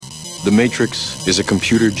The Matrix is a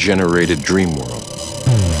computer-generated dream world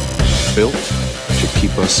built to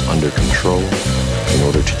keep us under control in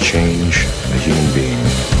order to change a human being.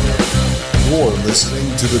 You're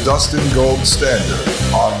listening to the Dustin Gold Standard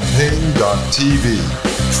on Pain.tv.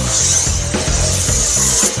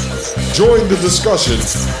 Join the discussion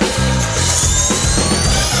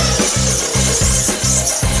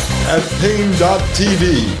at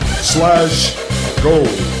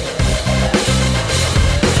Pain.tv/gold.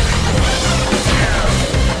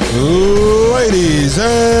 Ladies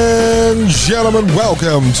and gentlemen,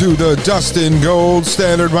 welcome to the Dustin Gold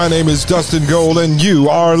Standard. My name is Dustin Gold, and you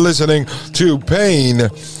are listening to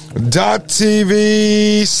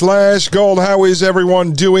Pain.tv/gold. How is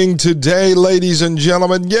everyone doing today, ladies and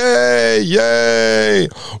gentlemen? Yay!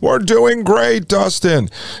 We're doing great, Dustin.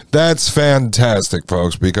 That's fantastic,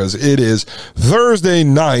 folks, because it is Thursday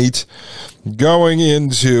night going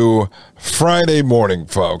into Friday morning,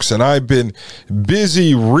 folks, and I've been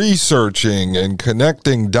busy researching and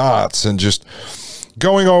connecting dots and just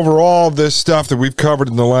going over all this stuff that we've covered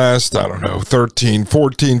in the last, 13,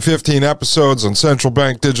 14, 15 episodes on central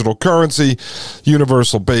bank digital currency,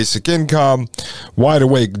 universal basic income. Wide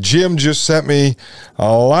Awake Jim just sent me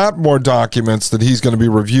a lot more documents that he's going to be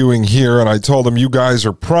reviewing here, and I told him you guys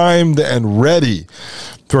are primed and ready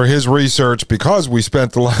for his research because we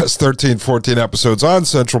spent the last 13, 14 episodes on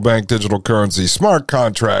central bank digital currency, smart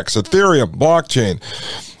contracts, Ethereum, blockchain,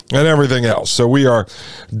 and everything else. So we are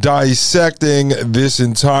dissecting this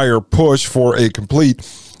entire push for a complete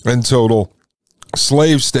and total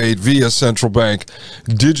slave state via central bank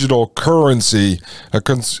digital currency, a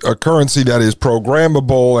currency that is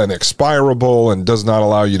programmable and expirable and does not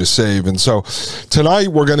allow you to save. And so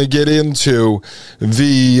tonight we're going to get into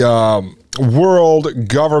the World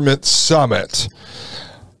Government Summit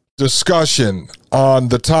discussion on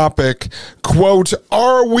the topic, quote,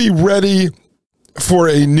 "Are we ready for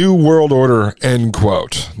a new world order?" End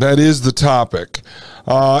quote. That is the topic.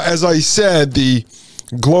 As I said, the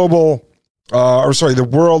World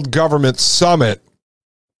Government Summit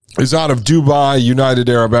is out of Dubai, United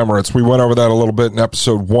Arab Emirates. We went over that a little bit in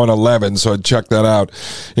episode 111, so I'd check that out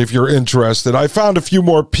if you're interested. I found a few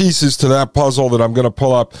more pieces to that puzzle that I'm going to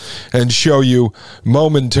pull up and show you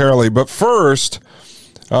momentarily. But first,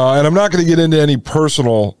 and I'm not going to get into any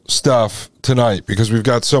personal stuff tonight because we've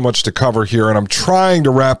got so much to cover here, and I'm trying to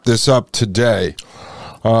wrap this up today,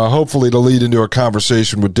 hopefully to lead into a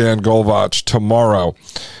conversation with Dan Golvach tomorrow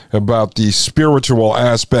about the spiritual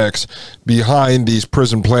aspects behind these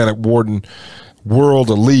prison planet warden world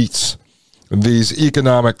elites, these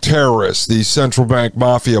economic terrorists, these central bank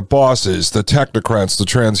mafia bosses, the technocrats, the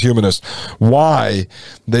transhumanists, why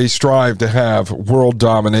they strive to have world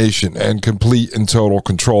domination and complete and total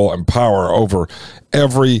control and power over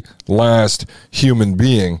every last human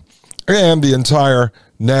being and the entire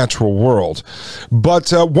natural world.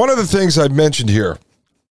 But one of the things I've mentioned here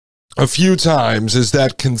a few times is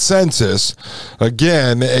that Consensus,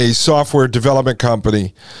 again, a software development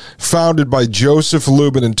company founded by Joseph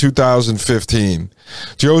Lubin in 2015.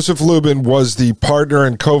 Joseph Lubin was the partner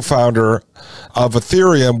and co-founder of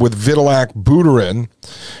Ethereum with Vitalik Buterin,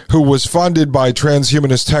 who was funded by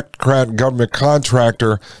transhumanist technocrat government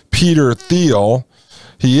contractor Peter Thiel.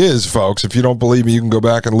 He is, folks. If you don't believe me, you can go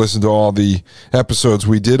back and listen to all the episodes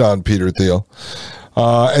we did on Peter Thiel.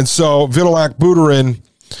 And so Vitalik Buterin,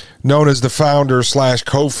 known as the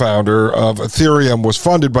founder/co-founder of Ethereum, was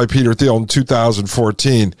funded by Peter Thiel in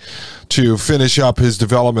 2014 to finish up his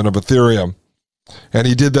development of Ethereum. And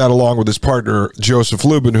he did that along with his partner, Joseph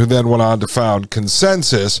Lubin, who then went on to found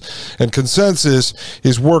Consensus. And Consensus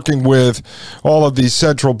is working with all of these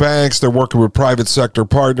central banks. They're working with private sector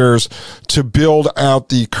partners to build out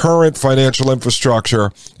the current financial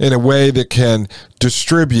infrastructure in a way that can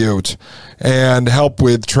distribute and help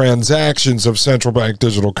with transactions of central bank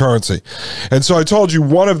digital currency. And so I told you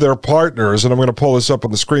one of their partners, and I'm going to pull this up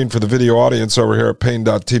on the screen for the video audience over here at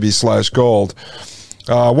Pain.tv/gold.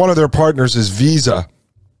 One of their partners is Visa.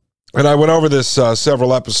 And I went over this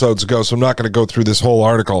several episodes ago, so I'm not going to go through this whole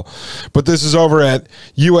article. But this is over at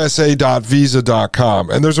usa.visa.com.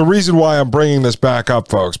 And there's a reason why I'm bringing this back up,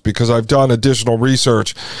 folks, because I've done additional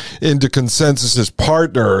research into Consensus's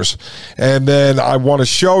partners. And then I want to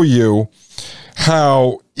show you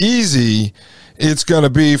how easy it's going to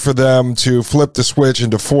be for them to flip the switch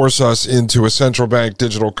and to force us into a central bank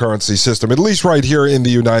digital currency system, at least right here in the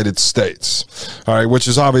United States, all right, which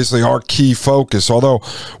is obviously our key focus, although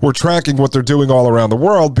we're tracking what they're doing all around the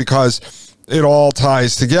world because it all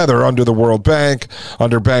ties together under the World Bank,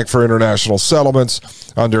 under Bank for International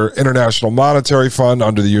Settlements, under International Monetary Fund,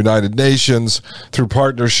 under the United Nations, through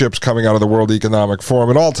partnerships coming out of the World Economic Forum.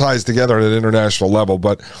 It all ties together at an international level.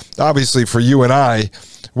 But obviously for you and I,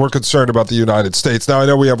 we're concerned about the United States. Now, I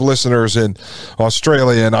know we have listeners in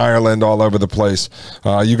Australia and Ireland all over the place.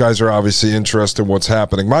 You guys are obviously interested in what's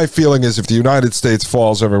happening. My feeling is if the United States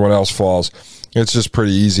falls, everyone else falls. It's just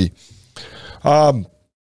pretty easy.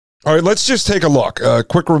 All right, let's just take a look. A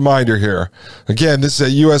quick reminder here. Again, this is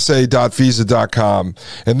at usa.visa.com,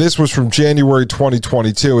 and this was from January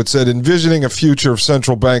 2022. It said, envisioning a future of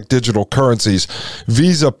central bank digital currencies,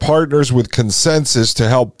 Visa partners with Consensus to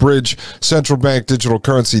help bridge central bank digital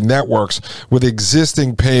currency networks with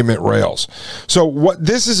existing payment rails. So what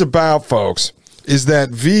this is about, folks, is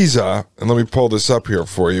that Visa, and let me pull this up here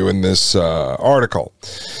for you in this article,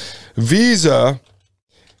 Visa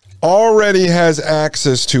already has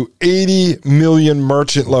access to 80 million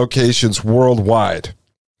merchant locations worldwide.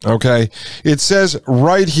 Okay? It says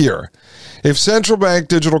right here, if central bank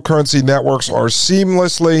digital currency networks are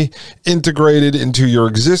seamlessly integrated into your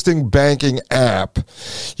existing banking app,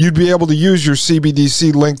 you'd be able to use your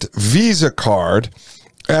CBDC-linked Visa card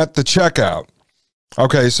at the checkout.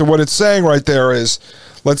 Okay, so what it's saying right there is,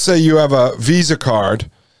 let's say you have a Visa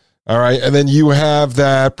card, all right, and then you have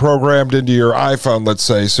that programmed into your iPhone, let's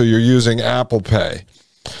say, so you're using Apple Pay.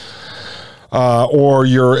 Or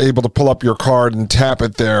you're able to pull up your card and tap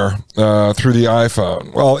it there through the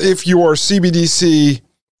iPhone. Well, if your CBDC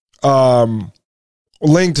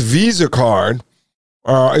linked Visa card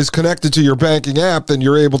is connected to your banking app, then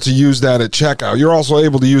you're able to use that at checkout. You're also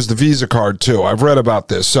able to use the Visa card too. I've read about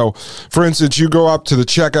this. So, for instance, you go up to the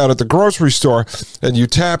checkout at the grocery store and you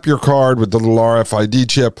tap your card with the little RFID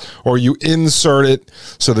chip, or you insert it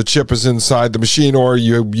so the chip is inside the machine, or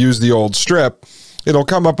you use the old strip. It'll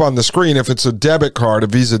come up on the screen if it's a debit card, a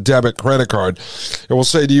Visa debit credit card. It will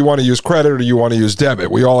say, do you want to use credit or do you want to use debit?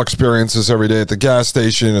 We all experience this every day at the gas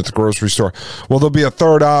station, at the grocery store. Well, there'll be a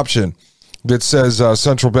third option that says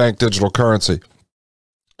central bank digital currency.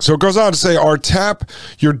 So it goes on to say, or tap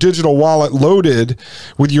your digital wallet loaded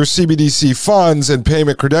with your CBDC funds and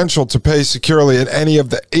payment credential to pay securely at any of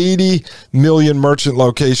the 80 million merchant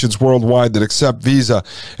locations worldwide that accept Visa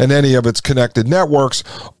and any of its connected networks,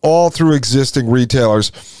 all through existing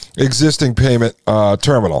retailers, existing payment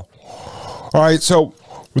terminal. All right, so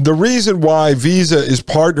the reason why Visa is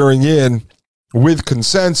partnering in with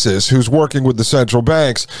Consensus, who's working with the central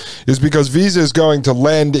banks, is because Visa is going to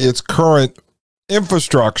lend its current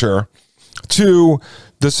infrastructure to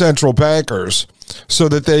the central bankers so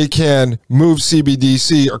that they can move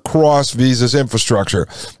CBDC across Visa's infrastructure.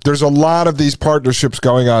 There's a lot of these partnerships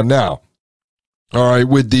going on now. All right,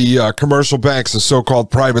 with the commercial banks, the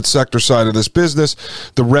so-called private sector side of this business,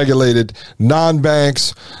 the regulated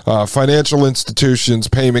non-banks, financial institutions,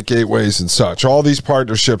 payment gateways, and such. All these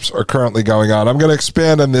partnerships are currently going on. I'm going to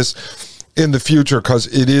expand on this in the future because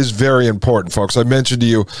it is very important, folks. I mentioned to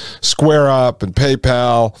you Square Up and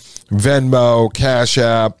PayPal, Venmo, Cash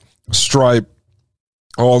App, Stripe,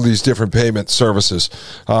 all these different payment services,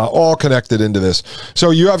 all connected into this.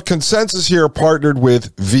 So you have Consensus here partnered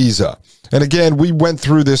with Visa. And again, we went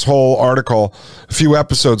through this whole article a few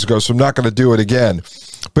episodes ago, so I'm not going to do it again.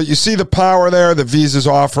 But you see the power there that Visa's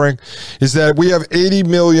offering is that we have 80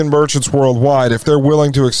 million merchants worldwide. If they're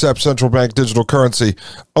willing to accept central bank digital currency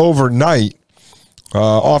overnight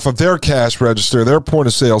off of their cash register, their point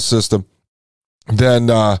of sale system, then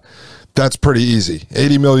that's pretty easy.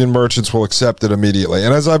 80 million merchants will accept it immediately.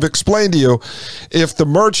 And as I've explained to you, if the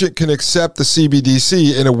merchant can accept the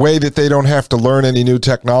CBDC in a way that they don't have to learn any new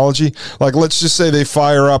technology, like let's just say they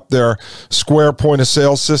fire up their Square point of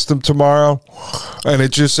sale system tomorrow, and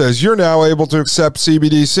it just says, you're now able to accept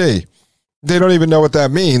CBDC. They don't even know what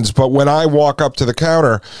that means, but when I walk up to the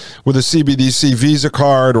counter with a CBDC Visa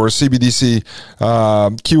card or a CBDC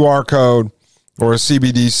QR code, or a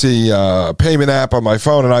CBDC payment app on my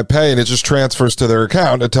phone, and I pay, and it just transfers to their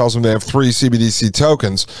account. It tells them they have 3 CBDC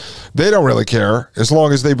tokens. They don't really care as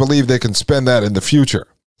long as they believe they can spend that in the future.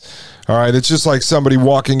 All right, it's just like somebody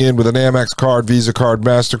walking in with an Amex card, Visa card,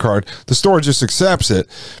 MasterCard. The store just accepts it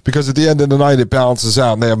because at the end of the night, it balances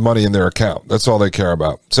out and they have money in their account. That's all they care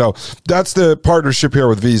about. So that's the partnership here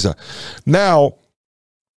with Visa. Now,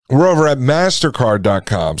 we're over at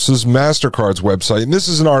MasterCard.com. So this is MasterCard's website, and this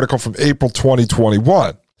is an article from April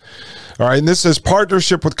 2021. All right, and this says,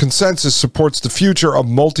 partnership with Consensus supports the future of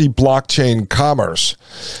multi-blockchain commerce.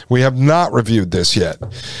 We have not reviewed this yet.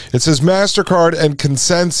 It says MasterCard and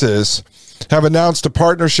Consensus have announced a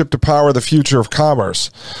partnership to power the future of commerce.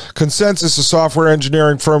 Consensus, a software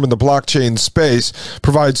engineering firm in the blockchain space,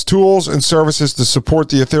 provides tools and services to support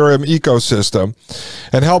the Ethereum ecosystem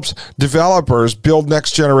and helps developers build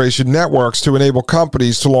next-generation networks to enable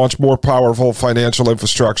companies to launch more powerful financial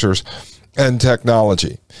infrastructures and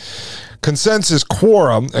technology. Consensus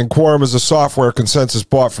Quorum, and Quorum is a software Consensus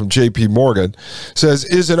bought from JP Morgan, says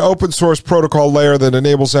is an open source protocol layer that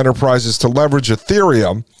enables enterprises to leverage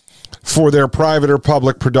Ethereum for their private or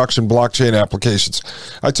public production blockchain applications.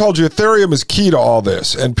 I told you Ethereum is key to all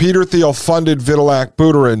this, and Peter Thiel funded Vitalik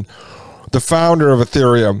Buterin, the founder of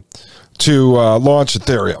Ethereum, to launch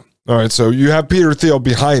Ethereum. All right, so you have Peter Thiel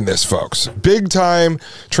behind this, folks. Big-time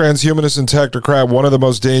transhumanist and technocrat, one of the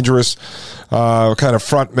most dangerous kind of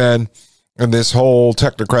front men in this whole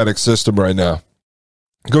technocratic system right now.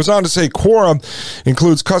 It goes on to say Quorum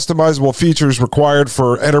includes customizable features required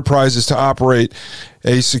for enterprises to operate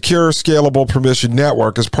a secure, scalable permission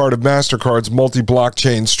network as part of MasterCard's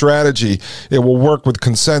multi-blockchain strategy. It will work with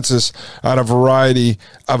Consensus on a variety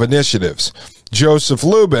of initiatives. Joseph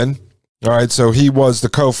Lubin, all right, so he was the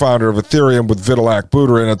co-founder of Ethereum with Vitalik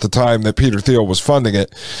Buterin at the time that Peter Thiel was funding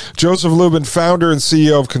it. Joseph Lubin, founder and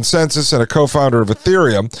CEO of Consensus and a co-founder of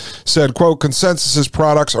Ethereum, said, quote, Consensus's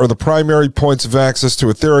products are the primary points of access to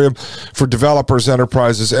Ethereum for developers,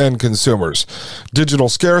 enterprises, and consumers. Digital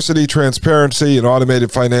scarcity, transparency, and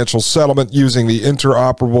automated financial settlement using the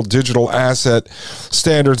interoperable digital asset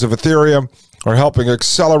standards of Ethereum are helping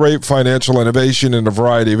accelerate financial innovation in a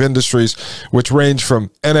variety of industries, which range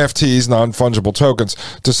from NFTs, non-fungible tokens,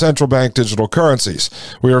 to central bank digital currencies.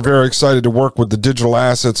 We are very excited to work with the digital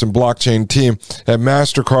assets and blockchain team at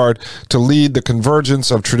MasterCard to lead the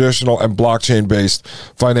convergence of traditional and blockchain-based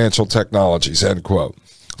financial technologies, end quote.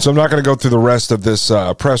 So I'm not going to go through the rest of this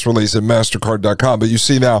press release at MasterCard.com, but you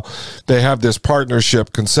see now they have this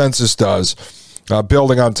partnership, Consensus does,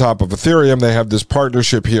 building on top of Ethereum. They have this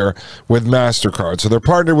partnership here with MasterCard. So they're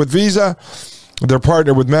partnered with Visa. They're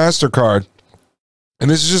partnered with MasterCard. And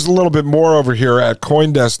this is just a little bit more over here at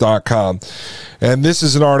Coindesk.com. And this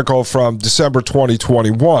is an article from December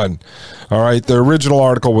 2021. All right, the original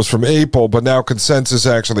article was from April, but now Consensus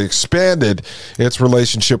actually expanded its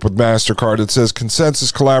relationship with MasterCard. It says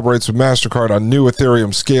Consensus collaborates with MasterCard on new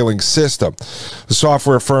Ethereum scaling system. The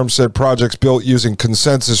software firm said projects built using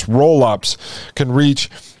Consensus rollups can reach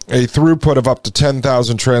a throughput of up to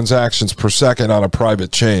 10,000 transactions per second on a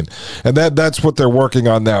private chain. And that's what they're working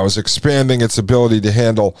on now, is expanding its ability to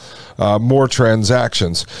handle more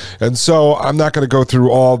transactions. And so I'm not going to go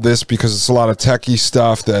through all this because it's a lot of techie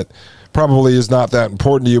stuff that probably is not that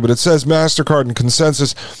important to you. But it says MasterCard and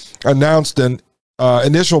Consensus announced an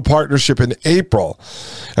initial partnership in April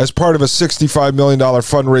as part of a $65 million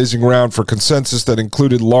fundraising round for Consensus that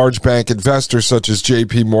included large bank investors such as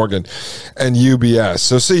JP Morgan and UBS.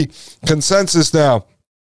 So see, Consensus now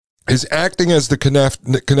is acting as the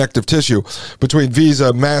connective tissue between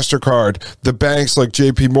Visa, MasterCard, the banks like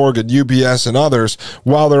JP Morgan, UBS, and others,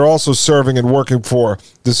 while they're also serving and working for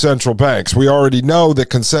the central banks. We already know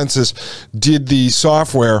that Consensus did the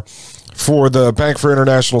software for the Bank for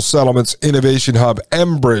International Settlements Innovation Hub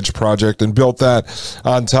mBridge project and built that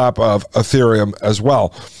on top of Ethereum as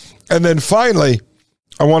well. And then finally,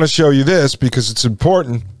 I want to show you this because it's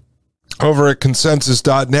important. Over at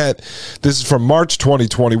consensus.net, this is from March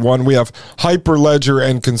 2021. We have Hyperledger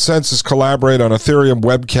and Consensus collaborate on Ethereum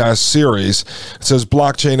webcast series. It says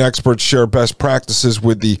blockchain experts share best practices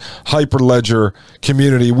with the Hyperledger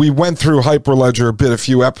community. We went through Hyperledger a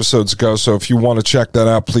few episodes ago, so if you want to check that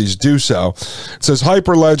out, please do so. It says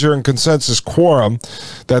Hyperledger and Consensus Quorum,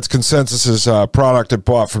 that's Consensus's product it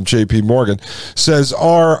bought from JP Morgan, says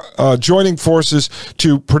are joining forces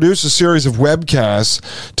to produce a series of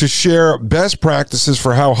webcasts to share best practices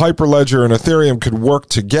for how Hyperledger and Ethereum could work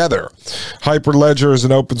together. Hyperledger is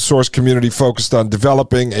an open source community focused on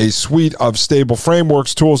developing a suite of stable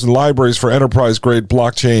frameworks, tools, and libraries for enterprise-grade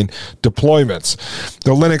blockchain deployments.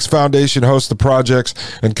 The Linux Foundation hosts the projects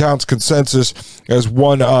and counts Consensus as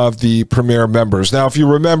one of the premier members. Now, if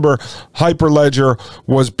you remember, Hyperledger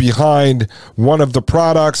was behind one of the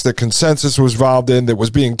products that Consensus was involved in that was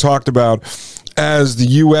being talked about as the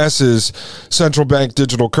U.S.'s central bank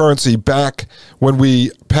digital currency back when we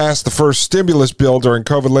passed the first stimulus bill during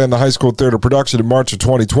COVID land the high school theater production in March of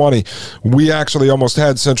 2020. We actually almost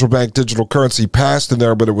had central bank digital currency passed in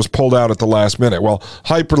there, but it was pulled out at the last minute. Well,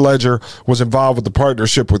 Hyperledger was involved with the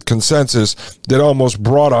partnership with Consensus that almost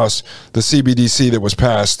brought us the CBDC that was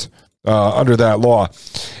passed under that law.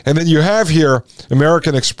 And then you have here,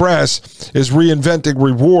 American Express is reinventing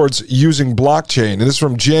rewards using blockchain. And this is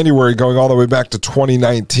from January going all the way back to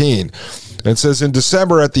 2019. It says in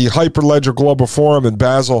December at the Hyperledger Global Forum in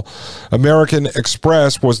Basel, American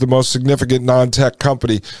Express was the most significant non-tech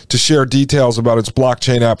company to share details about its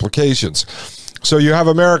blockchain applications. So you have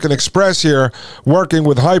American Express here working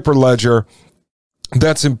with Hyperledger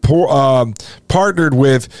that's partnered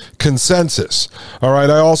with Consensus. All right,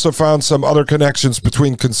 I also found some other connections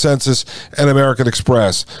between Consensus and American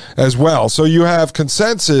Express as well. So you have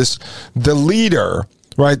Consensus, the leader,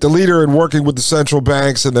 right? The leader in working with the central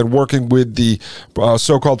banks and then working with the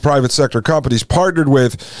so-called private sector companies, partnered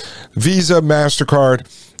with Visa, MasterCard,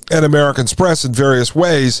 and American Express in various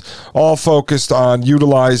ways, all focused on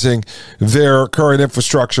utilizing their current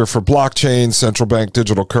infrastructure for blockchain, central bank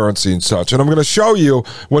digital currency, and such. And I'm going to show you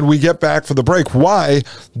when we get back from the break why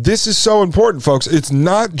this is so important, folks. It's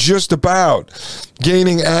not just about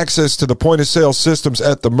gaining access to the point-of-sale systems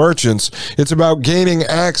at the merchants. It's about gaining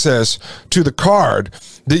access to the card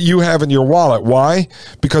that you have in your wallet. Why?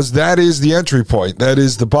 Because that is the entry point. That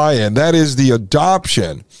is the buy-in. That is the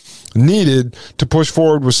adoption needed to push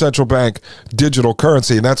forward with central bank digital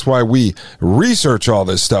currency. And that's why we research all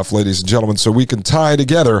this stuff, ladies and gentlemen, so we can tie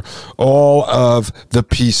together all of the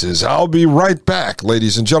pieces. I'll be right back,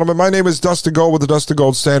 ladies and gentlemen. My name is Dustin Gold with the Dustin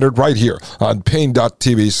Gold Standard right here on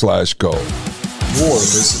Paine.tv/gold. You're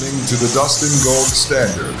listening to the Dustin Gold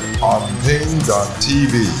Standard on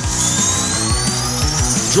Paine.tv.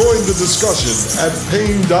 Join the discussion at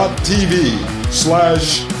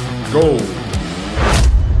Paine.tv/gold.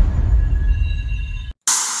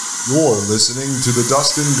 You're listening to the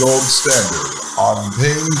Dustin Gold Standard on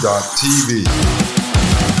Paine.tv.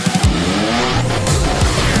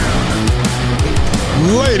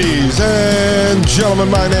 Ladies and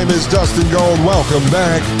gentlemen, my name is Dustin Gold. Welcome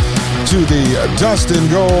back to the Dustin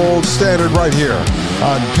Gold Standard right here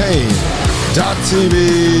on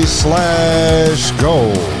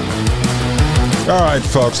Paine.tv/gold. All right,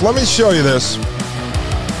 folks, let me show you this.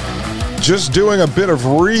 Just doing a bit of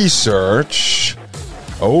research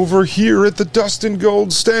over here at the Dustin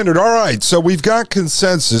Gold Standard. All right, so we've got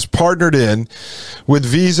Consensus partnered in with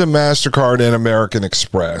Visa, MasterCard, and American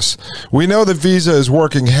Express. We know that Visa is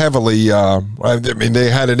working heavily.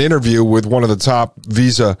 They had an interview with one of the top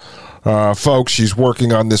Visa folks. She's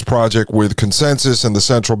working on this project with Consensus and the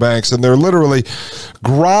central banks, and they're literally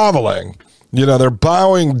groveling. You know, they're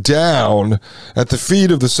bowing down at the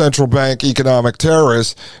feet of the central bank economic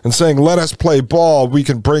terrorists and saying, let us play ball. We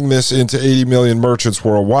can bring this into 80 million merchants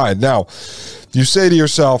worldwide. Now, you say to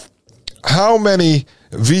yourself, how many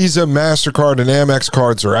Visa, MasterCard, and Amex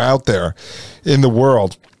cards are out there in the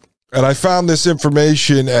world? And I found this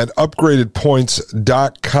information at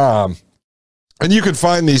upgradedpoints.com. And you can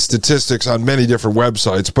find these statistics on many different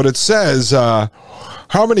websites, but it says how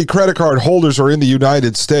many credit card holders are in the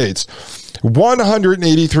United States.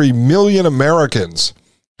 183 million Americans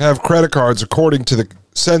have credit cards, according to the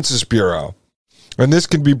Census Bureau. And this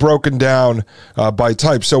can be broken down by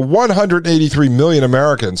type. So 183 million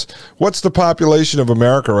Americans. What's the population of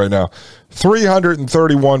America right now?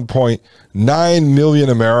 331.9 million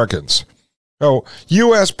Americans. Oh,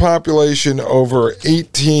 U.S. population over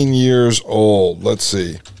 18 years old. Let's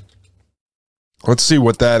see. Let's see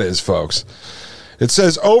what that is, folks. It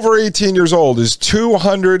says over 18 years old is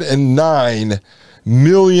 209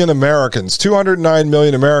 million Americans. 209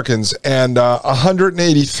 million Americans, and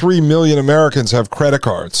 183 million Americans have credit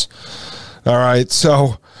cards. All right,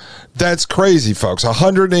 so that's crazy, folks.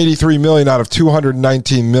 183 million out of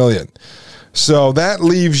 219 million. So that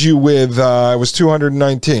leaves you with, it was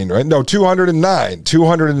 219, right? No, 209.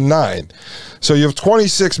 209. So you have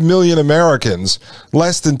 26 million Americans.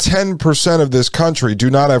 Less than 10% of this country do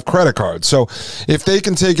not have credit cards. So if they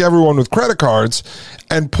can take everyone with credit cards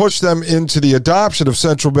and push them into the adoption of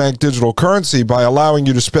central bank digital currency by allowing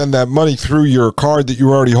you to spend that money through your card that you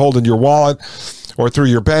already hold in your wallet, or through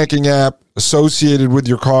your banking app associated with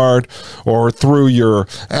your card, or through your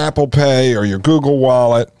Apple Pay or your Google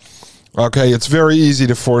Wallet, okay, it's very easy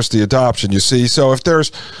to force the adoption, you see. So if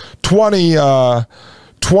there's 27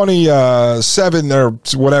 or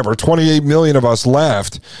whatever, 28 million of us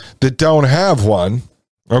left that don't have one,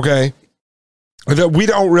 okay, we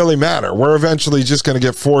don't really matter. We're eventually just going to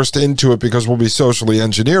get forced into it because we'll be socially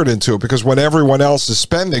engineered into it, because when everyone else is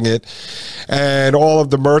spending it and all of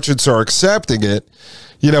the merchants are accepting it,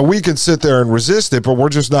 you know, we can sit there and resist it, but we're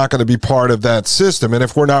just not going to be part of that system. And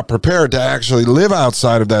if we're not prepared to actually live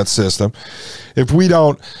outside of that system, if we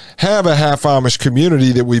don't have a half Amish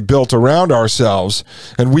community that we built around ourselves,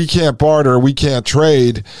 and we can't barter, we can't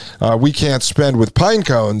trade, we can't spend with pine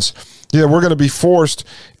cones, yeah, we're going to be forced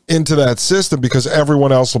into that system because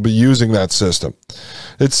everyone else will be using that system.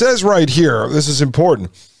 It says right here, this is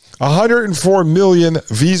important, 104 million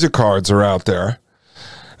Visa cards are out there.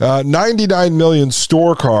 99 million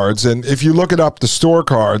store cards, and if you look it up, the store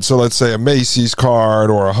cards, so let's say a Macy's card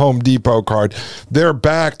or a Home Depot card, they're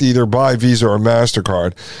backed either by Visa or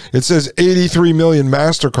MasterCard. It says 83 million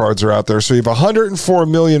MasterCards are out there, so you have 104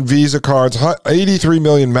 million Visa cards, 83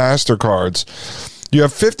 million MasterCards. You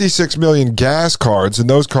have 56 million gas cards, and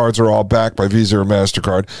those cards are all backed by Visa or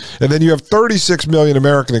MasterCard. And then you have 36 million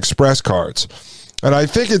American Express cards. And I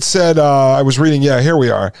think it said, I was reading, here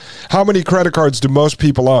we are. How many credit cards do most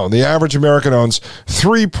people own? The average American owns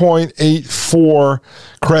 3.84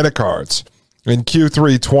 credit cards in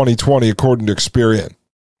Q3 2020, according to Experian.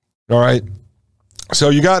 All right. So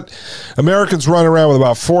you got Americans running around with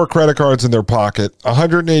about 4 credit cards in their pocket.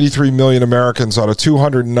 183 million Americans out of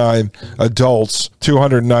 209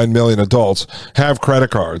 million adults have credit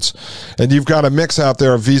cards. And you've got a mix out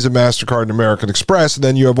there of Visa, MasterCard, and American Express. And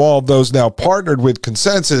then you have all of those now partnered with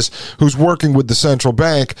Consensus, who's working with the central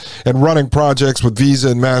bank and running projects with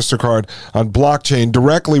Visa and MasterCard on blockchain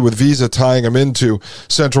directly with Visa tying them into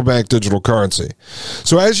central bank digital currency.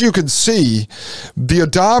 So as you can see, the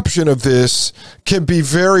adoption of this can be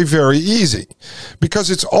very, very easy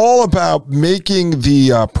because it's all about making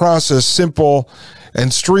the process simple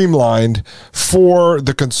and streamlined for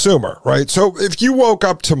the consumer, right? So if you woke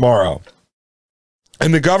up tomorrow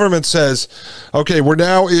and the government says, okay, we're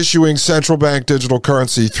now issuing central bank digital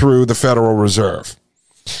currency through the Federal Reserve.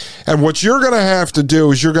 And what you're going to have to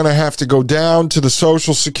do is you're going to have to go down to the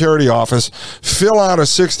Social Security office, fill out a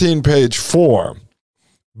 16-page form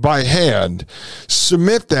by hand,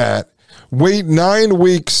 submit that, wait 9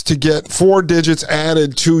 weeks to get 4 digits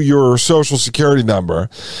added to your Social Security number,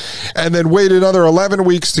 and then wait another 11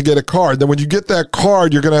 weeks to get a card. Then when you get that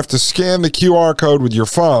card, you're going to have to scan the QR code with your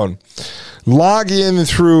phone, log in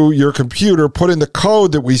through your computer, put in the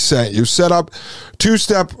code that we sent you, set up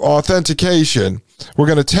 2-step authentication. We're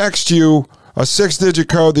going to text you a 6-digit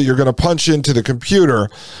code that you're going to punch into the computer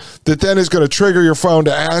that then is going to trigger your phone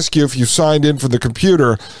to ask you if you signed in from the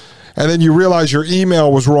computer. And then you realize your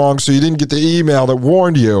email was wrong, so you didn't get the email that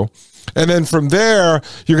warned you. And then from there,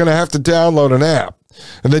 you're going to have to download an app.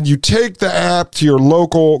 And then you take the app to your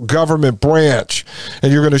local government branch, and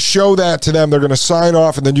you're going to show that to them. They're going to sign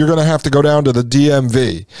off, and then you're going to have to go down to the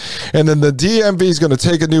DMV. And then the DMV is going to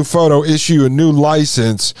take a new photo, issue a new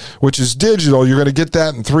license, which is digital. You're going to get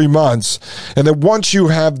that in 3 months. And then once you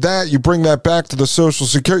have that, you bring that back to the Social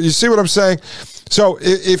Security. You see what I'm saying? So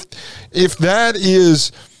if that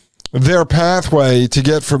is their pathway to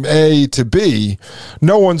get from A to B,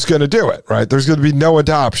 no one's going to do it, right? There's going to be no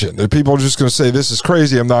adoption. The people are just going to say, this is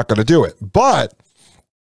crazy, I'm not going to do it. But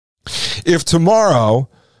if tomorrow,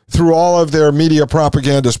 through all of their media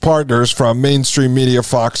propagandist partners from mainstream media,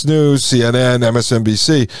 Fox News, CNN,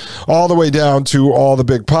 MSNBC, all the way down to all the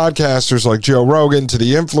big podcasters like Joe Rogan, to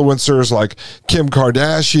the influencers like Kim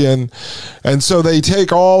Kardashian. And so they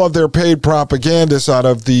take all of their paid propagandists out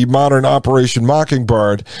of the modern Operation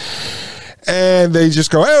Mockingbird, and they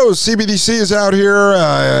just go, oh, CBDC is out here.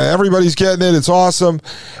 Everybody's getting it. It's awesome.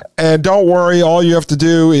 And don't worry. All you have to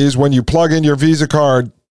do is when you plug in your Visa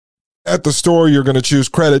card at the store, you're going to choose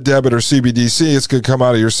credit, debit, or CBDC. It's going to come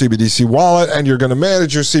out of your CBDC wallet, and you're going to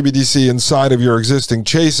manage your CBDC inside of your existing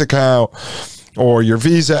Chase account or your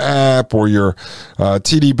Visa app or your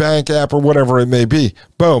TD Bank app or whatever it may be.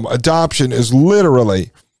 Boom. Adoption is literally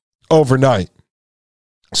overnight.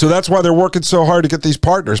 So that's why they're working so hard to get these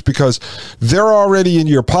partners, because they're already in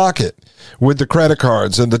your pocket with the credit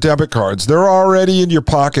cards and the debit cards. They're already in your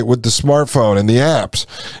pocket with the smartphone and the apps.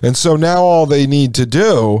 And so now all they need to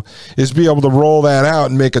do is be able to roll that out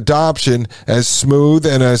and make adoption as smooth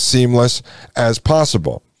and as seamless as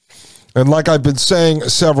possible. And like I've been saying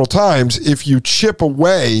several times, if you chip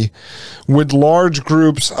away with large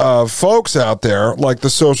groups of folks out there, like the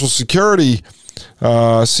Social Security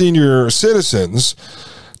senior citizens,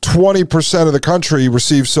 20% of the country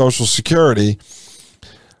receives Social Security.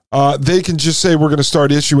 They can just say, we're going to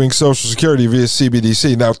start issuing Social Security via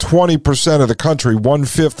CBDC. Now, 20% of the country,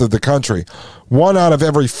 1/5 of the country, 1 out of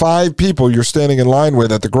every 5 people you're standing in line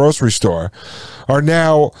with at the grocery store are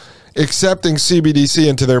now accepting CBDC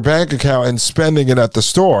into their bank account and spending it at the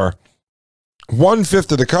store.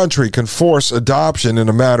 1/5 of the country can force adoption in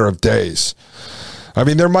a matter of days. I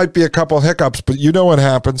mean, there might be a couple hiccups, but you know what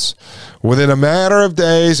happens. Within a matter of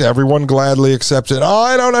days, everyone gladly accepts it. Oh,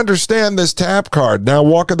 I don't understand this tap card. Now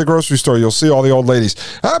walk in the grocery store, you'll see all the old ladies.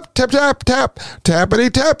 Up, tap, tap, tap, tappity,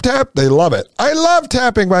 tap, tap. They love it. I love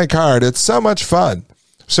tapping my card. It's so much fun.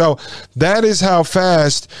 So that is how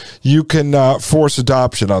fast you can force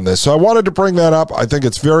adoption on this. So I wanted to bring that up. I think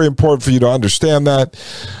it's very important for you to understand that.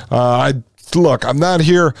 I look, I'm not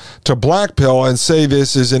here to blackpill and say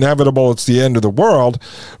this is inevitable, it's the end of the world,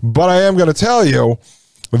 but I am going to tell you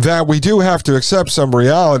that we do have to accept some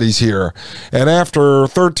realities here. And after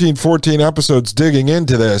 13, 14 episodes digging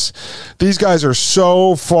into this, these guys are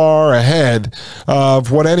so far ahead of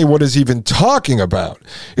what anyone is even talking about.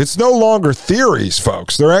 It's no longer theories,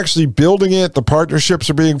 folks. They're actually building it. The partnerships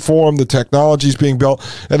are being formed. The technology is being built.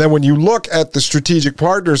 And then when you look at the strategic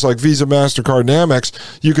partners like Visa, MasterCard, and Amex,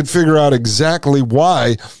 you can figure out exactly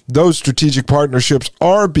why those strategic partnerships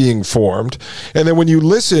are being formed. And then when you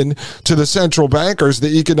listen to the central bankers,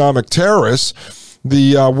 the economic terrorists,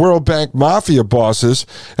 the World Bank mafia bosses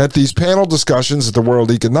at these panel discussions at the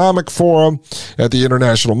World Economic Forum, at the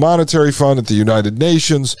International Monetary Fund, at the United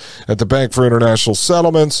Nations, at the Bank for International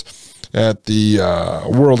Settlements, at the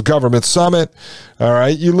World Government Summit. All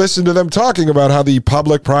right, you listen to them talking about how the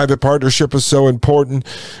public-private partnership is so important.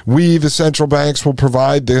 We, the central banks, will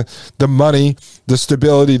provide the money, the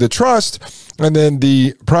stability, the trust, and then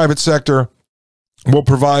the private sector will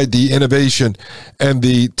provide the innovation and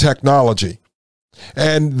the technology.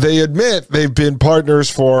 And they admit they've been partners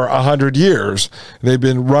for 100 years. They've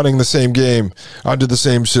been running the same game under the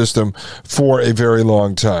same system for a very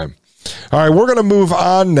long time. All right, we're going to move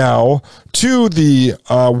on now to the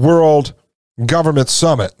World Government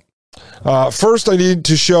Summit. First, I need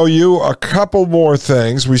to show you a couple more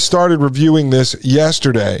things. We started reviewing this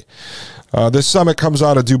yesterday. This summit comes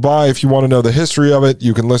out of Dubai. If you want to know the history of it,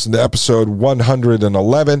 you can listen to episode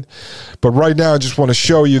 111. But right now, I just want to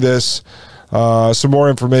show you this, some more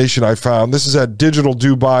information I found. This is at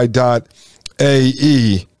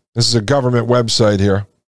digitaldubai.ae. This is a government website here.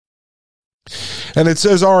 And it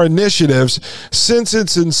says our initiatives. Since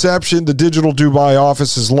its inception, the Digital Dubai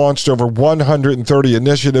office has launched over 130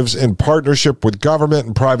 initiatives in partnership with government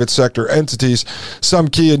and private sector entities. Some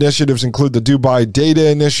key initiatives include the Dubai Data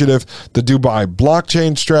Initiative, the Dubai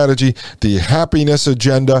Blockchain Strategy, the Happiness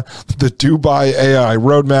Agenda, the Dubai AI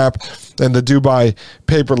Roadmap, and the Dubai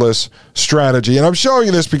Paperless Strategy. And I'm showing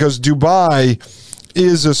you this because Dubai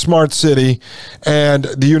is a smart city, and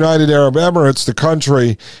the United Arab Emirates, the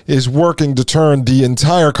country, is working to turn the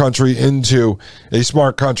entire country into a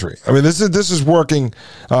smart country. I mean, this is working,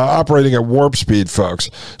 operating at warp speed, folks.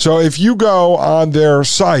 So if you go on their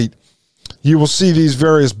site, you will see these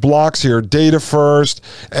various blocks here: data first,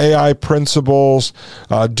 AI principles,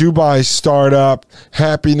 Dubai startup,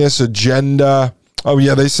 happiness agenda. Oh,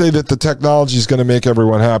 yeah, they say that the technology is going to make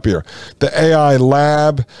everyone happier. The AI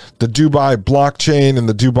lab, the Dubai blockchain, and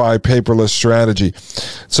the Dubai paperless strategy.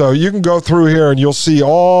 So you can go through here and you'll see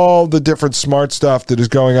all the different smart stuff that is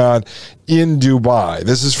going on in Dubai.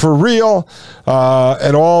 This is for real,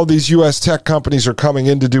 and all these U.S. tech companies are coming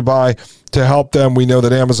into Dubai to help them. We know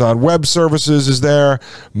that Amazon Web Services is there,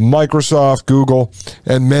 Microsoft, Google,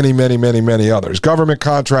 and many, many, many, many others. Government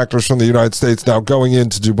contractors from the United States now going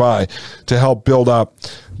into Dubai to help build up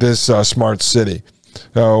this smart city.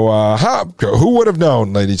 So who would have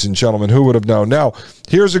known, ladies and gentlemen, who would have known? Now,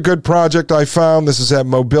 here's a good project I found. This is at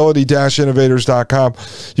mobility-innovators.com.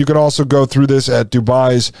 You can also go through this at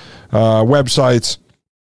Dubai's websites.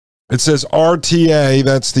 It says RTA,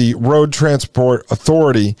 that's the Road Transport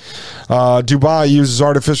Authority. Dubai uses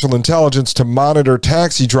artificial intelligence to monitor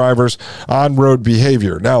taxi drivers' on-road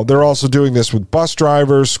behavior. Now, they're also doing this with bus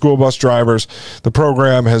drivers, school bus drivers. The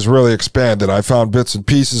program has really expanded. I found bits and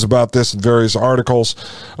pieces about this in various articles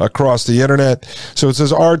across the internet. So it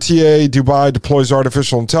says RTA, Dubai deploys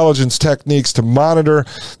artificial intelligence techniques to monitor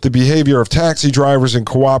the behavior of taxi drivers in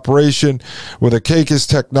cooperation with Akakis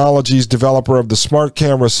Technologies, developer of the smart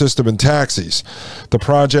camera system in taxis. The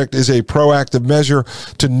project is a proactive measure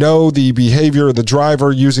to know the behavior of the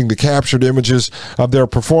driver using the captured images of their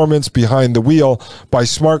performance behind the wheel by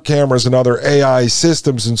smart cameras and other AI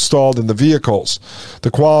systems installed in the vehicles.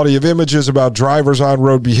 The quality of images about drivers'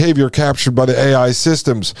 on-road behavior captured by the AI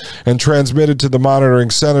systems and transmitted to the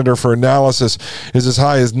monitoring center for analysis is as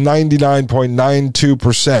high as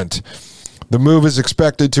 99.92%. The move is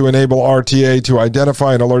expected to enable RTA to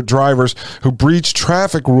identify and alert drivers who breach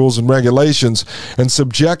traffic rules and regulations and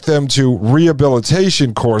subject them to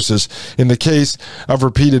rehabilitation courses in the case of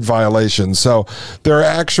repeated violations. So they're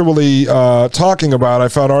actually talking about, I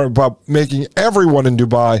found out about making everyone in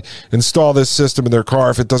Dubai install this system in their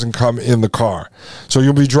car if it doesn't come in the car. So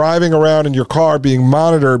you'll be driving around in your car being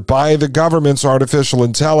monitored by the government's artificial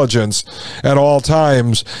intelligence at all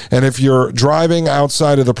times. And if you're driving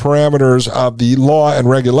outside of the parameters of the law and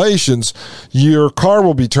regulations, your car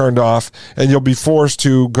will be turned off and you'll be forced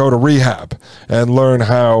to go to rehab and learn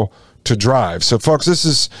how to drive. So, folks, this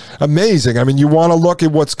is amazing. I mean, you want to look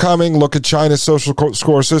at what's coming, look at China's social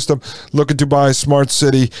score system, look at Dubai's smart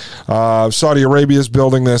city. Saudi Arabia is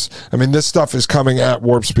building this. I mean, this stuff is coming at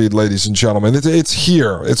warp speed, ladies and gentlemen. It's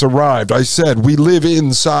here. It's arrived. I said we live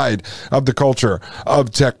inside of the culture of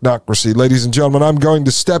technocracy. Ladies and gentlemen, I'm going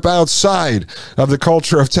to step outside of the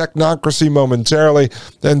culture of technocracy momentarily,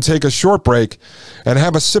 then take a short break and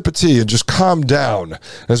have a sip of tea and just calm down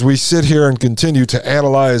as we sit here and continue to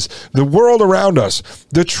analyze the world around us,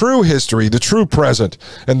 the true history, the true present,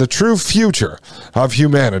 and the true future of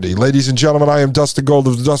humanity. Ladies and gentlemen, I am Dustin Gold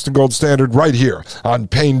of the Dustin Gold Standard right here on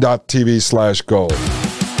Pain.tv/gold.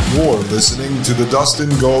 You're listening to the Dustin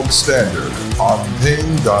Gold Standard on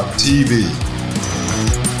Pain.tv.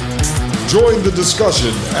 Join the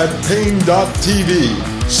discussion at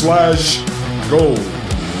Pain.tv/gold.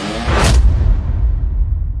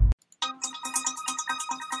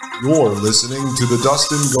 You're listening to the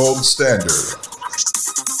Dustin Gold Standard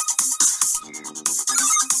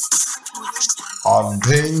on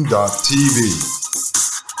Pain.tv.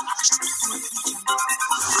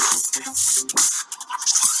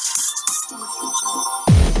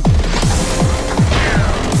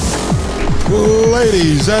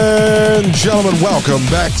 Ladies and gentlemen, welcome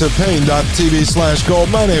back to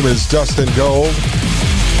Pain.tv/gold. My name is Dustin Gold,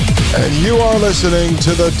 and you are listening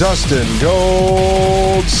to the Dustin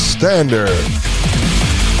Gold Standard.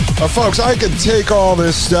 Folks, I could take all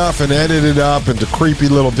this stuff and edit it up into creepy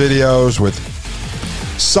little videos with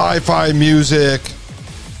sci-fi music,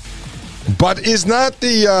 but is not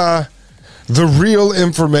the real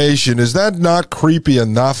information, is that not creepy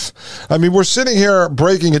enough? I mean, we're sitting here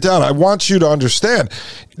breaking it down. I want you to understand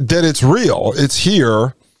that it's real. It's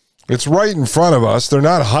here. It's right in front of us. They're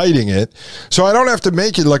not hiding it. So I don't have to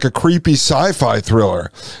make it like a creepy sci-fi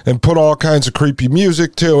thriller and put all kinds of creepy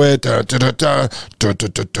music to it. The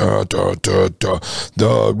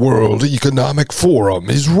World Economic Forum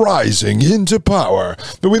is rising into power.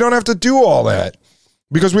 But we don't have to do all that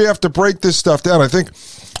because we have to break this stuff down. I think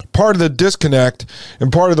part of the disconnect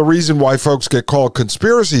and part of the reason why folks get called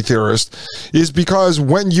conspiracy theorists is because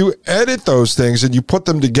when you edit those things and you put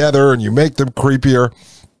them together and you make them creepier,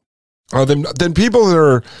 then people that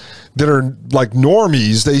are like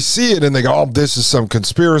normies, they see it and they go, oh, this is some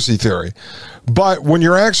conspiracy theory. But when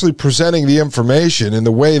you're actually presenting the information in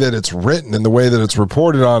the way that it's written, in the way that it's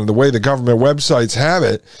reported on, in the way the government websites have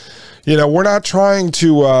it, you know, we're not trying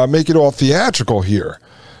to make it all theatrical here.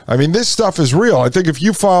 I mean, this stuff is real. I think if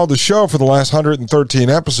you followed the show for the last 113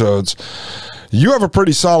 episodes, you have a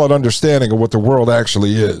pretty solid understanding of what the world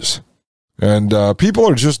actually is. And people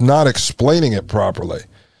are just not explaining it properly.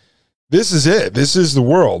 This is it. This is the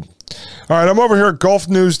world. All right, I'm over here at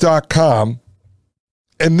gulfnews.com,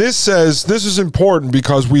 and this says, this is important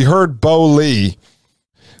because we heard Bo Lee,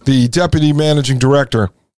 the deputy managing director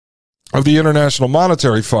of the International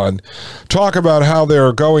Monetary Fund, talk about how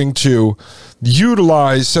they're going to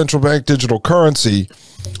utilize central bank digital currency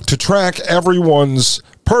to track everyone's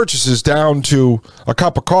purchases down to a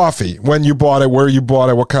cup of coffee, when you bought it, where you bought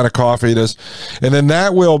it, what kind of coffee it is. And then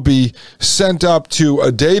that will be sent up to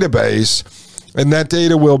a database, and that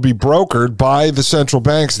data will be brokered by the central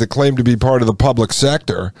banks that claim to be part of the public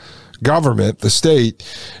sector, government, the state,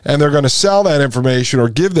 and they're going to sell that information or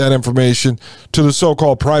give that information to the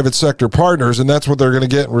so-called private sector partners, and that's what they're going to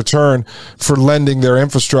get in return for lending their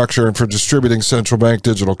infrastructure and for distributing central bank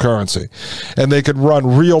digital currency. And they could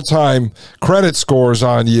run real-time credit scores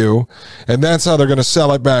on you, and that's how they're going to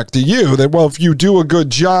sell it back to you, that, well, if you do a good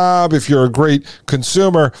job, if you're a great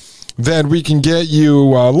consumer, then we can get you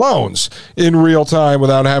loans in real time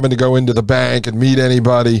without having to go into the bank and meet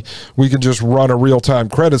anybody. We can just run a real-time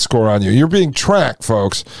credit score on you. You're being tracked,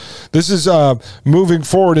 folks. This is moving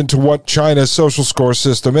forward into what China's social score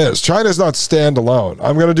system is. China's not standalone.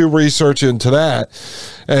 I'm going to do research into that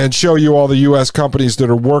and show you all the U.S. companies that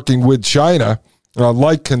are working with China,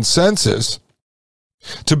 like Consensus,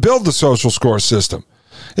 to build the social score system.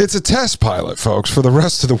 It's a test pilot, folks, for the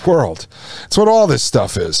rest of the world. That's what all this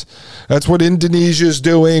stuff is. That's what Indonesia's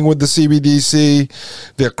doing with the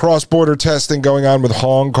CBDC, the cross-border testing going on with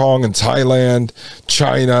Hong Kong and Thailand,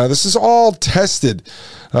 China. This is all tested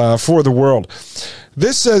for the world.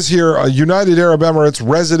 This says here, United Arab Emirates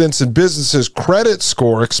residents and businesses credit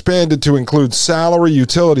score expanded to include salary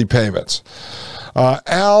utility payments.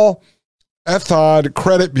 Al Ethod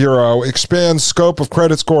Credit Bureau expands scope of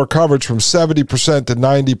credit score coverage from 70% to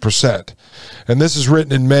 90%. And this is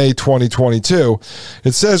written in May 2022.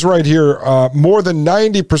 It says right here, more than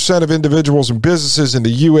 90% of individuals and businesses in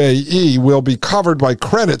the UAE will be covered by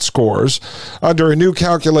credit scores under a new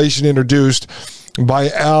calculation introduced by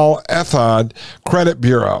Al Ethad Credit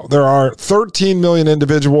Bureau. There are 13 million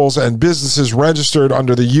individuals and businesses registered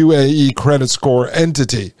under the UAE credit score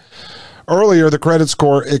entity. Earlier, the credit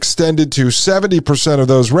score extended to 70% of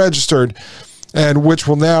those registered, and which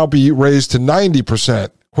will now be raised to 90%.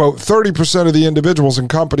 Quote, 30% of the individuals and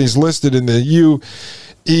companies listed in the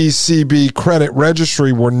ECB credit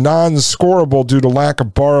registry were non-scorable due to lack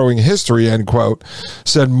of borrowing history, end quote,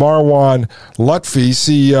 said Marwan Lutfi,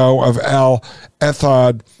 CEO of Al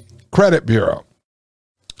Ethad Credit Bureau.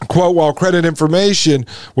 Quote, while credit information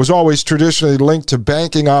was always traditionally linked to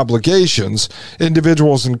banking obligations,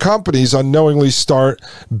 individuals and companies unknowingly start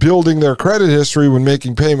building their credit history when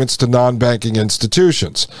making payments to non-banking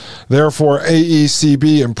institutions. Therefore,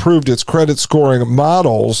 AECB improved its credit scoring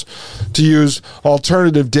models to use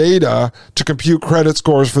alternative data to compute credit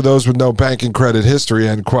scores for those with no banking credit history,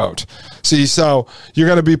 end quote. See, so you're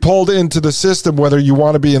going to be pulled into the system whether you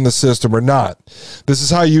want to be in the system or not. This is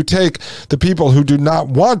how you take the people who do not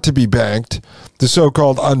want to be banked, the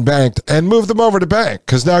so-called unbanked, and move them over to bank,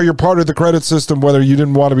 because now you're part of the credit system whether you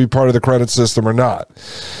didn't want to be part of the credit system or not.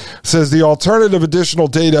 It says the alternative additional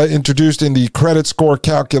data introduced in the credit score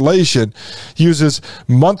calculation uses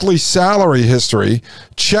monthly salary history,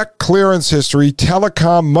 check clearance history,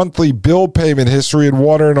 telecom monthly bill payment history, and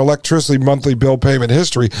water and electricity monthly bill payment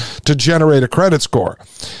history to generate a credit score.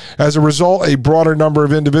 As a result, a broader number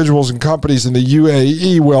of individuals and companies in the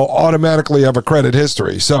UAE will automatically have a credit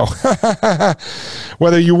history. So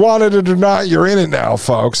whether you wanted it or not, you're in it now,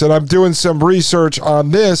 folks. And I'm doing some research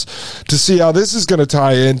on this to see how this is going to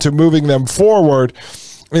tie into moving them forward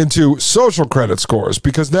into social credit scores,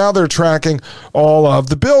 because now they're tracking all of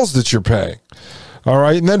the bills that you're paying. All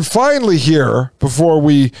right. And then finally here, before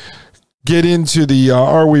we get into the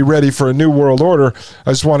are we ready for a new world order,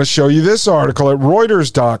 I just want to show you this article at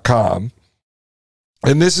Reuters.com.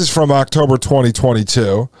 And this is from October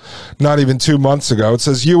 2022, not even 2 months ago. It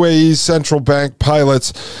says UAE's central bank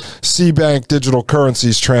pilots C-Bank digital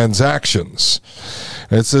currencies transactions.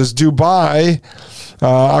 And it says Dubai,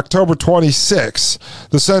 October 26.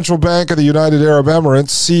 The Central Bank of the United Arab Emirates,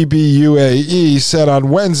 CBUAE, said on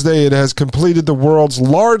Wednesday it has completed the world's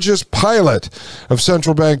largest pilot of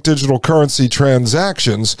central bank digital currency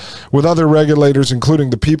transactions with other regulators, including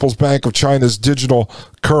the People's Bank of China's Digital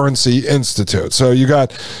Currency Institute. So you got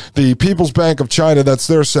the People's Bank of China, that's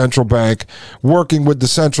their central bank, working with the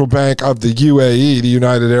Central Bank of the UAE, the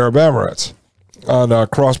United Arab Emirates, on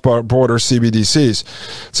cross-border CBDCs.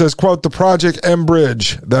 It says, quote, the Project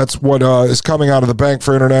M-Bridge, that's what is coming out of the Bank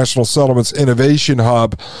for International Settlements Innovation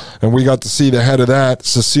Hub, and we got to see the head of that,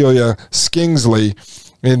 Cecilia Skingsley,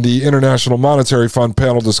 in the International Monetary Fund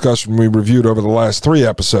panel discussion we reviewed over the last 3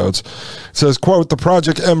 episodes. It says, quote, the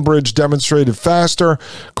Project M-Bridge demonstrated faster,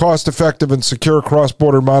 cost-effective, and secure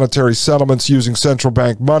cross-border monetary settlements using central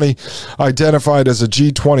bank money, identified as a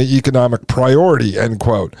G20 economic priority, end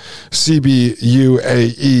quote,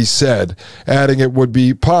 CBUAE said, adding it would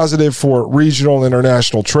be positive for regional and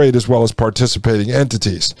international trade as well as participating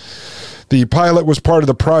entities. The pilot was part of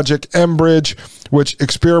the Project M-Bridge, which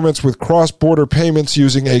experiments with cross-border payments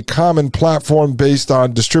using a common platform based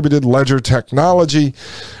on distributed ledger technology,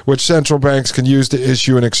 which central banks can use to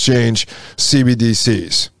issue and exchange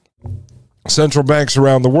CBDCs. Central banks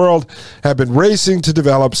around the world have been racing to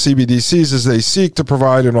develop CBDCs as they seek to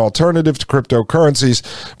provide an alternative to cryptocurrencies,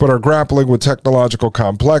 but are grappling with technological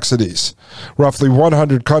complexities. Roughly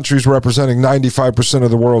 100 countries representing 95% of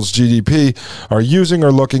the world's GDP are using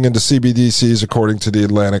or looking into CBDCs, according to the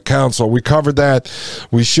Atlantic Council. We covered that.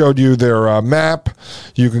 We showed you their map.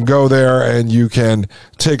 You can go there and you can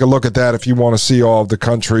take a look at that if you want to see all of the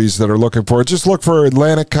countries that are looking for it. Just look for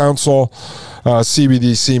Atlantic Council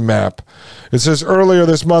CBDC map. It says earlier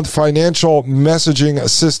this month, financial messaging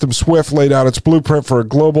system SWIFT laid out its blueprint for a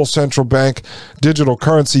global central bank digital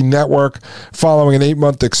currency network following an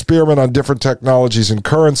 8-month experiment on different technologies and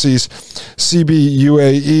currencies.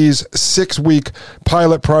 CBUAE's 6-week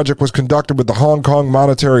pilot project was conducted with the Hong Kong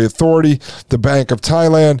Monetary Authority, the Bank of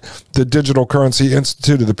Thailand, the Digital Currency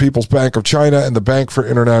Institute of the People's Bank of China, and the Bank for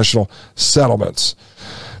International Settlements.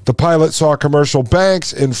 The pilot saw commercial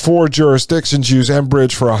banks in 4 jurisdictions use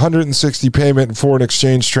M-Bridge for 160 payment and foreign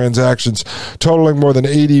exchange transactions totaling more than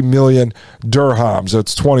 80 million dirhams.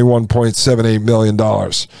 That's $21.78 million.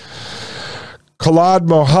 Khalid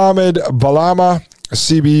Mohammed Balama,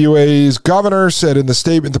 CBUAE's governor, said in the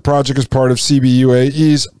statement the project is part of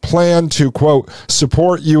CBUAE's plan to, quote,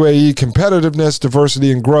 support UAE competitiveness,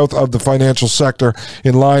 diversity, and growth of the financial sector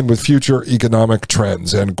in line with future economic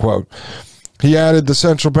trends, end quote. He added the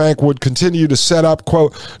central bank would continue to set up,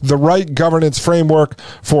 quote, the right governance framework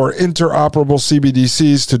for interoperable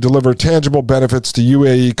CBDCs to deliver tangible benefits to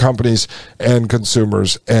UAE companies and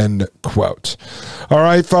consumers, end quote. All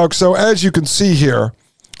right, folks. So as you can see here,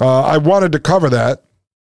 I wanted to cover that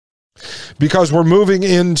because we're moving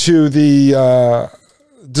into the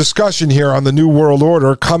discussion here on the New World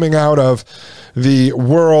Order coming out of the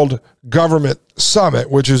World Government Summit,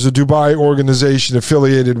 which is a Dubai organization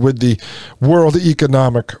affiliated with the World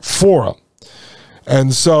Economic Forum.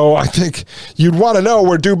 And so I think you'd want to know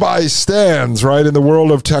where Dubai stands, right, in the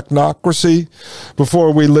world of technocracy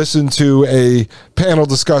before we listen to a panel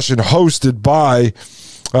discussion hosted by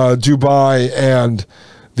Dubai and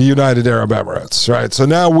the United Arab Emirates, right? So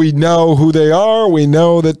now we know who they are. We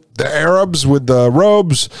know that the Arabs with the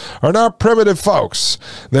robes are not primitive folks.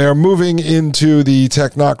 They are moving into the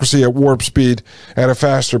technocracy at warp speed at a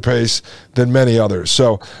faster pace than many others.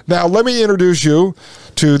 So now let me introduce you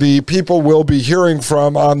to the people we'll be hearing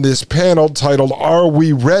from on this panel titled, Are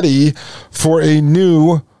We Ready for a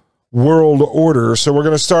New World Order? So we're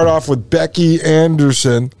going to start off with Becky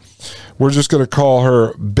Anderson. We're just going to call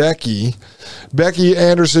her Becky. Becky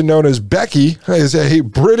Anderson, known as Becky, is a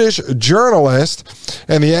British journalist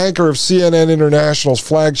and the anchor of CNN International's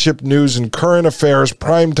flagship news and current affairs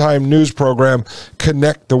primetime news program,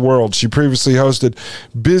 Connect the World. She previously hosted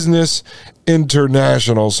Business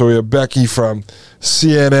International. So we have Becky from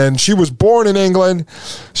CNN. She was born in England.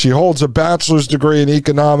 She holds a bachelor's degree in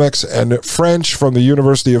economics and French from the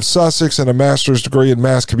University of Sussex and a master's degree in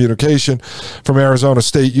mass communication from Arizona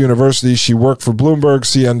State University. She worked for Bloomberg,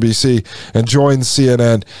 CNBC, and joined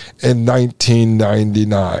CNN in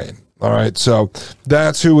 1999. All right, so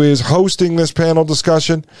that's who is hosting this panel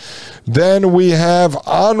discussion. Then we have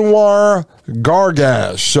Anwar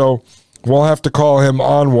Gargash. So we'll have to call him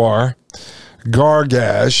Anwar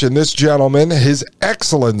Gargash, and this gentleman, His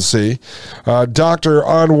Excellency, Dr.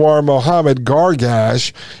 Anwar Mohammed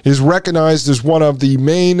Gargash, is recognized as one of the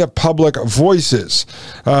main public voices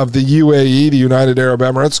of the UAE, the United Arab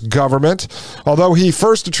Emirates government, although he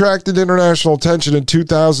first attracted international attention in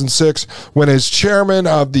 2006 when as chairman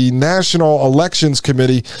of the National Elections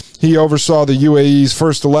Committee, he oversaw the UAE's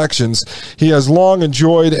first elections. He has long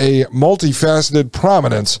enjoyed a multifaceted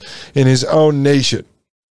prominence in his own nation.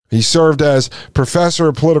 He served as professor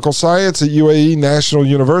of political science at UAE National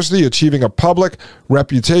University, achieving a public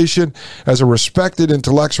reputation as a respected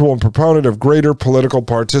intellectual and proponent of greater political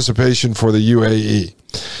participation for the UAE.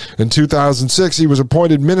 In 2006, he was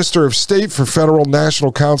appointed Minister of State for Federal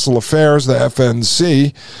National Council Affairs, the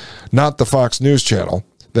FNC, not the Fox News Channel.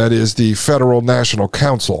 That is the Federal National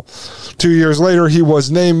Council. 2 years later, he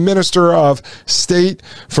was named Minister of State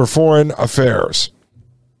for Foreign Affairs.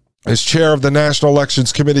 As chair of the National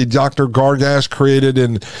Elections Committee, Dr. Gargash created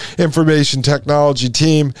an information technology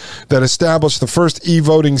team that established the first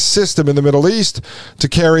e-voting system in the Middle East to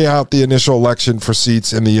carry out the initial election for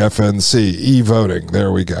seats in the FNC. E-voting,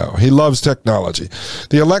 there we go. He loves technology.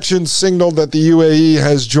 The election signaled that the UAE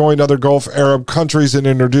has joined other Gulf Arab countries in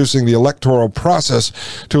introducing the electoral process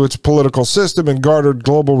to its political system and garnered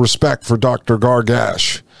global respect for Dr.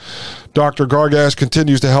 Gargash. Dr. Gargash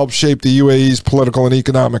continues to help shape the UAE's political and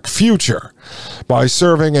economic future by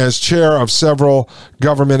serving as chair of several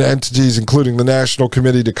government entities, including the National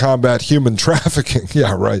Committee to Combat Human Trafficking,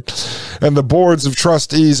 yeah, right, and the boards of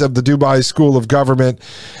trustees of the Dubai School of Government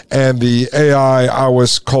and the AI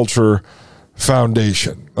Awis Culture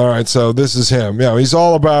Foundation. All right, so this is him. Yeah, he's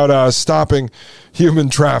all about stopping human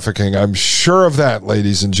trafficking. I'm sure of that,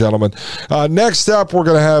 ladies and gentlemen. Next up, we're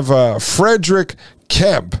going to have Frederick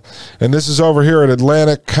Kemp, and this is over here at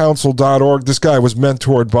AtlanticCouncil.org. This guy was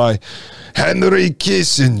mentored by Henry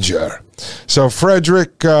Kissinger. So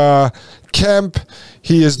Frederick Kemp,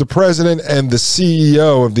 he is the president and the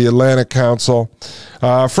CEO of the Atlantic Council.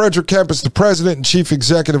 Frederick Kemp is the president and chief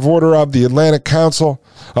executive order of the Atlantic Council,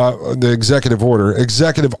 executive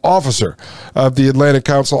officer of the Atlantic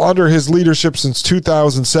Council. Under his leadership since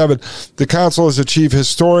 2007, the council has achieved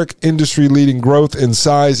historic industry-leading growth in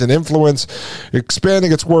size and influence,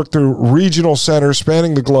 expanding its work through regional centers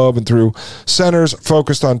spanning the globe and through centers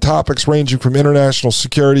focused on topics ranging from international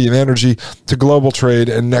security and energy to global trade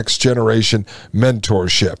and next-generation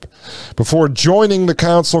mentorship. Before joining the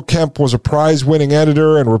council, Kemp was a prize-winning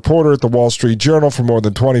editor and reporter at the Wall Street Journal for more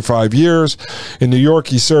than 25 years. In New York,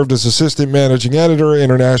 he served as assistant managing editor,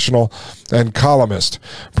 international, and columnist.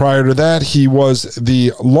 Prior to that, he was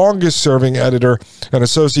the longest-serving editor and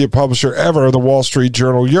associate publisher ever of the Wall Street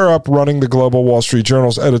Journal Europe, running the global Wall Street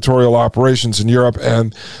Journal's editorial operations in Europe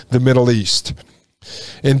and the Middle East.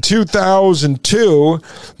 In 2002,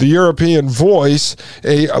 the European Voice,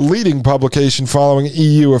 a leading publication following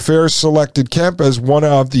EU affairs, selected Kemp as one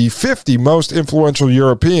of the 50 most influential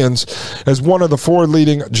Europeans as one of the 4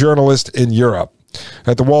 leading journalists in Europe.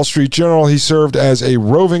 At the Wall Street Journal, he served as a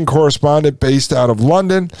roving correspondent based out of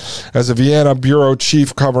London, as a Vienna bureau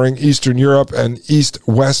chief covering Eastern Europe and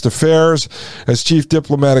East-West affairs, as chief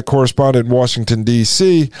diplomatic correspondent in Washington,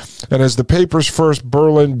 D.C., and as the paper's first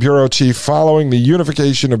Berlin bureau chief following the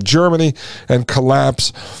unification of Germany and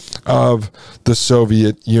collapse of the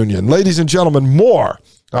Soviet Union. Ladies and gentlemen, more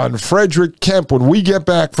on Frederick Kemp when we get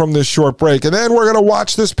back from this short break. And then we're going to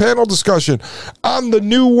watch this panel discussion on the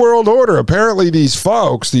New World Order. Apparently these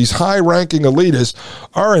folks, these high-ranking elitists,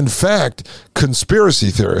 are in fact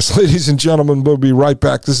conspiracy theorists. Ladies and gentlemen, we'll be right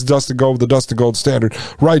back. This is Dustin Gold with the Dustin Gold Standard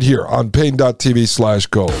right here on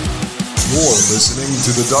Pain.tv/gold. You're listening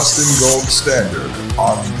to the Dustin Gold Standard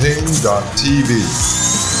on Pain.tv.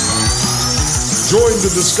 Join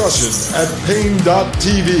the discussion at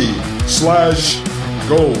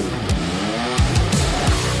Pain.tv/gold.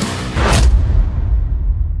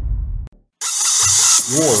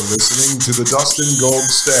 You're listening to the Dustin Gold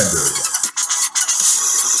Standard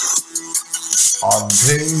on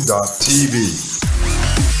Pain.tv.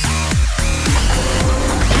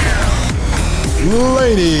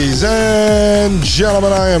 Ladies and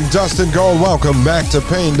gentlemen, I am Dustin Gold. Welcome back to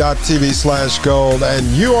Pain.tv/gold, and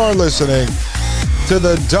you are listening to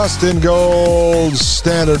the Dustin Gold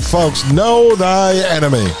Standard. Folks, know thy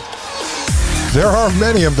enemy. There are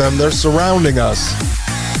many of them. They're surrounding us.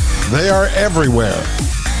 They are everywhere.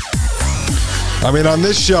 I mean, on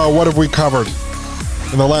this show, what have we covered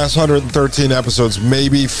in the last 113 episodes?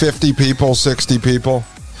 Maybe 50 people, 60 people.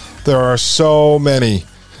 There are so many,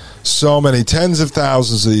 tens of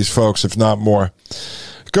thousands of these folks, if not more.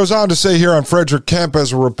 It goes on to say here on Frederick Kemp,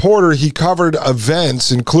 as a reporter, he covered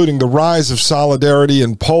events including the rise of solidarity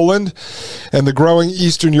in Poland and the growing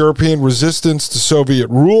Eastern European resistance to Soviet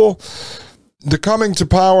rule, the coming to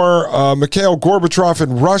power Mikhail Gorbachev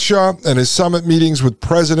in Russia, and his summit meetings with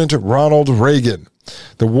President Ronald Reagan,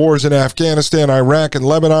 the wars in Afghanistan, Iraq, and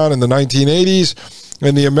Lebanon in the 1980s,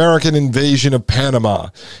 and the American invasion of Panama.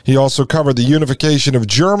 He also covered the unification of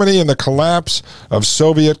Germany and the collapse of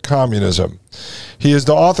Soviet communism. He is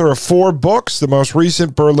the author of 4 books, the most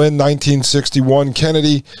recent, Berlin 1961,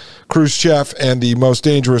 Kennedy, Khrushchev, and the Most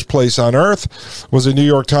Dangerous Place on Earth, was a New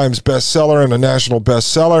York Times bestseller and a national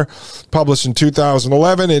bestseller. Published in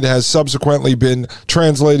 2011, it has subsequently been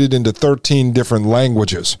translated into 13 different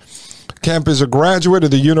languages. Kemp is a graduate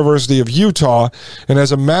of the University of Utah and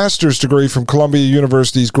has a master's degree from Columbia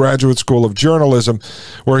University's Graduate School of Journalism,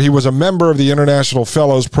 where he was a member of the International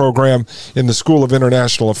Fellows Program in the School of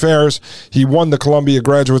International Affairs. He won the Columbia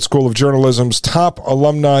Graduate School of Journalism's Top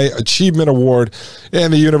Alumni Achievement Award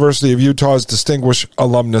and the University of Utah's Distinguished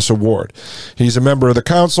Alumnus Award. He's a member of the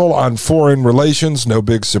Council on Foreign Relations, no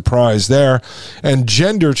big surprise there, and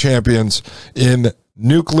Gender Champions in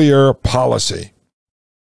Nuclear Policy.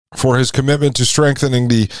 For his commitment to strengthening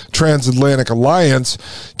the transatlantic alliance,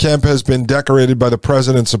 Kemp has been decorated by the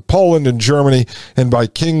presidents of Poland and Germany and by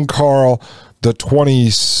King Carl the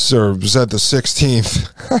 20th, or was that the 16th?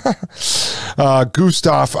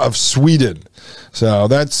 Gustav of Sweden. So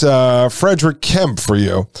that's Frederick Kemp for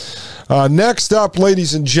you. Next up,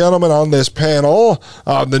 ladies and gentlemen, on this panel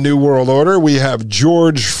on the New World Order, we have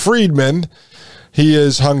George Friedman. He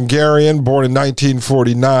is Hungarian, born in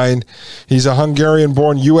 1949. He's a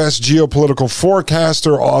Hungarian-born U.S. geopolitical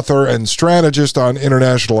forecaster, author, and strategist on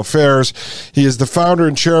international affairs. He is the founder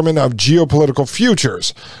and chairman of Geopolitical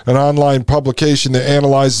Futures, an online publication that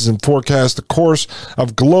analyzes and forecasts the course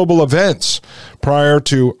of global events. Prior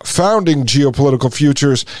to founding Geopolitical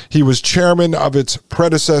Futures, he was chairman of its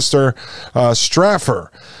predecessor, Straffer,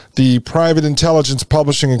 the private intelligence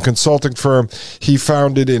publishing and consulting firm he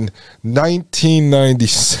founded in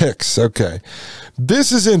 1996. Okay.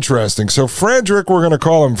 This is interesting. So Frederick, we're going to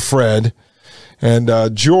call him Fred, and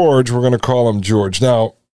George, we're going to call him George.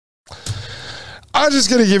 Now, I'm just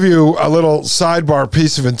going to give you a little sidebar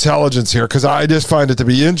piece of intelligence here because I just find it to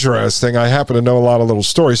be interesting. I happen to know a lot of little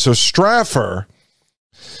stories. So Straffer,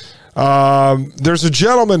 there's a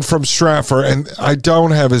gentleman from Straffer, and I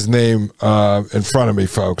don't have his name in front of me,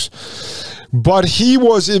 folks, but he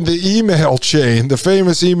was in the email chain, the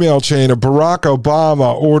famous email chain of Barack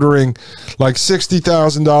Obama ordering like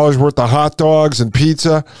 $60,000 worth of hot dogs and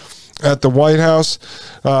pizza at the White House.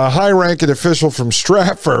 High-ranking official from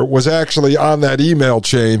Straffer was actually on that email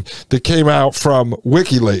chain that came out from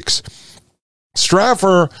WikiLeaks.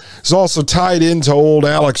 Straffer is also tied into old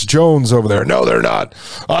Alex Jones over there. No, they're not.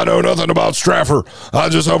 I know nothing about Straffer. I'm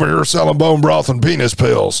just over here selling bone broth and penis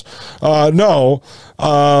pills. No,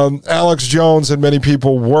 Alex Jones and many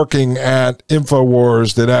people working at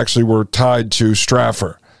InfoWars that actually were tied to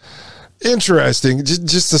Straffer. Interesting.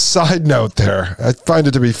 Just a side note there. I find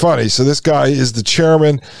it to be funny. So this guy is the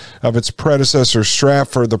chairman of its predecessor,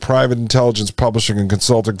 Straffer, the private intelligence publishing and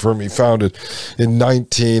consulting firm he founded in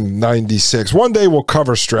 1996. One day we'll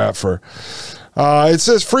cover Straffer. It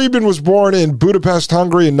says Friedman was born in Budapest,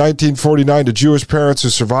 Hungary in 1949 to Jewish parents who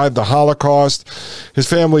survived the Holocaust. His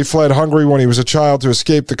family fled Hungary when he was a child to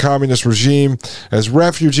escape the communist regime as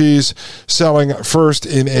refugees, settling first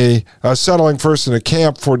in a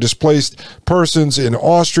camp for displaced persons in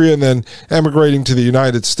Austria and then emigrating to the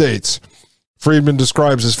United States. Friedman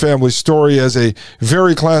describes his family's story as a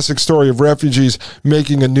very classic story of refugees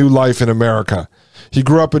making a new life in America. He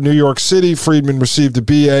grew up in New York City. Friedman received a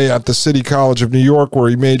BA at the City College of New York, where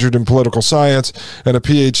he majored in political science, and a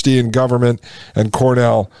PhD in government at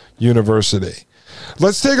Cornell University.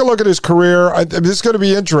 Let's take a look at his career. This is going to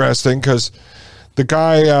be interesting because the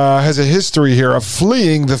guy has a history here of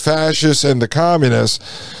fleeing the fascists and the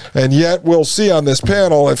communists, and yet we'll see on this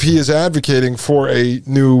panel if he is advocating for a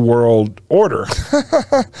new world order,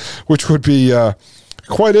 which would be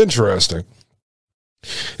quite interesting.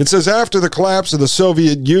 It says after the collapse of the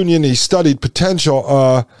Soviet Union, he studied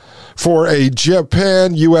potential for a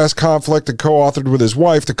Japan-U.S. conflict and co-authored with his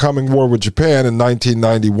wife The Coming War with Japan in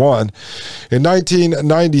 1991. In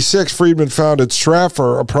 1996, Friedman founded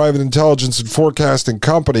Straffer, a private intelligence and forecasting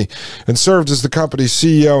company, and served as the company's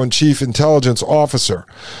CEO and chief intelligence officer.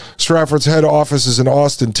 Straffer's head office is in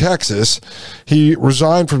Austin, Texas. He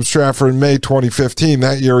resigned from Straffer in May 2015.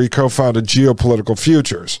 That year, he co-founded Geopolitical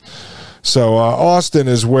Futures. So Austin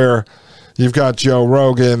is where you've got Joe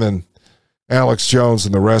Rogan and Alex Jones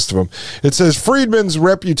and the rest of them. It says Friedman's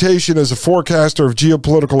reputation as a forecaster of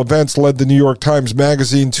geopolitical events led the New York Times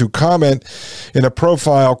Magazine to comment in a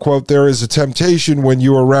profile, quote, "There is a temptation when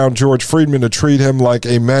you are around George Friedman to treat him like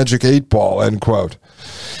a magic 8-ball, end quote.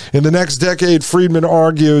 In the next decade, Friedman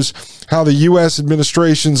argues how the U.S.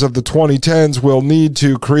 administrations of the 2010s will need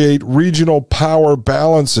to create regional power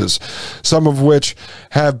balances, some of which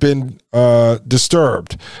have been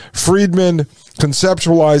disturbed. Friedman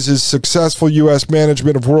conceptualizes successful U.S.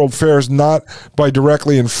 management of world affairs not by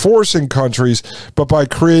directly enforcing countries, but by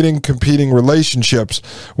creating competing relationships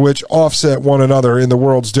which offset one another in the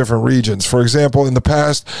world's different regions. For example, in the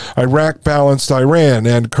past, Iraq balanced Iran,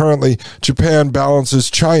 and currently Japan balances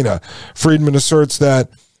China. Friedman asserts this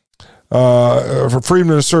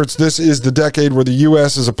is the decade where the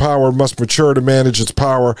U.S. as a power must mature to manage its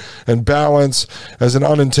power and balance as an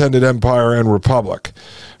unintended empire and republic.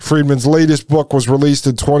 Friedman's latest book was released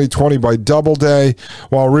in 2020 by Doubleday.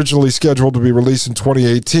 While originally scheduled to be released in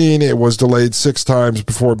 2018, it was delayed 6 times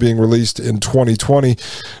before being released in 2020.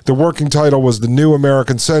 The working title was The New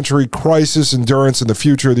American Century: Crisis, Endurance, and the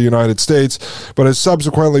Future of the United States, but has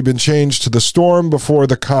subsequently been changed to The Storm Before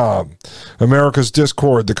the Calm: America's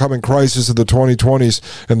Discord, the Coming Crisis of the 2020s,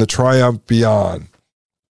 and the Triumph Beyond.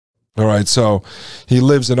 All right, so he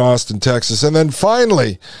lives in Austin, Texas. And then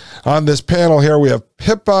finally, on this panel here, we have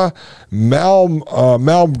Pippa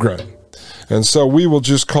Malmgren. And so we will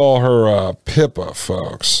just call her Pippa,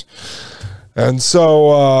 folks. And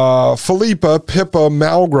so Pippa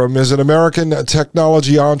Malmgren is an American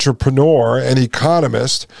technology entrepreneur and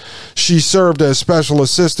economist. She served as special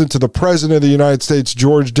assistant to the President of the United States,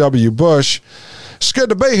 George W. Bush. It's good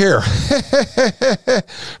to be here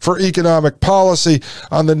for economic policy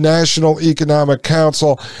on the National Economic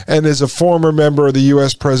Council, and is a former member of the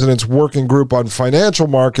U.S. President's Working Group on Financial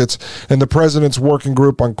Markets and the President's Working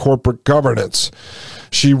Group on Corporate Governance.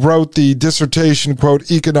 She wrote the dissertation,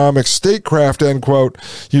 quote, Economic Statecraft, end quote,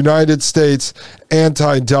 United States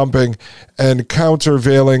Anti-Dumping and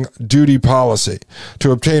Countervailing Duty Policy,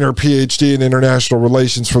 to obtain her PhD in International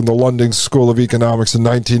Relations from the London School of Economics in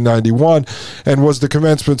 1991, and was the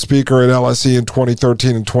commencement speaker at LSE in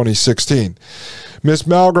 2013 and 2016. Ms.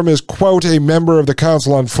 Malmgren is, quote, a member of the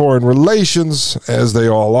Council on Foreign Relations, as they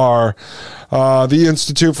all are, the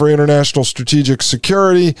Institute for International Strategic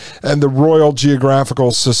Security, and the Royal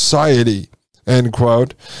Geographical Society, end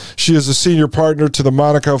quote. She is a senior partner to the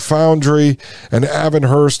Monaco Foundry and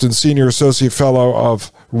Avonhurst and senior associate fellow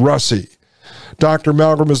of Russie. Dr.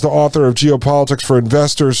 Malgrim is the author of Geopolitics for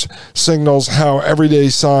Investors, Signals How Everyday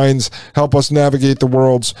Signs Help Us Navigate the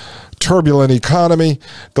World's Turbulent Economy,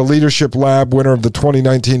 the Leadership Lab winner of the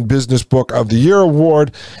 2019 Business Book of the Year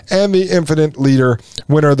Award, and the Infinite Leader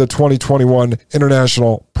winner of the 2021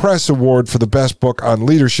 International Press Award for the Best Book on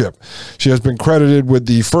Leadership. She has been credited with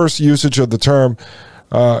the first usage of the term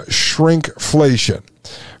shrinkflation.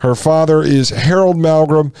 Her father is Harold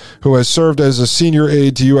Malgrim, who has served as a senior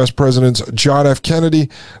aide to U.S. Presidents John F. Kennedy,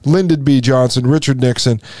 Lyndon B. Johnson, Richard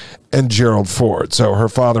Nixon, and Gerald Ford. So her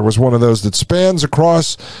father was one of those that spans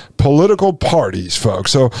across political parties,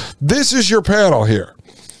 folks. So this is your panel here.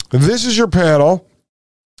 This is your panel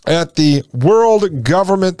at the World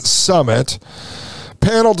Government Summit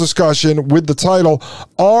panel discussion with the title,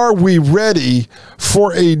 Are We Ready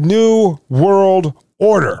for a New World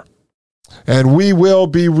Order? And we will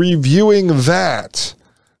be reviewing that,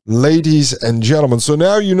 ladies and gentlemen. So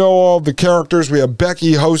now you know all the characters. We have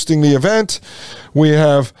Becky hosting the event. We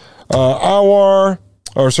have Anwar.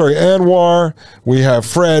 We have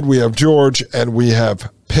Fred. We have George. And we have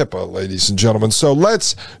Pippa, ladies and gentlemen. So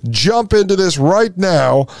let's jump into this right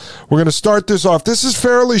now. We're going to start this off. This is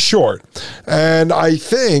fairly short, and I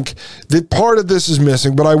think that part of this is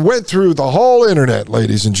missing, but I went through the whole internet,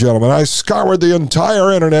 ladies and gentlemen. I scoured the entire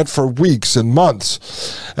internet for weeks and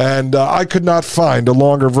months, and I could not find a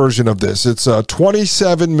longer version of this. It's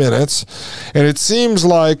 27 minutes, and it seems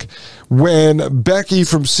like when Becky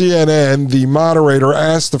from CNN, the moderator,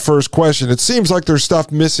 asked the first question, it seems like there's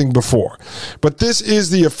stuff missing before. But this is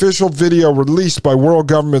the official video released by World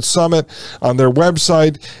Government Summit on their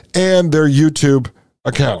website and their YouTube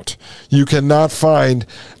account. You cannot find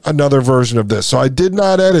another version of this. So I did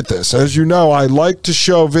not edit this. As you know, I like to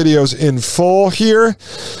show videos in full here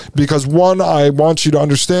because, one, I want you to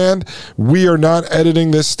understand we are not editing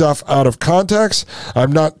this stuff out of context.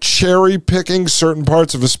 I'm not cherry picking certain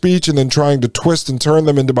parts of a speech and then trying to twist and turn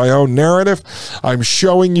them into my own narrative. I'm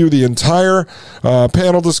showing you the entire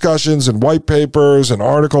panel discussions and white papers and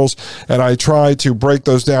articles, and I try to break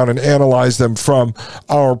those down and analyze them from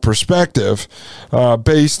our perspective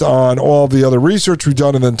based on all the other research we've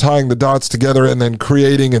done, and then tying the dots together and then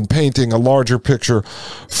creating and painting a larger picture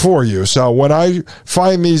for you. So when I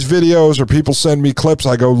find these videos or people send me clips,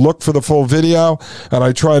 I go look for the full video and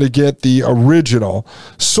I try to get the original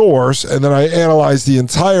source, and then I analyze the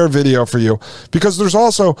entire video for you, because there's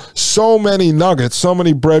also so many nuggets, so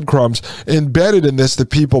many breadcrumbs embedded in this that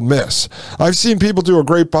people miss. I've seen people do a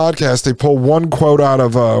great podcast. They pull one quote out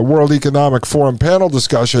of a World Economic Forum panel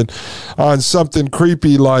discussion on something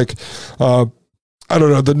creepy like, I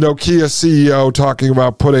don't know, the Nokia CEO talking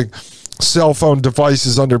about putting cell phone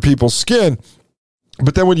devices under people's skin.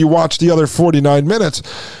 But then when you watch the other 49 minutes,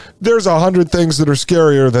 there's 100 things that are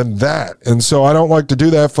scarier than that. And so I don't like to do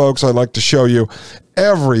that, folks. I like to show you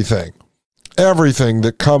everything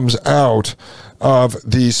that comes out of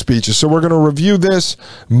these speeches. So we're going to review this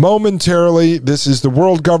momentarily. This is the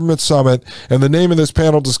World Government Summit, and the name of this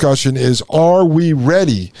panel discussion is, Are We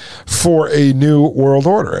Ready for a New World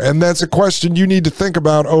Order? And that's a question you need to think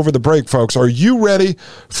about over the break, folks. Are you ready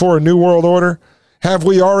for a new world order? Have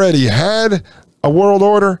we already had a world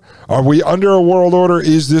order? Are we under a world order?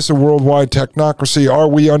 Is this a worldwide technocracy? Are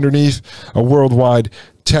we underneath a worldwide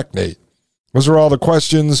technate? Those are all the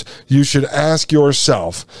questions you should ask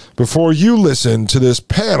yourself before you listen to this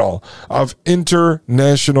panel of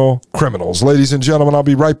international criminals. Ladies and gentlemen, I'll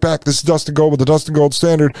be right back. This is Dustin Gold with the Dustin Gold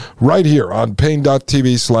Standard right here on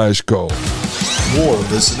Paine.tv/gold. You're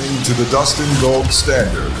listening to the Dustin Gold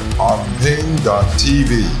Standard on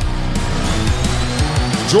Paine.tv.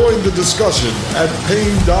 Join the discussion at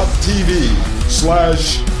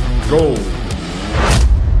Paine.tv/gold.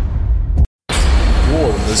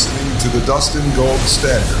 You're listening to the Dustin Gold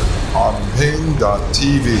Standard on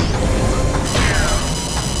Paine.tv.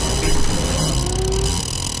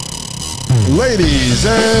 Ladies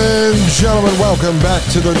and gentlemen, welcome back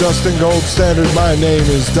to the Dustin Gold Standard. My name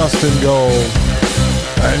is Dustin Gold,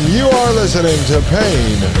 and you are listening to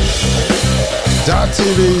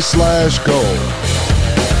Paine.tv/gold.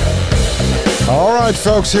 All right,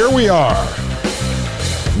 folks, here we are.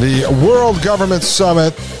 The World Government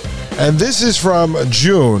Summit. And this is from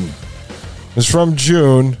June. It's from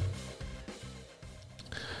June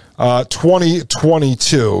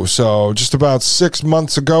 2022. So just about 6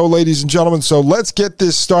 months ago, ladies and gentlemen. So let's get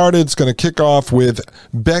this started. It's going to kick off with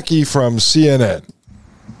Becky from CNN.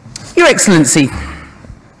 Your Excellency,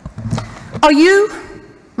 are you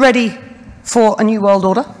ready for a new world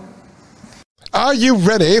order? Are you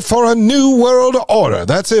ready for a new world order?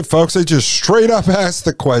 That's it, folks. They just straight up asked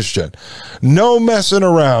the question. No messing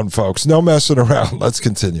around, folks. No messing around. Let's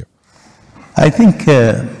continue. I think,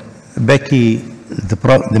 Becky,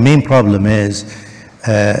 the main problem is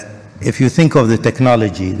if you think of the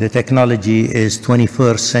technology is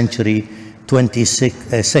 21st century,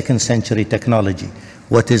 22nd century technology.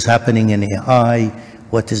 What is happening in AI,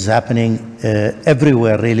 what is happening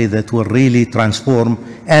everywhere really that will really transform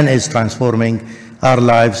and is transforming our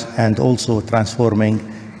lives and also transforming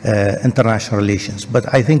international relations.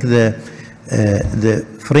 But I think the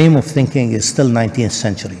frame of thinking is still 19th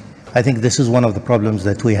century. I think this is one of the problems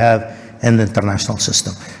that we have in the international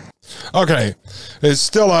system. Okay, it's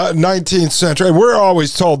still a 19th century. We're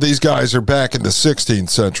always told these guys are back in the 16th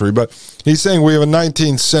century, but he's saying we have a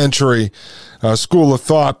 19th century school of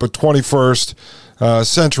thought, but 21st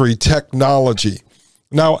century technology.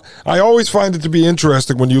 Now, I always find it to be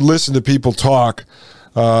interesting when you listen to people talk,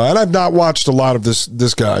 and I've not watched a lot of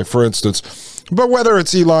this guy, for instance, but whether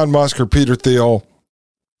it's Elon Musk or Peter Thiel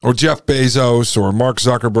or Jeff Bezos or Mark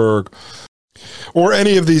Zuckerberg, or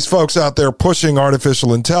any of these folks out there pushing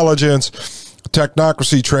artificial intelligence,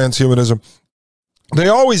 technocracy, transhumanism, they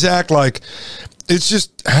always act like it's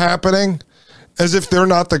just happening as if they're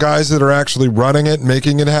not the guys that are actually running it,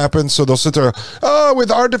 making it happen. So they'll sit there,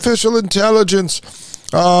 with artificial intelligence,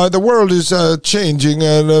 the world is changing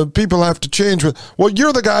and people have to change. Well,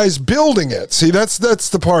 you're the guys building it. See, that's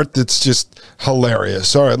the part that's just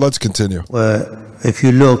hilarious. All right, let's continue. If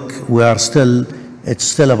you look, it's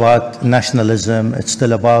still about nationalism, it's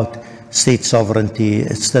still about state sovereignty,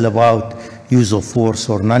 it's still about use of force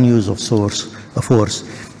or non-use of force.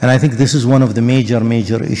 And I think this is one of the major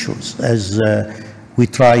issues as we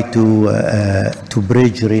try to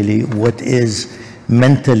bridge really what is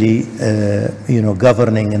mentally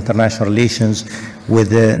governing international relations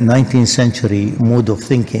with the 19th century mode of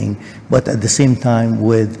thinking, but at the same time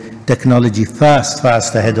with technology fast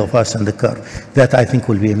ahead of us on the curve. That I think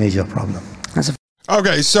will be a major problem.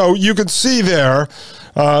 Okay, so you can see there,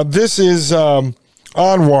 this is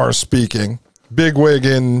Anwar speaking, bigwig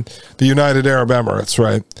in the United Arab Emirates,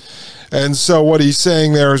 right? And so what he's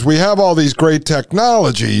saying there is we have all these great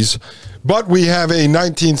technologies, but we have a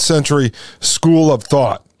 19th century school of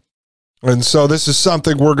thought. And so this is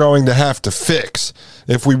something we're going to have to fix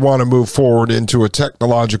if we want to move forward into a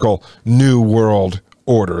technological new world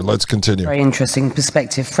order. Let's continue. Very interesting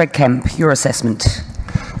perspective. Fred Kemp, your assessment.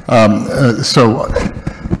 So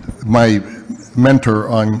my mentor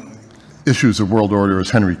on issues of world order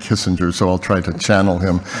is Henry Kissinger, so I'll try to channel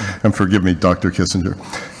him. And forgive me, Dr. Kissinger.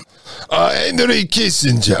 Henry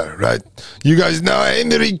Kissinger, right? You guys know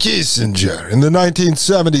Henry Kissinger. In the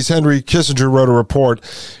 1970s, Henry Kissinger wrote a report,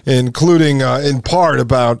 including in part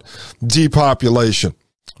about depopulation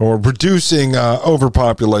or reducing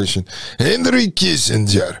overpopulation. Henry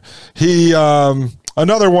Kissinger, he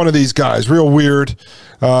another one of these guys, real weird,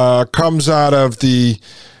 comes out of the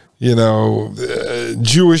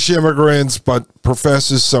Jewish immigrants, but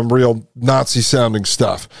professes some real Nazi-sounding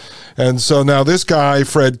stuff. And so now this guy,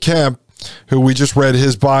 Fred Kemp, who we just read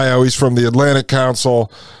his bio, he's from the Atlantic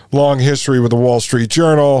Council, long history with the Wall Street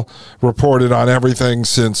Journal, reported on everything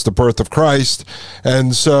since the birth of Christ.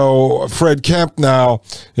 And so Fred Kemp now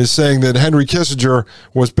is saying that Henry Kissinger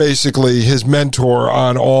was basically his mentor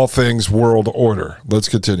on all things world order. Let's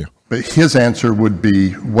continue. But his answer would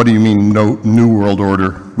be, what do you mean no new world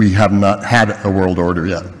order? We have not had a world order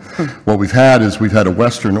yet. What we've had is we've had a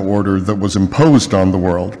Western order that was imposed on the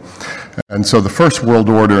world. And so the first world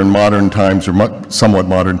order in modern times, or somewhat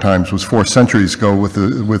modern times, was 4 centuries ago with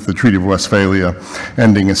the Treaty of Westphalia,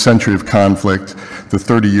 ending a century of conflict, the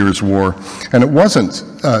 30 Years' War. And it wasn't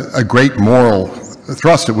a great moral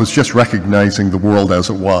thrust, it was just recognizing the world as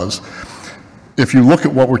it was. If you look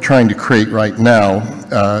at what we're trying to create right now,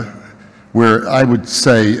 where I would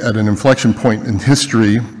say at an inflection point in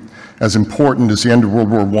history, as important as the end of World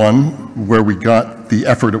War I, where we got the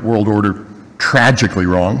effort at world order tragically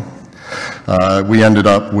wrong. We ended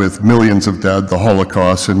up with millions of dead, the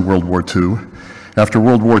Holocaust in World War II. After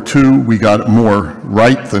World War II, we got more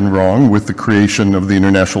right than wrong with the creation of the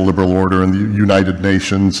International Liberal Order and the United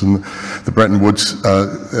Nations and the Bretton Woods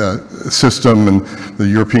system and the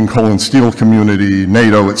European Coal and Steel Community,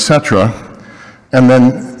 NATO, etc. And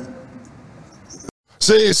then...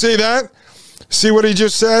 See that? See what he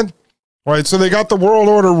just said? Right, so they got the world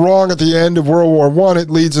order wrong at the end of World War I.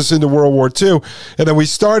 It leads us into World War II. And then we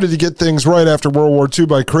started to get things right after World War II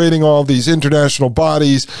by creating all these international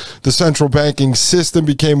bodies. The central banking system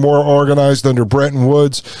became more organized under Bretton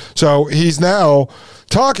Woods. So he's now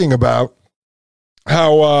talking about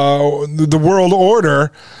how the world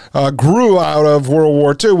order grew out of World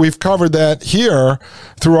War II. We've covered that here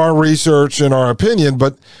through our research and our opinion,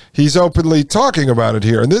 but he's openly talking about it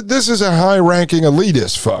here. And this is a high-ranking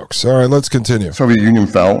elitist, folks. All right, let's continue. Soviet Union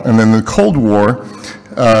fell, and then the Cold War,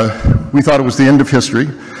 we thought it was the end of history,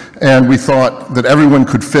 and we thought that everyone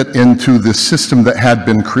could fit into this system that had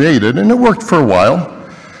been created, and it worked for a while,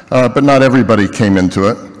 but not everybody came into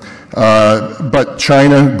it. But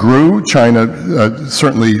China grew. China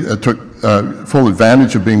certainly took full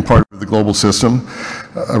advantage of being part of the global system.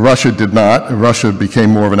 Russia did not. Russia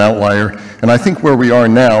became more of an outlier. And I think where we are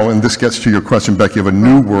now, and this gets to your question, Becky, of a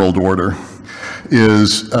new world order,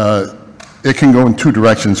 is it can go in two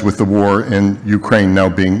directions with the war in Ukraine now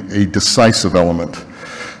being a decisive element.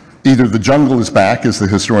 Either the jungle is back, as the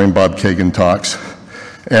historian Bob Kagan talks,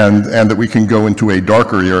 and that we can go into a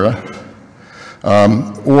darker era,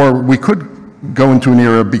 or we could go into an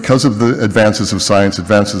era, because of the advances of science,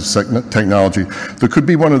 advances of technology, that could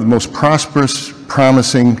be one of the most prosperous,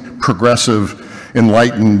 promising, progressive,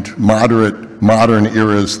 enlightened, moderate, modern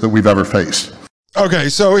eras that we've ever faced. Okay,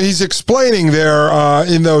 so he's explaining there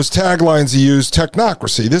in those taglines he used,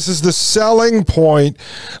 technocracy. This is the selling point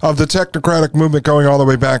of the technocratic movement going all the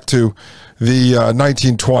way back to the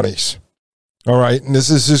 1920s. All right, and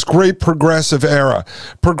this is this great progressive era.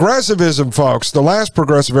 Progressivism, folks, the last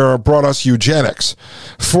progressive era brought us eugenics,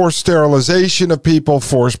 forced sterilization of people,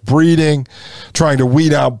 forced breeding, trying to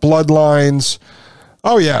weed out bloodlines.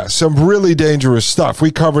 Oh, yeah, some really dangerous stuff.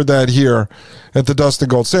 We covered that here at the Dustin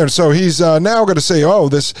Gold Standard. So he's now going to say, oh,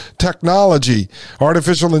 this technology,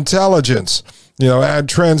 artificial intelligence, add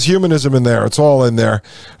transhumanism in there. It's all in there.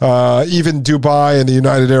 Even Dubai and the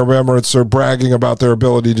United Arab Emirates are bragging about their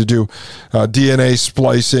ability to do DNA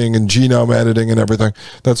splicing and genome editing and everything.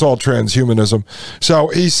 That's all transhumanism. So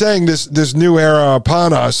he's saying this new era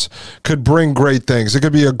upon us could bring great things. It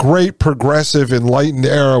could be a great progressive, enlightened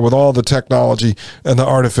era with all the technology and the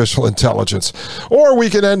artificial intelligence. Or we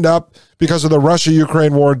could end up, because of the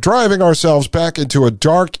Russia-Ukraine war, driving ourselves back into a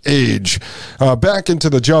dark age, back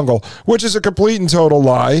into the jungle, which is a complete and total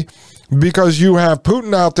lie, because you have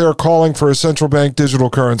Putin out there calling for a central bank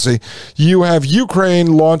digital currency. You have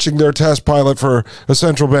Ukraine launching their test pilot for a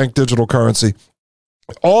central bank digital currency.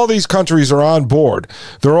 All these countries are on board.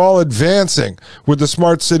 They're all advancing with the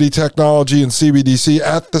smart city technology and CBDC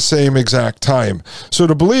at the same exact time. So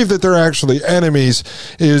to believe that they're actually enemies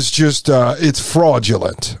is just, it's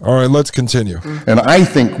fraudulent. All right, let's continue. And I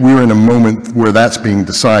think we're in a moment where that's being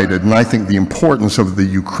decided. And I think the importance of the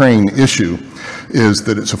Ukraine issue is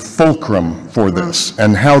that it's a fulcrum for this.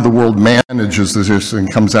 And how the world manages this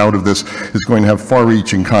and comes out of this is going to have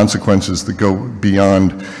far-reaching consequences that go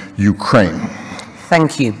beyond Ukraine.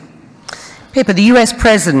 Thank you. Pippa, the US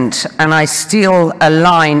president, and I steal a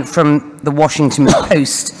line from the Washington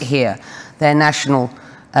Post here, their national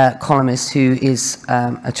columnist who is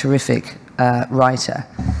a terrific writer.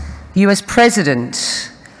 The US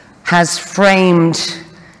president has framed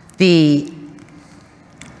the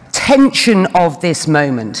tension of this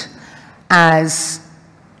moment as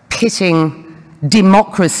pitting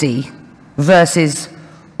democracy versus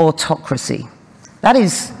autocracy. That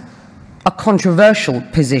is a controversial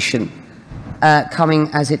position coming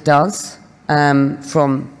as it does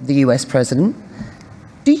from the US president.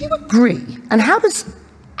 Do you agree? And how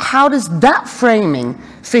does that framing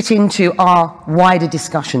fit into our wider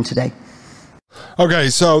discussion today? Okay,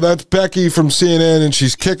 so that's Becky from CNN, and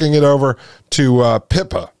she's kicking it over to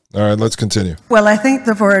Pippa. All right, let's continue. Well, I think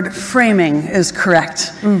the word framing is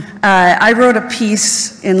correct. I wrote a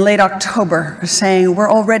piece in late October saying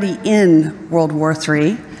we're already in World War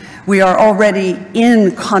III. We are already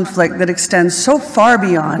in conflict that extends so far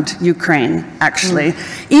beyond Ukraine, actually,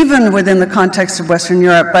 even within the context of Western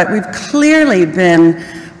Europe. But we've clearly been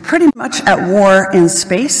pretty much at war in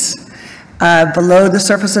space, below the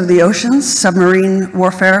surface of the oceans, submarine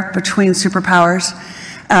warfare between superpowers.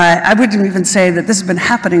 I would even say that this has been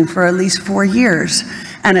happening for at least 4 years,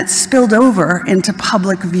 and it's spilled over into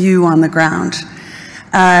public view on the ground.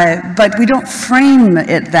 But we don't frame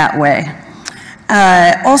it that way.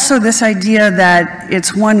 Also, this idea that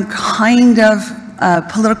it's one kind of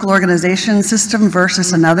political organization system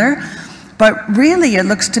versus another, but really it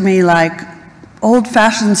looks to me like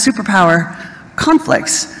old-fashioned superpower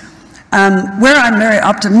conflicts, where I'm very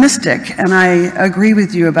optimistic, and I agree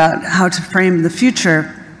with you about how to frame the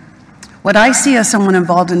future. What I see as someone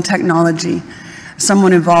involved in technology,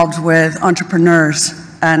 someone involved with entrepreneurs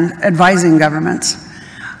and advising governments,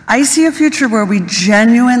 I see a future where we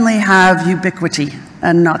genuinely have ubiquity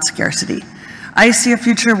and not scarcity. I see a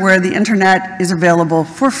future where the internet is available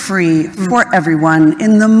for free for everyone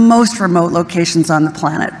in the most remote locations on the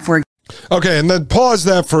planet. Okay, and then pause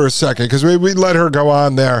that for a second, because we let her go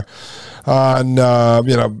on there on,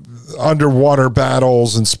 underwater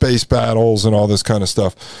battles and space battles and all this kind of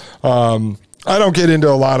stuff. I don't get into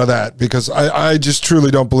a lot of that because I just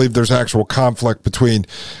truly don't believe there's actual conflict between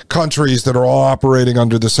countries that are all operating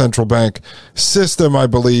under the central bank system. I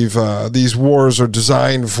believe these wars are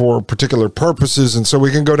designed for particular purposes, and so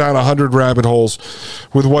we can go down 100 rabbit holes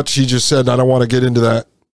with what she just said. I don't want to get into that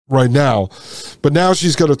right now. But now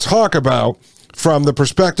she's going to talk about, from the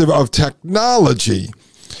perspective of technology,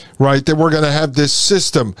 right, that we're going to have this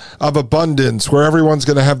system of abundance where everyone's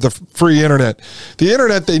going to have the free internet. The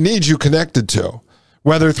internet they need you connected to,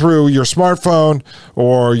 whether through your smartphone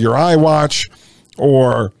or your iWatch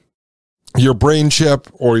or your brain chip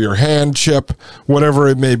or your hand chip, whatever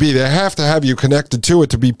it may be. They have to have you connected to it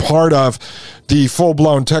to be part of the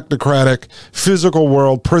full-blown technocratic physical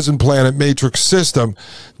world prison planet matrix system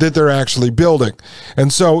that they're actually building.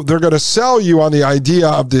 And so they're going to sell you on the idea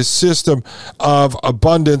of this system of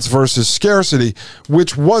abundance versus scarcity,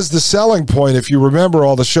 which was the selling point, if you remember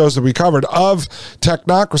all the shows that we covered, of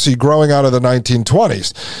technocracy growing out of the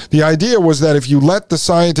 1920s. The idea was that if you let the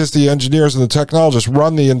scientists, the engineers, and the technologists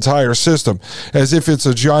run the entire system as if it's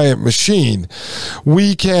a giant machine,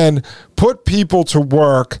 we can put people to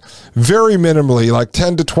work very minimally, like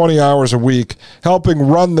 10 to 20 hours a week, helping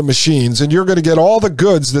run the machines, and you're going to get all the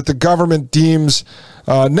goods that the government deems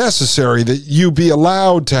necessary that you be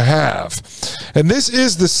allowed to have. And this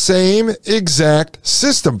is the same exact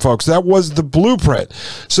system, folks. That was the blueprint.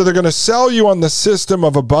 So they're going to sell you on the system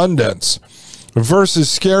of abundance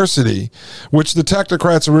versus scarcity, which the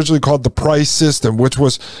technocrats originally called the price system, which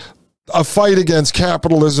was a fight against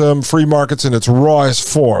capitalism, free markets in its rawest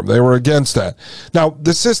form. They were against that. Now,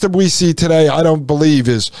 the system we see today, I don't believe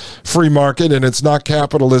is free market, and it's not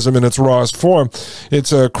capitalism in its rawest form.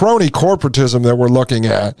 It's a crony corporatism that we're looking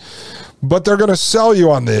at. But they're going to sell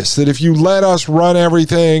you on this, that if you let us run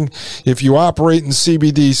everything, if you operate in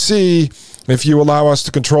CBDC, if you allow us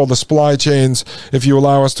to control the supply chains, if you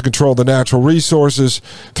allow us to control the natural resources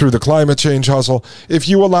through the climate change hustle, if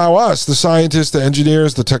you allow us, the scientists, the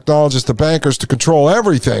engineers, the technologists, the bankers, to control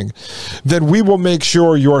everything, then we will make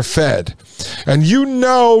sure you're fed. And you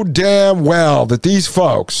know damn well that these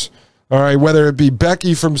folks, all right, whether it be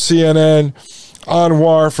Becky from CNN,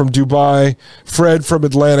 Anwar from Dubai, Fred from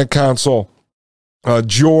Atlantic Council,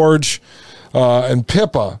 George and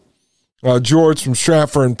Pippa, George from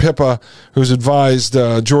Stratford and Pippa, who's advised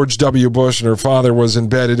George W. Bush, and her father was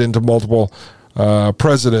embedded into multiple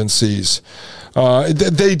presidencies.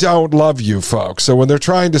 They don't love you, folks. So when they're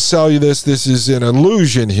trying to sell you this is an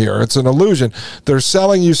illusion here. It's an illusion. They're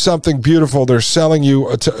selling you something beautiful. They're selling you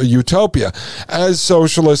a utopia, as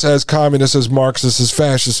socialists, as communists, as Marxists, as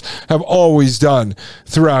fascists have always done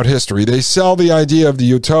throughout history. They sell the idea of the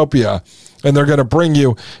utopia, and they're going to bring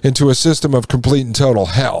you into a system of complete and total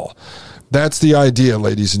hell. That's the idea,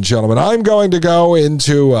 ladies and gentlemen. I'm going to go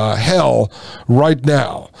into hell right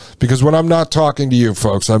now, because when I'm not talking to you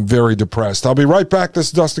folks, I'm very depressed. I'll be right back. This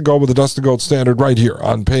is Dustin Gold with the Dustin Gold Standard right here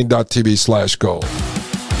on Paine.tv/gold.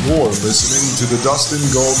 You're listening to the Dustin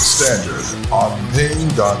Gold Standard on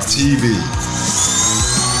Paine.tv.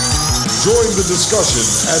 Join the discussion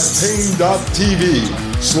at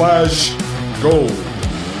Paine.tv/gold.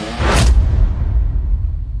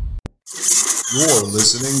 You're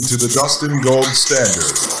listening to the Dustin Gold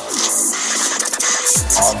Standard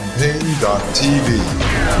on Paine.tv.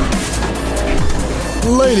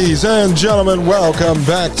 Ladies and gentlemen, welcome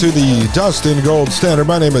back to the Dustin Gold Standard.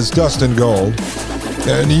 My name is Dustin Gold,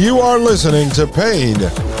 and you are listening to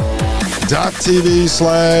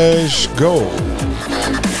Paine.tv/gold.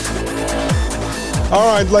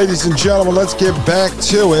 All right, ladies and gentlemen, let's get back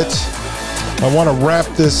to it. I want to wrap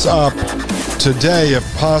this up today,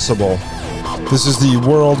 if possible. This is the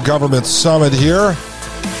World Government Summit here.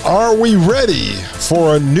 Are we ready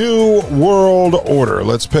for a new world order?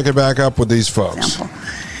 Let's pick it back up with these folks.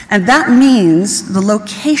 And that means the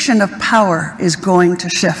location of power is going to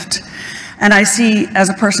shift. And I see, as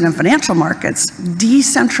a person in financial markets,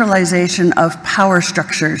 decentralization of power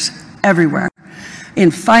structures everywhere.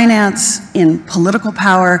 In finance, in political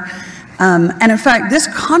power. And in fact, this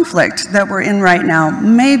conflict that we're in right now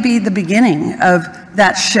may be the beginning of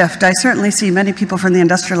that shift. I certainly see many people from the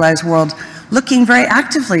industrialized world looking very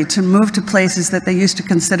actively to move to places that they used to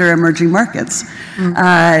consider emerging markets,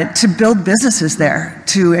 to build businesses there,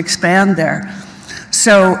 to expand there.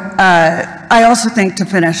 So I also think, to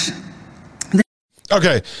finish...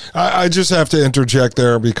 Okay, I just have to interject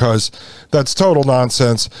there because that's total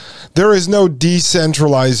nonsense. There is no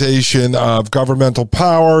decentralization of governmental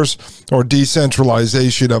powers or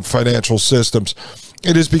decentralization of financial systems.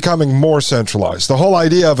 It is becoming more centralized. The whole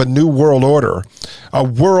idea of a new world order, a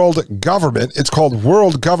world government, it's called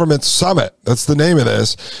World Government Summit, that's the name of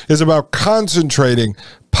this, is about concentrating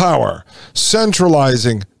power,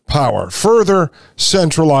 centralizing power, further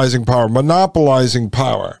centralizing power, monopolizing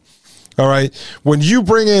power. All right. When you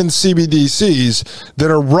bring in CBDCs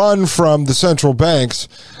that are run from the central banks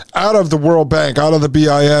out of the World Bank, out of the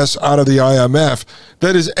BIS, out of the IMF,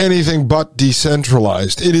 that is anything but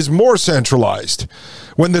decentralized. It is more centralized.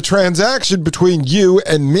 When the transaction between you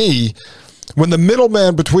and me, when the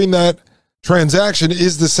middleman between that transaction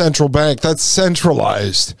is the central bank, that's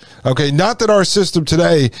centralized. Okay, not that our system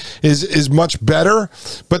today is much better,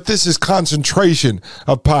 but this is concentration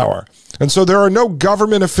of power. And so there are no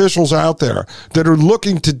government officials out there that are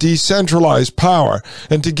looking to decentralize power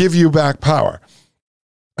and to give you back power.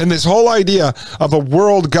 And this whole idea of a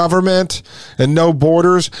world government and no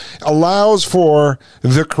borders allows for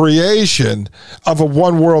the creation of a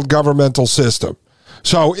one world governmental system.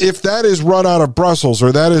 So if that is run out of Brussels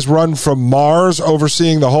or that is run from Mars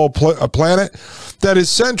overseeing the whole planet, that is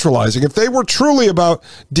centralizing. If they were truly about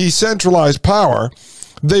decentralized power,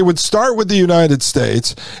 they would start with the United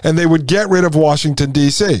States and they would get rid of Washington,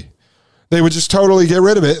 D.C. They would just totally get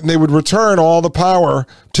rid of it and they would return all the power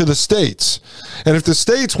to the states. And if the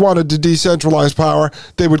states wanted to decentralize power,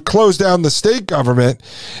 they would close down the state government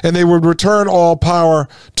and they would return all power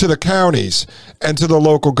to the counties and to the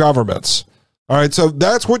local governments. All right, so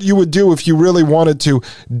that's what you would do if you really wanted to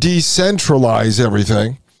decentralize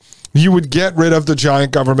everything. You would get rid of the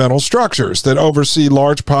giant governmental structures that oversee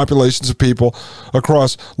large populations of people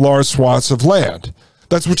across large swaths of land.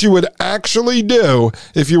 That's what you would actually do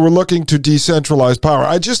if you were looking to decentralize power.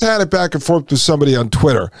 I just had it back and forth with somebody on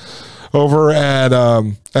Twitter over at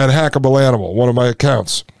Hackable Animal, one of my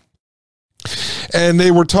accounts. And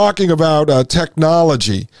they were talking about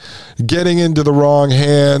technology getting into the wrong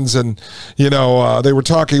hands. And, they were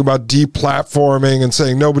talking about deplatforming and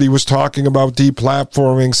saying nobody was talking about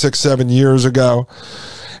deplatforming 6-7 years ago.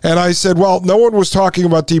 And I said, well, no one was talking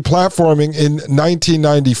about deplatforming in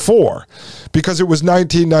 1994 because it was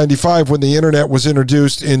 1995 when the internet was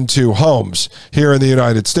introduced into homes here in the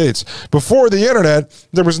United States. Before the internet,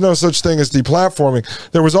 there was no such thing as deplatforming.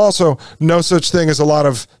 There was also no such thing as a lot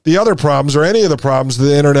of the other problems or any of the problems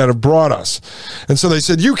the internet have brought us. And so they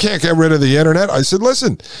said, you can't get rid of the internet. I said,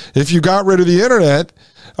 listen, if you got rid of the internet,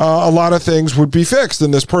 a lot of things would be fixed.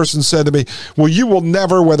 And this person said to me, well, you will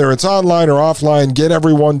never, whether it's online or offline, get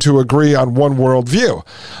everyone to agree on one worldview.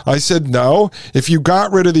 I said, no, if you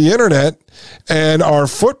got rid of the internet and our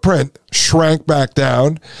footprint shrank back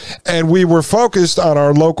down and we were focused on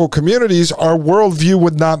our local communities, our worldview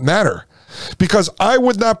would not matter. Because I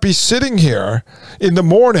would not be sitting here in the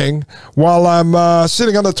morning while I'm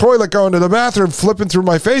sitting on the toilet going to the bathroom, flipping through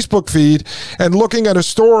my Facebook feed and looking at a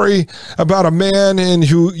story about a man in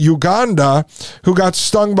Uganda who got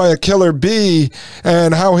stung by a killer bee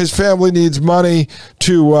and how his family needs money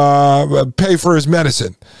to pay for his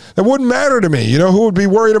medicine. It wouldn't matter to me. You know who would be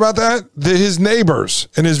worried about that? His neighbors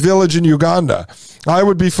in his village in Uganda. I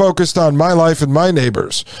would be focused on my life and my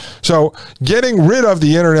neighbors. So getting rid of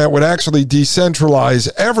the internet would actually decentralize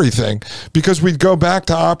everything because we'd go back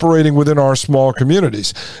to operating within our small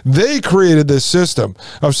communities. They created this system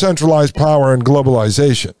of centralized power and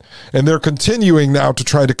globalization, and they're continuing now to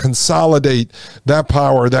try to consolidate that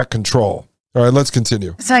power, that control. All right, let's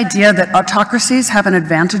continue. This idea that autocracies have an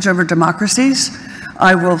advantage over democracies,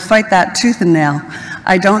 I will fight that tooth and nail.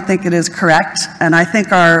 I don't think it is correct, and I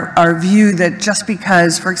think our view that just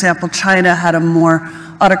because, for example, China had a more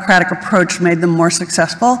autocratic approach made them more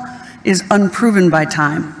successful is unproven by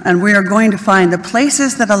time. And we are going to find the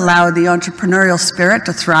places that allow the entrepreneurial spirit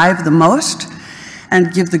to thrive the most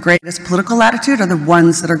and give the greatest political latitude are the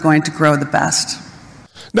ones that are going to grow the best.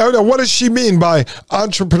 Now, what does she mean by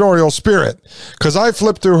entrepreneurial spirit? Because I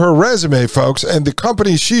flipped through her resume, folks, and the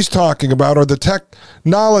companies she's talking about are the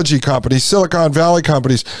technology companies, Silicon Valley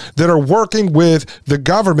companies, that are working with the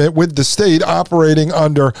government, with the state, operating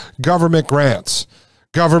under government grants,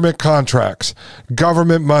 government contracts,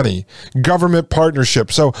 government money, government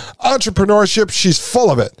partnerships. So entrepreneurship, she's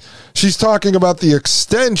full of it. She's talking about the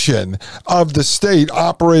extension of the state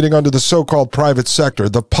operating under the so-called private sector,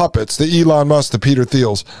 the puppets, the Elon Musk, the Peter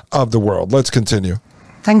Thiels of the world. Let's continue.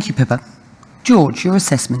 Thank you, Pippa. George, your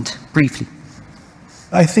assessment, briefly.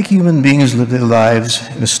 I think human beings live their lives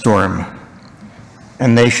in a storm,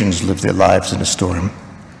 and nations live their lives in a storm.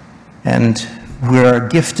 And we're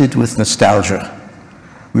gifted with nostalgia.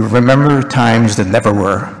 We remember times that never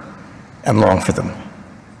were and long for them.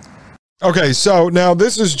 Okay, so now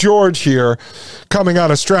this is George here coming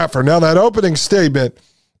out of Stratford. Now that opening statement,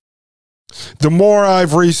 the more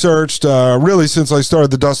I've researched, really since I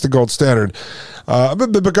started the Dustin Gold Standard,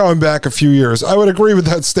 but going back a few years, I would agree with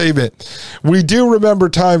that statement. We do remember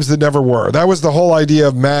times that never were. That was the whole idea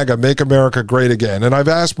of MAGA, Make America Great Again. And I've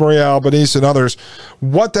asked Maria Albanese and others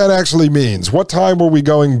what that actually means. What time were we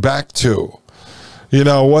going back to? You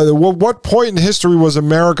know, what point in history was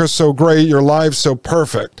America so great, your lives so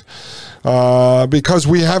perfect? Because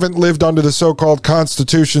we haven't lived under the so-called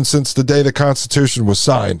Constitution since the day the Constitution was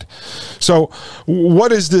signed. So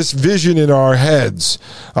what is this vision in our heads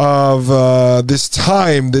of this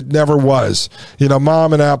time that never was? You know,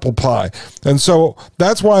 mom and apple pie. And so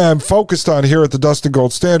that's why I'm focused on here at the Dustin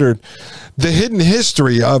Gold Standard the hidden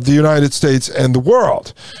history of the United States and the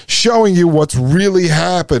world, showing you what's really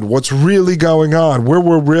happened, what's really going on, where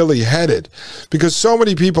we're really headed. Because so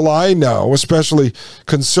many people I know, especially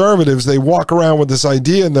conservatives, they walk around with this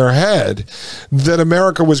idea in their head that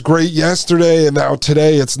America was great yesterday and now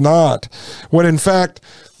today it's not. When in fact,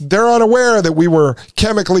 they're unaware that we were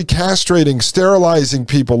chemically castrating, sterilizing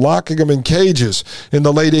people, locking them in cages in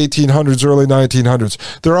the late 1800s, early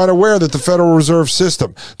 1900s. They're unaware that the Federal Reserve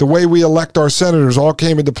System, the way we elect our senators, all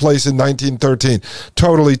came into place in 1913,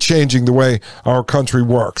 totally changing the way our country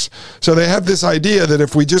works. So they have this idea that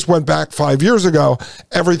if we just went back 5 years ago,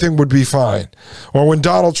 everything would be fine. Or when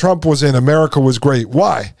Donald Trump was in, America was great.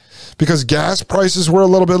 Why? Because gas prices were a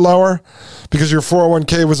little bit lower, because your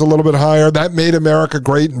 401k was a little bit higher. That made America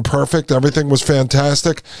great and perfect. Everything was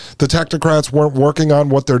fantastic. The technocrats weren't working on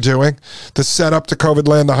what they're doing. The setup to COVID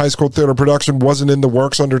land, the high school theater production wasn't in the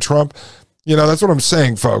works under Trump. You know, that's what I'm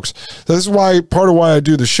saying, folks. This is why, part of why I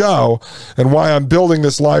do the show and why I'm building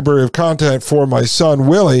this library of content for my son,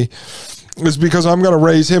 Willie, is because I'm going to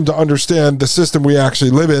raise him to understand the system we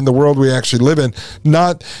actually live in, the world we actually live in,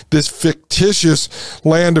 not this fictitious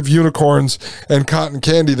land of unicorns and cotton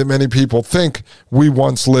candy that many people think we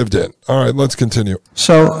once lived in. All right, let's continue.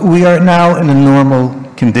 So we are now in a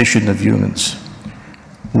normal condition of humans.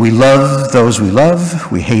 We love those we love,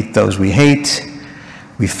 we hate those we hate,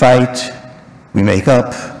 we fight, we make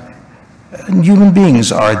up. And human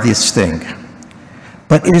beings are this thing.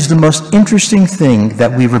 But it is the most interesting thing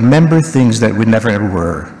that we remember things that we never ever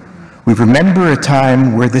were. We remember a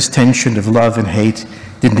time where this tension of love and hate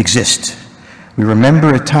didn't exist. We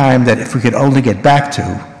remember a time that if we could only get back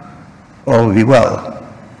to, all would be well.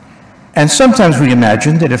 And sometimes we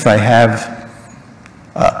imagine that if I have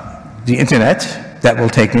the internet, that will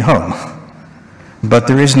take me home. But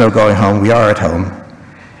there is no going home, we are at home.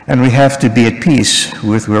 And we have to be at peace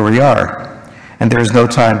with where we are. And there is no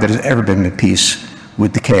time that has ever been at peace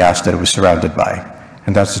with the chaos that it was surrounded by.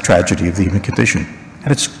 And that's the tragedy of the human condition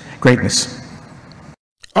and its greatness.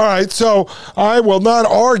 All right, so I will not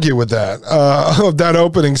argue with that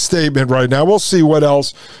opening statement right now. We'll see what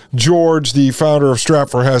else George, the founder of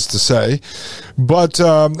Stratford, has to say. But,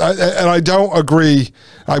 I don't agree,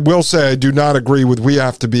 I will say I do not agree with we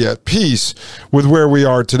have to be at peace with where we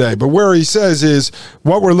are today. But where he says is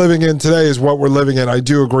what we're living in today is what we're living in. I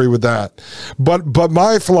do agree with that. But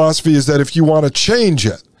my philosophy is that if you want to change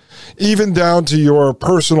it, even down to your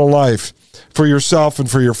personal life, for yourself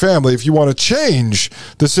and for your family, if you want to change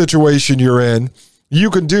the situation you're in, you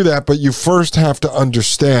can do that, but you first have to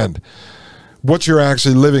understand what you're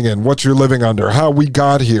actually living in, what you're living under, how we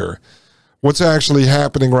got here, what's actually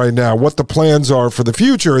happening right now, what the plans are for the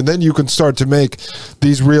future, and then you can start to make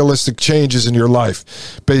these realistic changes in your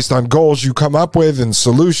life based on goals you come up with and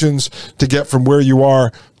solutions to get from where you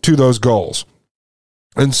are to those goals.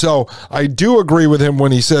 And so I do agree with him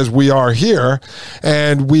when he says we are here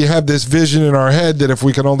and we have this vision in our head that if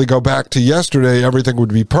we can only go back to yesterday, everything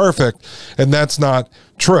would be perfect. And that's not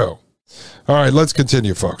true. All right, let's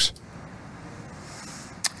continue, folks.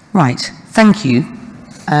 Right. Thank you.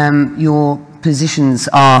 Your positions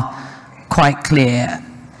are quite clear.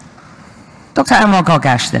 Dr. Anwar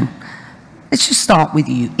Gargash, then, let's just start with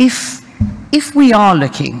you. If we are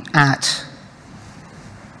looking at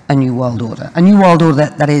a new world order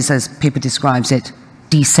that is, as Pippa describes it,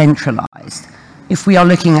 decentralized. If we are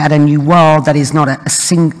looking at a new world that is not a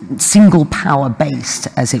single power based,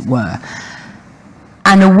 as it were,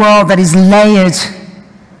 and a world that is layered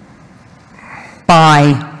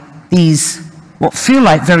by these, what feel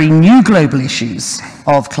like very new global issues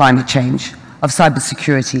of climate change, of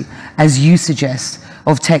cybersecurity, as you suggest,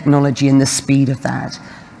 of technology and the speed of that,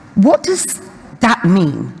 what does that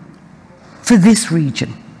mean for this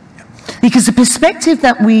region? Because the perspective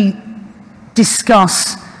that we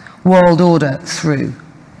discuss world order through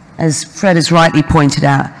as Fred has rightly pointed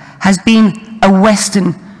out, has been a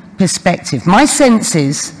Western perspective. My sense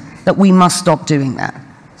is that we must stop doing that.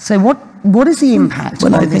 So what is the impact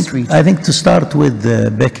on this region? I think to start with,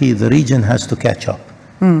 Becky, the region has to catch up.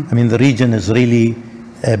 I mean, the region is really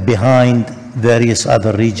behind various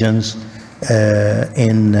other regions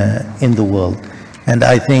in the world. And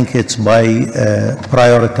I think it's by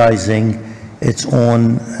prioritizing its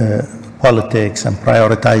own politics and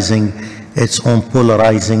prioritizing its own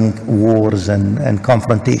polarizing wars and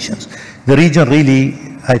confrontations. The region really,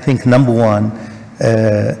 I think, number one,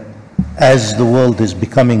 as the world is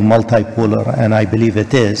becoming multipolar, and I believe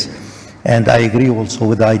it is, and I agree also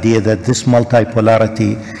with the idea that this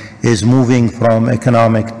multipolarity is moving from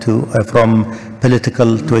economic to, from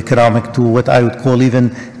political to economic to what I would call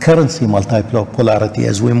even currency multipolarity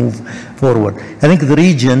as we move forward. I think the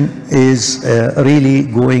region is really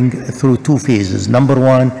going through two phases. Number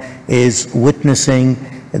one is witnessing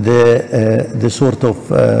the sort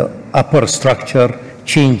of upper structure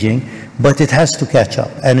changing, but it has to catch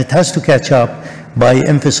up. And it has to catch up by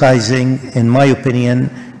emphasizing, in my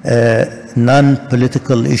opinion,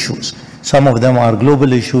 non-political issues. Some of them are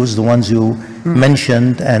global issues, the ones you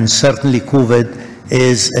mentioned, and certainly COVID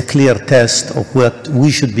is a clear test of what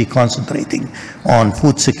we should be concentrating on: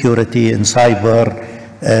 food security and cyber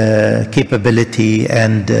capability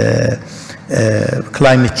and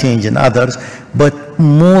climate change and others. But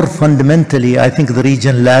more fundamentally, I think the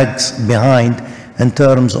region lags behind in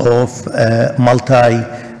terms of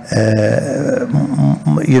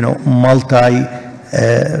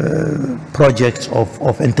projects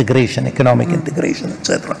of integration, economic integration,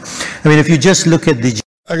 etc. I mean, if you just look at the...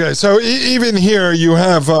 Okay, so even here you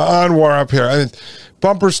have Anwar up here. I mean,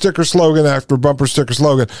 bumper sticker slogan after bumper sticker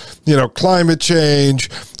slogan, climate change,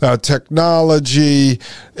 technology,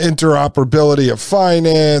 interoperability of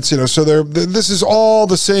finance, so this is all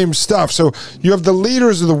the same stuff. So you have the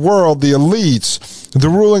leaders of the world, the elites, the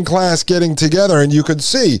ruling class getting together, and you can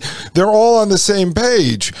see they're all on the same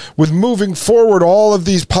page with moving forward all of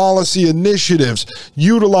these policy initiatives,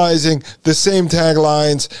 utilizing the same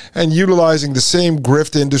taglines and utilizing the same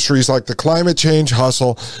grift industries like the climate change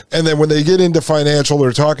hustle. And then when they get into financial,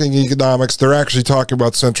 they're talking economics, they're actually talking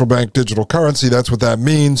about central bank digital currency. That's what that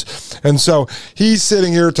means. And so he's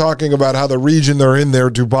sitting here talking about how the region they're in there,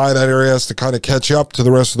 Dubai, that area, has to kind of catch up to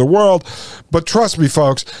the rest of the world. But trust me,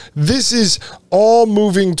 folks, this is all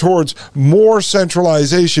moving towards more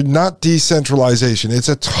centralization, not decentralization. It's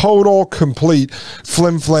a total, complete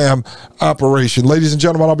flim-flam operation. Ladies and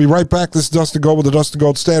gentlemen, I'll be right back. This is Dustin Gold with the Dustin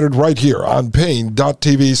Gold Standard right here on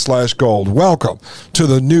Paine.tv/gold. Welcome to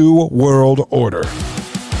the New World Order.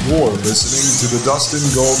 You're listening to the Dustin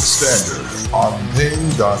Gold Standard on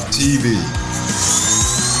Paine.tv.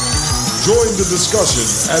 Join the discussion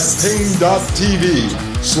at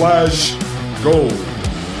Paine.tv/gold.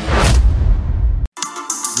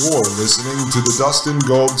 You're listening to the Dustin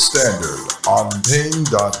Gold Standard on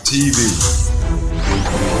Paine.tv.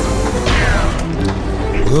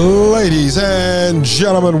 Ladies and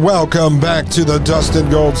gentlemen, welcome back to the Dustin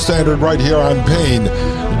Gold Standard right here on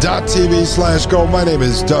Paine.tv/gold. My name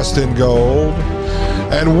is Dustin Gold,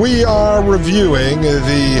 and we are reviewing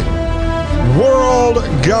the World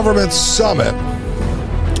Government Summit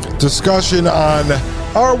discussion on,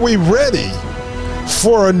 are we ready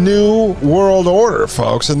for a new world order,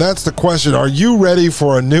 folks? And that's the question. Are you ready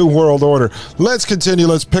for a new world order? Let's continue.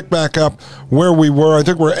 Let's pick back up where we were. I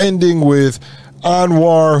think we're ending with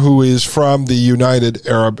Anwar, who is from the United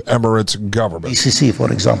Arab Emirates government. GCC, for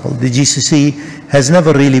example. The GCC has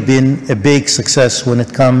never really been a big success when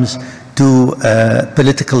it comes to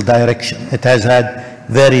political direction. It has had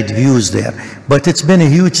varied views there. But it's been a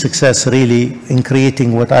huge success, really, in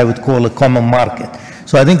creating what I would call a common market.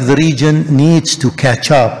 So I think the region needs to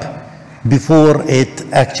catch up before it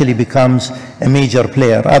actually becomes a major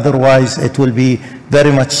player. Otherwise, it will be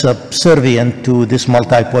very much subservient to this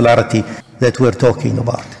multipolarity that we're talking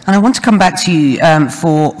about. And I want to come back to you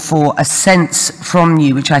for a sense from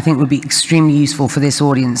you, which I think would be extremely useful for this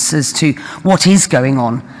audience, as to what is going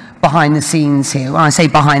on behind the scenes here. When I say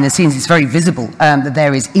behind the scenes, it's very visible that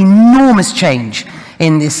there is enormous change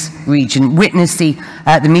in this region. Witness the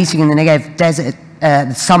meeting in the Negev Desert,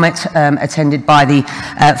 the summit attended by the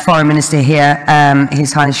foreign minister here,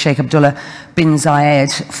 His Highness Sheikh Abdullah bin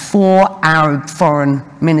Zayed, 4 Arab foreign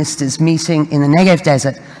ministers meeting in the Negev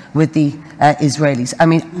Desert with the Israelis. I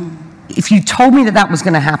mean, if you told me that that was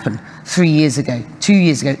going to happen 3 years ago, 2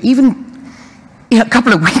 years ago, even a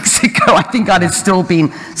couple of weeks ago, I think I'd have still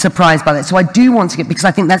been surprised by that. So I do want to get, because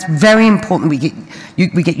I think that's very important, we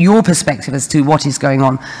get your perspective as to what is going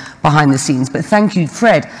on behind the scenes. But thank you,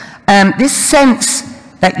 Fred. This sense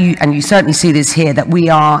that and you certainly see this here, that we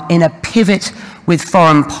are in a pivot with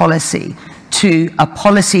foreign policy to a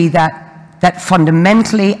policy that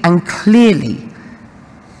fundamentally and clearly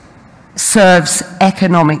serves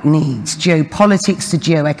economic needs, geopolitics to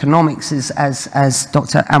geoeconomics, as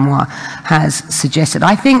Dr. Anwar has suggested,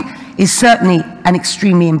 I think is certainly an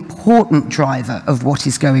extremely important driver of what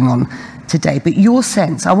is going on today. But your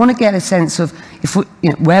sense, I want to get a sense of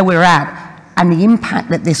where we're at and the impact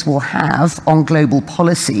that this will have on global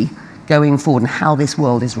policy going forward and how this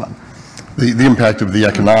world is run. The impact of the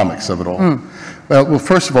economics of it all. Well,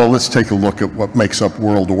 first of all, let's take a look at what makes up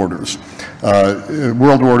world orders.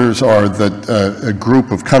 World orders are that a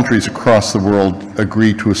group of countries across the world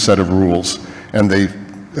agree to a set of rules, and they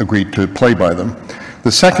agree to play by them.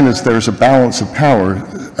 The second is there's a balance of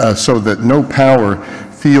power so that no power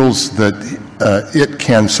feels that it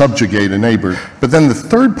can subjugate a neighbor. But then the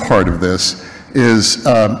third part of this is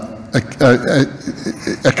a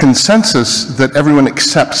consensus that everyone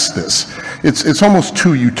accepts this. It's almost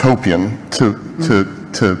too utopian to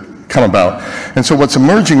come about. And so what's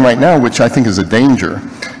emerging right now, which I think is a danger,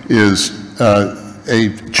 is a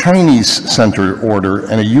Chinese-centered order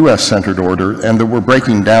and a U.S.-centered order, and that we're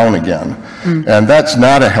breaking down again. And that's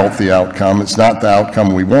not a healthy outcome. It's not the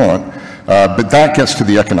outcome we want. But that gets to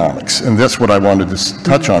the economics, and that's what I wanted to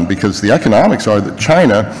touch on, because the economics are that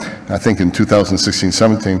China, I think in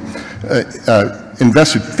 2016-17,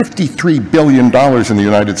 invested $53 billion in the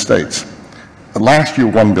United States. Last year,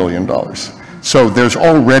 $1 billion. So there's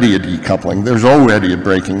already a decoupling, there's already a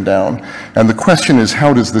breaking down. And the question is,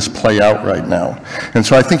 how does this play out right now? And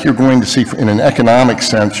so I think you're going to see, in an economic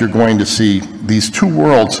sense, you're going to see these two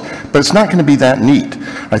worlds, but it's not going to be that neat.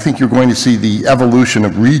 I think you're going to see the evolution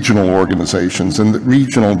of regional organizations, and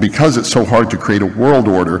regional, because it's so hard to create a world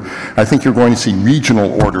order, I think you're going to see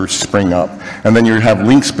regional orders spring up. And then you have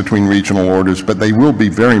links between regional orders, but they will be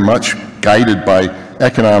very much guided by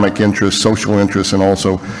economic interests, social interests, and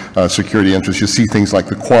also security interests. You see things like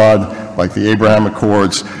the Quad, like the Abraham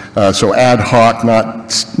Accords, so ad hoc,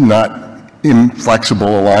 not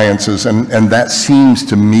inflexible alliances, and that seems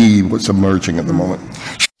to me what's emerging at the moment.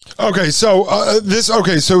 Okay, so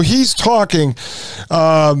he's talking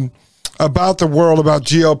about the world, about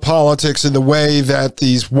geopolitics, and the way that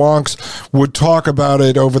these wonks would talk about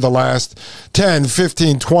it over the last 10,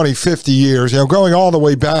 15, 20, 50 years, going all the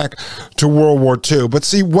way back to World War II. But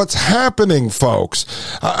see, what's happening, folks,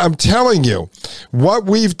 I'm telling you, what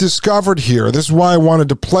we've discovered here, this is why I wanted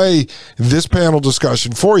to play this panel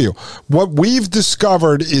discussion for you. What we've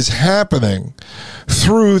discovered is happening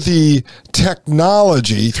through the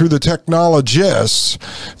technology, through the technologists,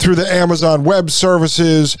 through the Amazon Web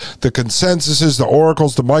Services, the Consensuses, the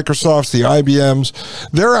Oracles, the Microsofts, the IBMs.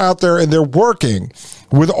 They're out there and they're working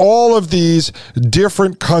with all of these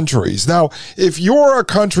different countries. Now, if you're a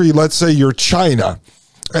country, let's say you're China,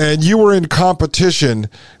 and you were in competition,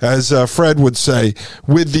 as Fred would say,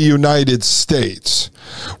 with the United States,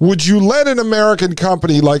 would you let an American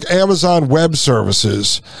company like Amazon Web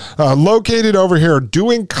Services, located over here,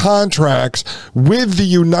 doing contracts with the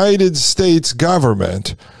United States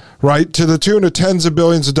government, right, to the tune of tens of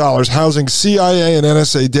billions of dollars, housing CIA and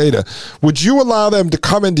NSA data, would you allow them to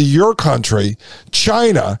come into your country,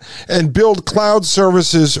 China, and build cloud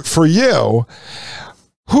services for you?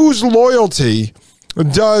 Whose loyalty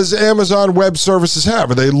does Amazon Web Services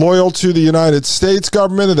have? Are they loyal to the United States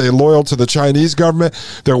government? Are they loyal to the Chinese government?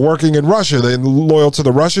 They're working in Russia. Are they loyal to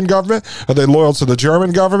the Russian government? Are they loyal to the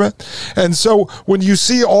German government? And so when you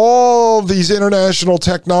see all these international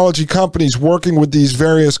technology companies working with these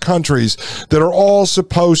various countries that are all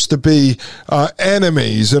supposed to be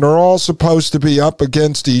enemies and are all supposed to be up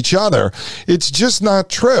against each other, it's just not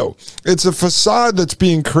true. It's a facade that's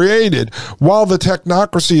being created while the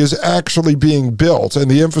technocracy is actually being built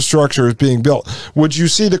and the infrastructure is being built. Would you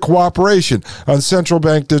see the cooperation on central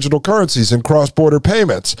bank digital currencies and cross-border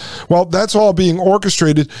payments? Well, that's all being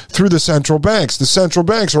orchestrated through the central banks. The central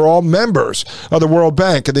banks are all members of the World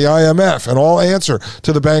Bank and the IMF and all answer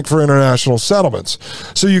to the Bank for International Settlements.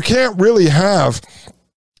 So you can't really have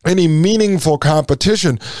any meaningful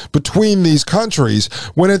competition between these countries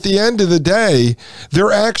when at the end of the day,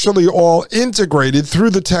 they're actually all integrated through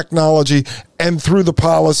the technology and through the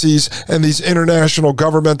policies and these international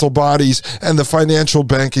governmental bodies and the financial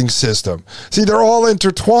banking system. See, they're all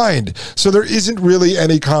intertwined. So there isn't really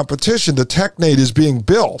any competition. The TechNate is being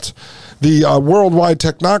built. The worldwide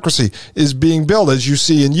technocracy is being built, as you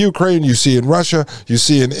see in Ukraine, you see in Russia, you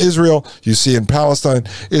see in Israel, you see in Palestine.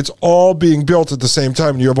 It's all being built at the same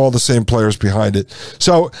time, and you have all the same players behind it.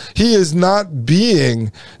 So he is not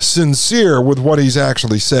being sincere with what he's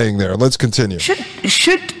actually saying there. Let's continue.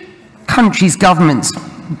 Should countries' governments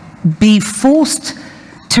be forced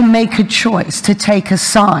to make a choice, to take a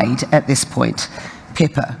side at this point,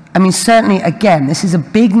 Pippa? I mean, certainly, again, this is a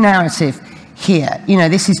big narrative here. You know,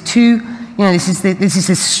 this is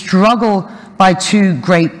this struggle by two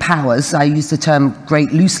great powers. I use the term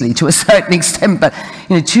great loosely to a certain extent, but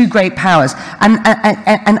you know, two great powers,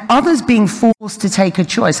 and others being forced to take a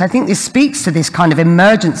choice. I think this speaks to this kind of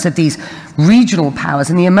emergence of these regional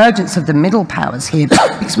powers and the emergence of the middle powers here,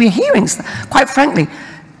 because we're hearing, quite frankly,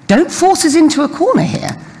 don't force us into a corner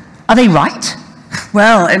here. Are they right?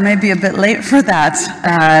 Well, it may be a bit late for that.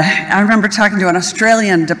 I remember talking to an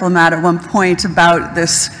Australian diplomat at one point about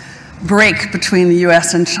this break between the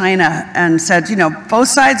US and China, and said, you know, both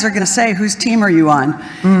sides are going to say, whose team are you on?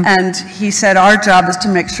 And he said, our job is to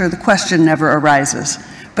make sure the question never arises.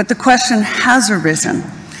 But the question has arisen.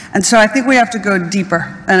 And so I think we have to go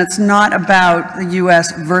deeper. And it's not about the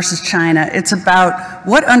US versus China. It's about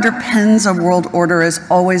what underpins a world order is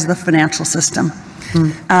always the financial system.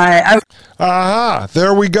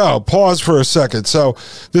 There we go. Pause for a second. So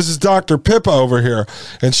this is Dr. Pippa over here,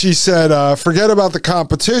 and she said, forget about the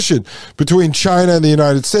competition between China and the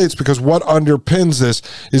United States, because what underpins this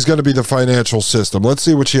is going to be the financial system. Let's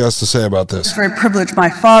see what she has to say about this. It's very privileged. My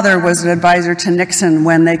father was an advisor to Nixon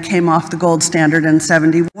when they came off the gold standard in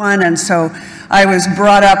 '71, and so I was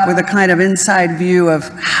brought up with a kind of inside view of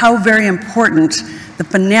how very important the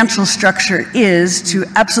financial structure is to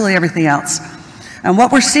absolutely everything else. And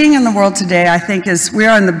what we're seeing in the world today, I think, is we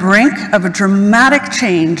are on the brink of a dramatic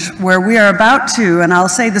change where we are about to, and I'll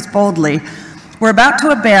say this boldly, we're about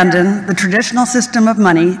to abandon the traditional system of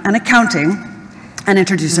money and accounting and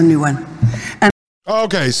introduce a new one.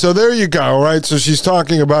 Okay, so there you go, right? So she's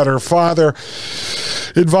talking about her father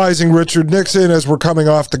advising Richard Nixon as we're coming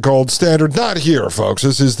off the gold standard. Not here, folks.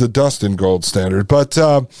 This is the Dustin gold standard. But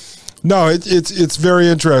no, it's very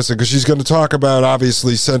interesting, because she's going to talk about,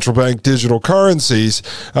 obviously, central bank digital currencies.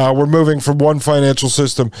 We're moving from one financial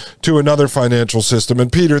system to another financial system.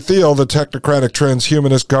 And Peter Thiel, the technocratic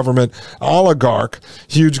transhumanist government oligarch,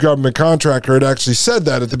 huge government contractor, had actually said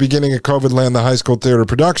that at the beginning of COVID Land, the high school theater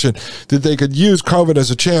production, that they could use COVID as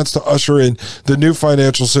a chance to usher in the new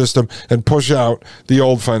financial system and push out the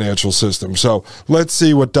old financial system. So let's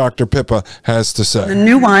see what Dr. Pippa has to say. The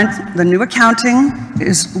new one, the new accounting,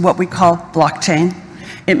 is what we call blockchain.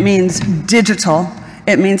 It means digital.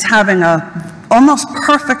 It means having a almost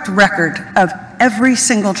perfect record of every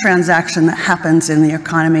single transaction that happens in the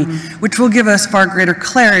economy, which will give us far greater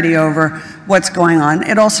clarity over what's going on.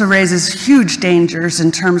 It also raises huge dangers in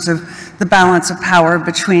terms of the balance of power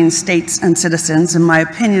between states and citizens. In my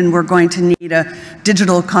opinion, we're going to need a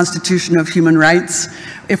digital constitution of human rights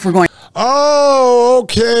if we're going. Oh,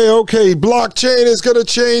 okay. Blockchain is going to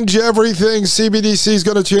change everything. CBDC is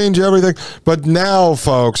going to change everything. But now,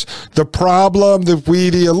 folks, the problem that we,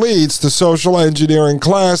 the elites, the social engineering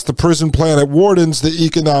class, the prison planet wardens, the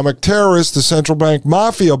economic terrorists, the central bank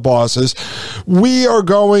mafia bosses, we are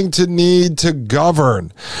going to need to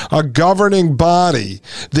govern. A governing body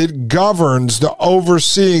that governs the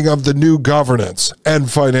overseeing of the new governance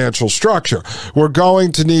and financial structure. We're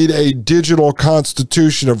going to need a digital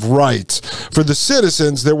constitution of rights for the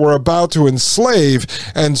citizens that we're about to enslave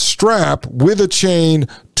and strap with a chain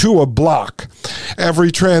to a block.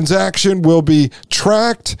 Every transaction will be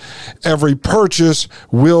tracked. Every purchase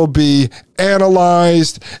will be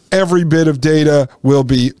analyzed. Every bit of data will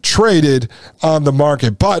be traded on the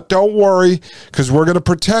market. But don't worry, because we're going to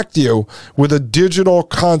protect you with a digital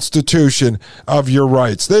constitution of your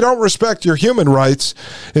rights. They don't respect your human rights.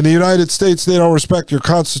 In the United States, they don't respect your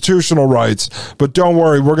constitutional rights. But don't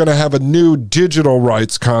worry, we're going to have a new digital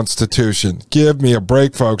rights constitution. Give me a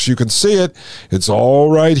break, folks. You can see it. It's all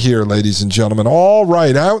right here, ladies and gentlemen. All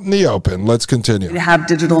right, out in the open. Let's continue. To have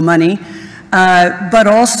digital money, but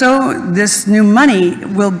also this new money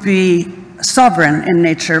will be sovereign in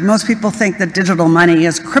nature. Most people think that digital money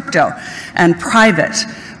is crypto and private,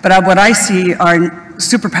 but what I see are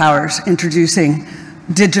superpowers introducing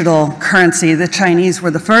digital currency. The Chinese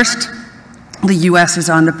were the first. The US is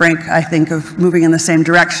on the brink, I think, of moving in the same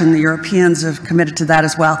direction. The Europeans have committed to that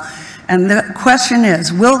as well. And the question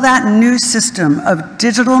is, will that new system of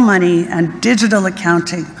digital money and digital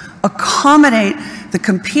accounting accommodate the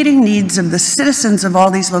competing needs of the citizens of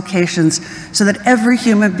all these locations so that every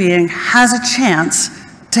human being has a chance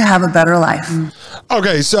to have a better life?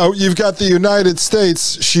 Okay, so you've got the United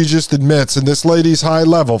States, she just admits, and this lady's high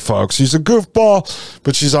level, folks. She's a goofball,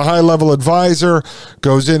 but she's a high level advisor,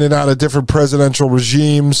 goes in and out of different presidential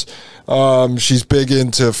regimes. She's big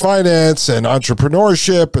into finance and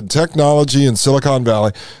entrepreneurship and technology in Silicon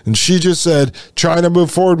Valley. And she just said, China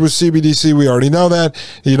moved forward with CBDC. We already know that.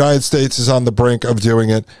 The United States is on the brink of doing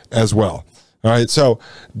it as well. All right, so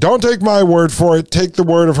don't take my word for it. Take the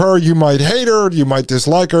word of her. You might hate her. You might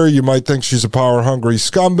dislike her. You might think she's a power-hungry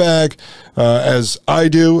scumbag, as I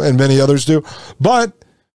do and many others do. But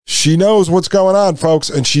she knows what's going on, folks,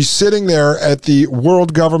 and she's sitting there at the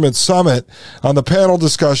World Government Summit on the panel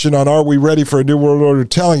discussion on Are We Ready for a New World Order,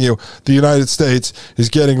 telling you the United States is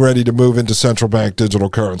getting ready to move into central bank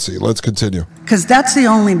digital currency. Let's continue. Because that's the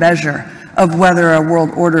only measure of whether a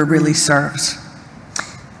world order really serves.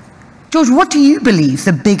 George, what do you believe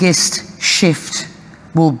the biggest shift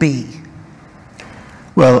will be?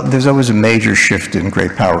 Well, there's always a major shift in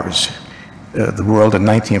great powers. The world in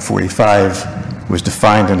 1945 was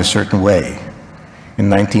defined in a certain way. In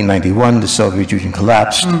 1991, the Soviet Union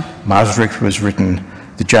collapsed. Maastricht was written.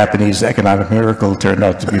 The Japanese economic miracle turned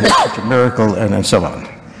out to be such a miracle, and so on.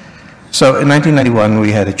 So in 1991,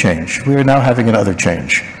 we had a change. We are now having another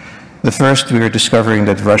change. The first, we are discovering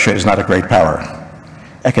that Russia is not a great power.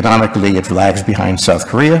 Economically, it lags behind South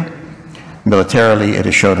Korea. Militarily, it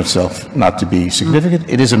has shown itself not to be significant.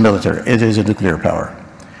 It is a nuclear power.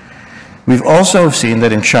 We've also seen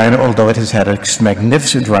that in China, although it has had a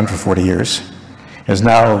magnificent run for 40 years, has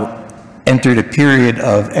now entered a period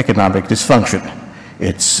of economic dysfunction.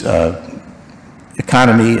 Its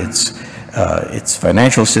economy, its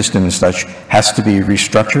financial system and such has to be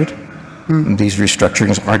restructured. These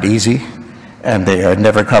restructurings aren't easy, and they are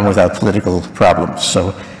never come without political problems.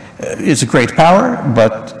 So it's a great power,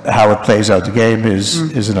 but how it plays out the game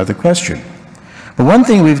is another question. But one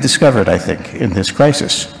thing we've discovered, I think, in this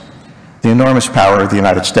crisis, the enormous power of the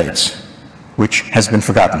United States, which has been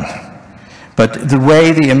forgotten. But the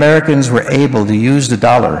way the Americans were able to use the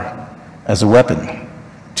dollar as a weapon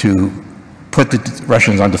to put the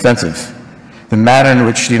Russians on defensive, the manner in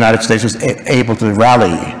which the United States was able to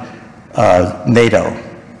rally NATO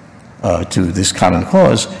to this common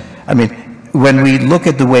cause. I mean, when we look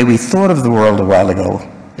at the way we thought of the world a while ago,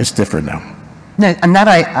 it's different now. No, and that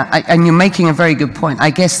and you're making a very good point. I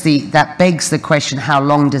guess that begs the question: how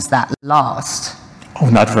long does that last? Oh,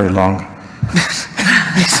 not very long.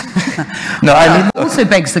 No, I mean, also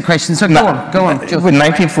begs the question. So go on. When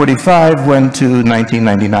 1945 went to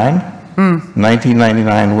 1999.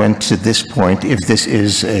 1999 went to this point, if this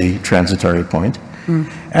is a transitory point.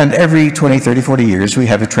 And every 20, 30, 40 years, we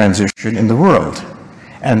have a transition in the world.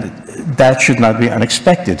 And that should not be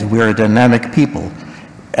unexpected. We are a dynamic people,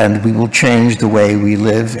 and we will change the way we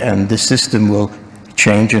live, and the system will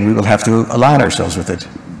change, and we will have to align ourselves with it.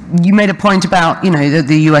 You made a point about,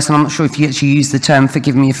 the US, and I'm not sure if you actually used the term,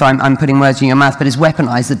 forgive me if I'm putting words in your mouth, but has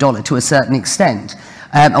weaponized the dollar to a certain extent,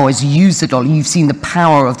 or has used the dollar. You've seen the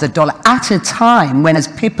power of the dollar at a time when, as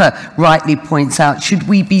Pippa rightly points out, should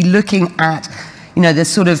we be looking at the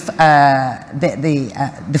sort of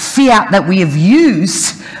the fiat that we have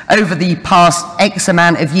used over the past X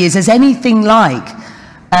amount of years as anything like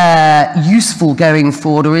useful going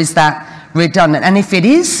forward, or is that redundant? And if it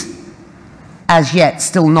is, as yet,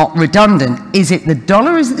 still not redundant, is it the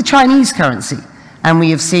dollar or is it the Chinese currency? And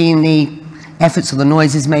we have seen the efforts or the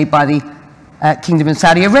noises made by the Kingdom of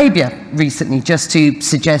Saudi Arabia recently just to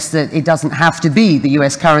suggest that it doesn't have to be the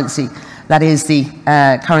US currency, that is the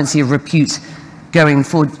currency of repute going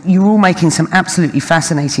forward. You're all making some absolutely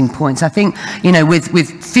fascinating points. I think,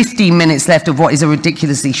 with 15 minutes left of what is a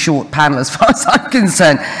ridiculously short panel as far as I'm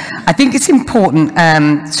concerned, I think it's important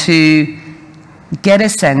to get a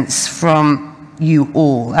sense from you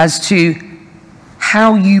all as to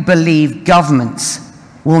how you believe governments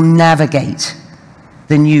will navigate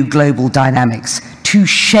the new global dynamics to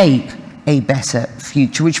shape a better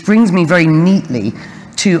future, which brings me very neatly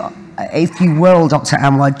to, if you will, Dr.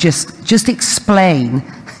 Anwar, just explain,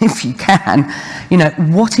 if you can,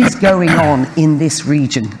 what is going on in this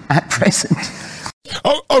region at present.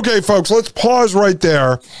 Oh, okay, folks, let's pause right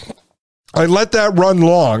there. I let that run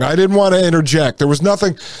long. I didn't want to interject. There was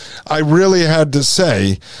nothing I really had to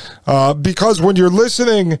say because when you're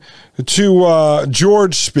listening to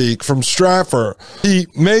George speak from Stratford, he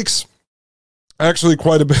makes actually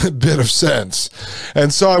quite a bit of sense.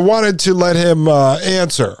 And so I wanted to let him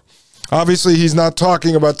answer. Obviously, he's not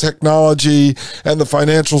talking about technology and the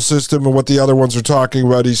financial system and what the other ones are talking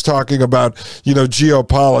about. He's talking about,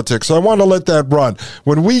 geopolitics. So I want to let that run.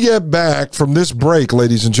 When we get back from this break,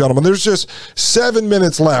 ladies and gentlemen, there's just 7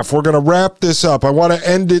 minutes left. We're going to wrap this up. I want to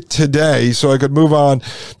end it today so I could move on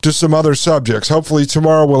to some other subjects. Hopefully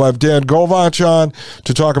tomorrow we'll have Dan Golvach on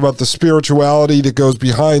to talk about the spirituality that goes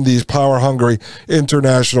behind these power-hungry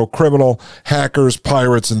international criminal hackers,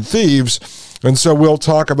 pirates, and thieves. And so we'll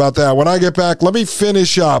talk about that. When I get back, let me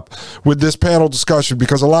finish up with this panel discussion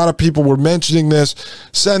because a lot of people were mentioning this,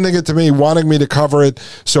 sending it to me, wanting me to cover it.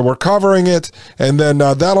 So we're covering it, and then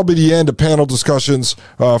that'll be the end of panel discussions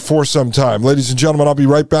for some time. Ladies and gentlemen, I'll be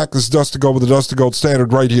right back. This is Dustin Gold with the Dustin Gold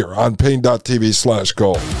Standard right here on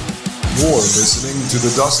Pain.tv/gold. You're listening to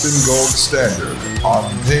the Dustin Gold Standard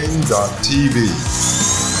on Pain.tv.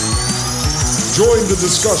 Join the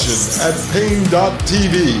discussion at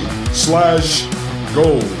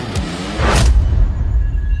Pain.tv/gold.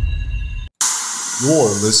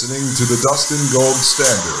 You're listening to the Dustin Gold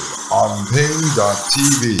Standard on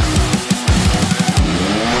Pain.tv.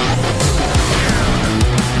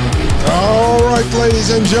 All right, ladies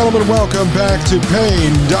and gentlemen, welcome back to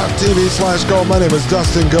Pain.tv/gold. My name is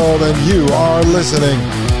Dustin Gold, and you are listening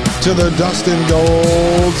to the Dustin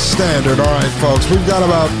Gold Standard. All right, folks, we've got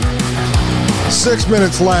about 6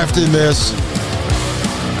 minutes left in this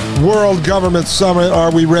World Government Summit. Are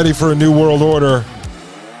we ready for a new world order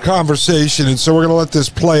conversation? And so we're going to let this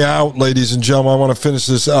play out, ladies and gentlemen. I want to finish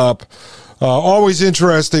this up. Always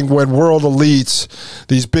interesting when world elites,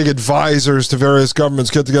 these big advisors to various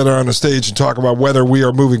governments, get together on a stage and talk about whether we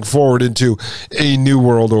are moving forward into a new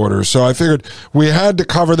world order. So I figured we had to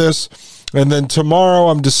cover this. And then tomorrow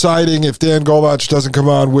I'm deciding, if Dan Golvach doesn't come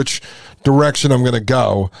on, which direction I'm going to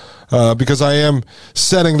go, because I am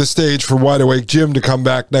setting the stage for Wide Awake Jim to come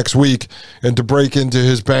back next week and to break into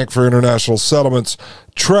his Bank for International Settlements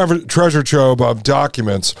treasure trove of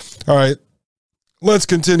documents. All right, let's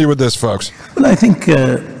continue with this, folks. Well, I think,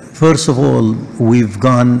 first of all, we've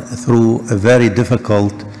gone through a very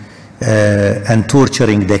difficult and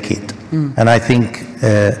torturing decade. And I think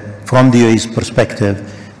from the UAE's perspective,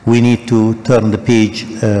 we need to turn the page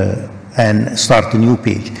and start a new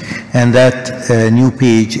page. And that new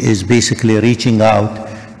page is basically reaching out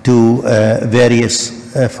to various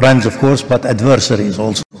friends, of course, but adversaries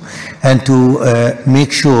also, and to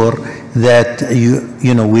make sure that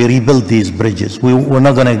we rebuild these bridges. We're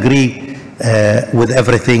not going to agree with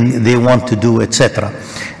everything they want to do, etc.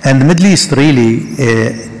 And the Middle East, really,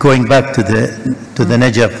 going back to the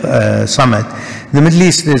Najaf summit, the Middle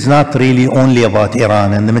East is not really only about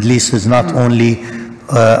Iran, and the Middle East is not only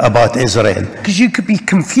about Israel. Because you could be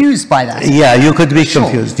confused by that. Yeah, you could be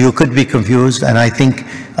confused. You could be confused, and I think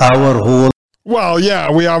our whole... Well,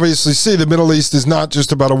 yeah, we obviously see the Middle East is not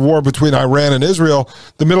just about a war between Iran and Israel.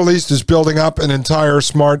 The Middle East is building up an entire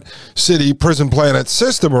smart city prison planet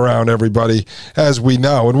system around everybody, as we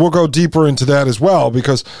know. And we'll go deeper into that as well,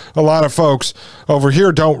 because a lot of folks over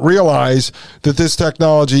here don't realize that this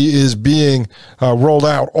technology is being rolled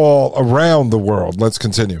out all around the world. Let's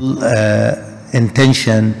continue.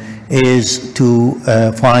 Intention is to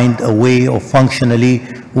find a way of functionally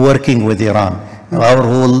working with Iran. Our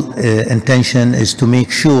whole intention is to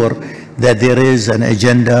make sure that there is an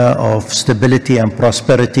agenda of stability and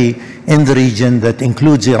prosperity in the region that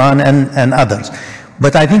includes Iran and others.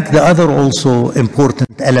 But I think the other also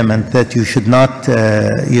important element that you should not, be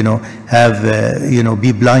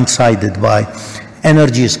blindsided by,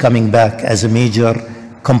 energy is coming back as a major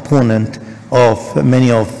component of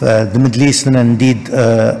many of the Middle Eastern and indeed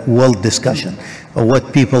world discussion.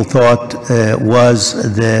 What people thought was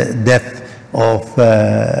the death of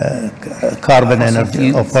carbon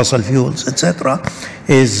energy, of fossil fuels, etc.,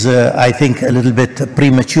 is, I think, a little bit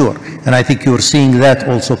premature. And I think you're seeing that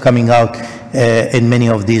also coming out in many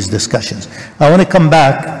of these discussions. I want to come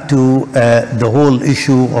back to the whole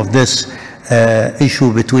issue of this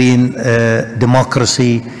issue between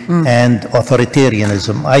democracy and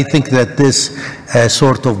authoritarianism. I think that this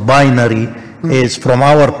sort of binary is, from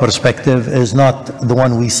our perspective, is not the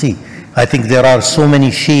one we see. I think there are so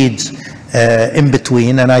many shades in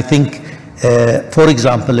between, and I think, for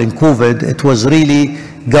example, in COVID, it was really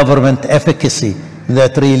government efficacy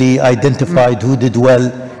that really identified who did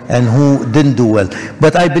well and who didn't do well.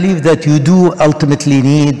 But I believe that you do ultimately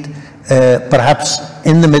need, perhaps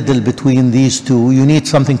in the middle between these two, you need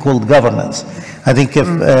something called governance. I think if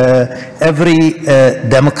every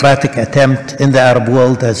democratic attempt in the Arab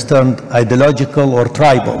world has turned ideological or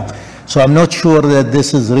tribal, so I'm not sure that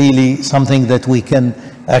this is really something that we can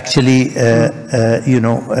actually,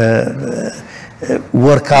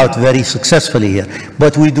 work out very successfully here.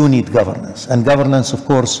 But we do need governance. And governance, of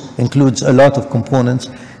course, includes a lot of components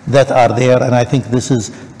that are there. And I think this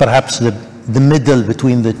is perhaps the middle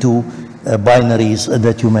between the two binaries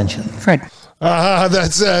that you mentioned. Fred.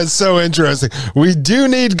 That's so interesting. We do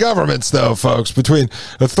need governments, though, folks, between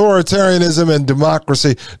authoritarianism and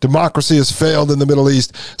democracy. Democracy has failed in the Middle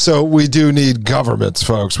East, so we do need governments,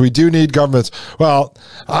 folks. We do need governments. Well,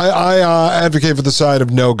 I advocate for the side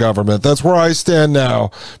of no government. That's where I stand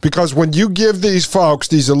now, because when you give these folks,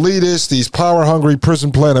 these elitists, these power-hungry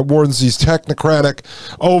prison planet wardens, these technocratic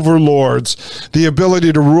overlords, the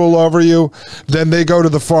ability to rule over you, then they go to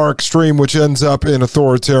the far extreme, which ends up in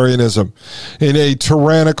authoritarianism, in a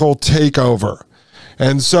tyrannical takeover.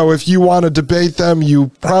 And so if you want to debate them,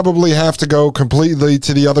 you probably have to go completely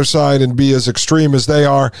to the other side and be as extreme as they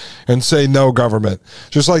are and say no government.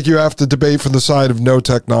 Just like you have to debate from the side of no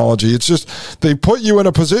technology. It's just they put you in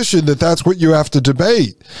a position that that's what you have to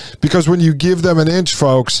debate. Because when you give them an inch,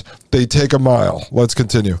 folks, they take a mile. Let's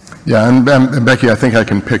continue. Yeah, and Becky, I think I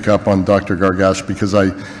can pick up on Dr. Gargash because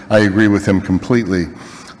I agree with him completely.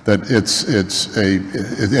 That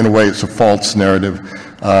in a way, it's a false narrative.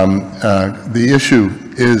 The issue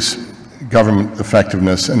is government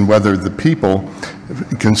effectiveness and whether the people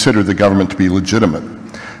consider the government to be legitimate.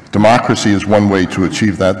 Democracy is one way to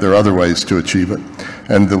achieve that. There are other ways to achieve it.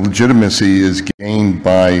 And the legitimacy is gained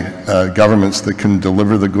by governments that can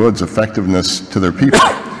deliver the goods, effectiveness to their people,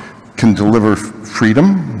 can deliver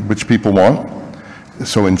freedom, which people want,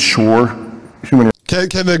 so ensure human rights.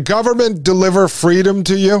 Can the government deliver freedom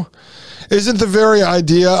to you? Isn't the very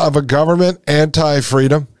idea of a government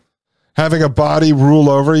anti-freedom? Having a body rule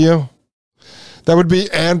over you? That would be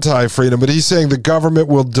anti-freedom, but he's saying the government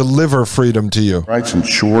will deliver freedom to you. Rights,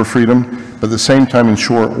 ensure freedom, but at the same time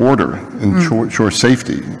ensure order, ensure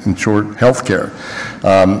safety, ensure health care.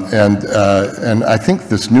 And I think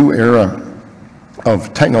this new era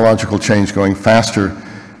of technological change going faster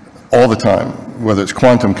all the time, whether it's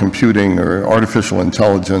quantum computing or artificial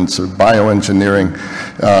intelligence or bioengineering,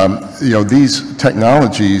 these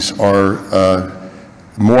technologies are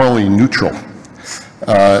morally neutral.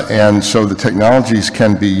 And so the technologies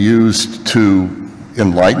can be used to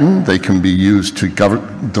enlighten, they can be used to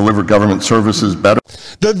deliver government services better.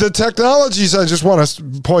 The technologies, I just want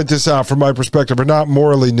to point this out from my perspective, are not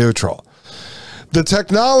morally neutral. The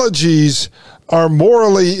technologies are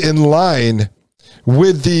morally in line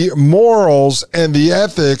with the morals and the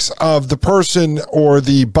ethics of the person or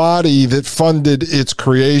the body that funded its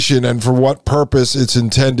creation and for what purpose it's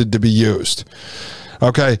intended to be used.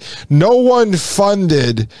 Okay, no one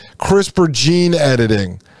funded CRISPR gene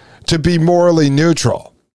editing to be morally neutral.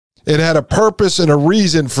 It had a purpose and a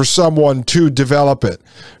reason for someone to develop it,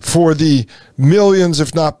 for the millions,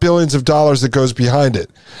 if not billions of dollars that goes behind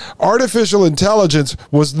it. Artificial intelligence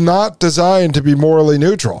was not designed to be morally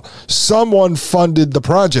neutral. Someone funded the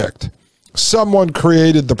project. Someone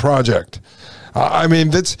created the project.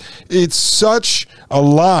 It's such a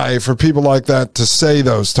lie for people like that to say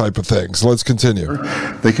those type of things. Let's continue.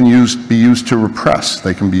 They can be used to repress.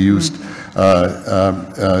 They can be used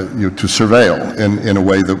to surveil in a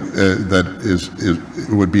way that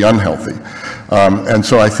would be unhealthy. And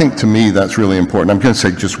so I think, to me, that's really important. I'm going to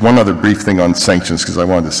say just one other brief thing on sanctions, because I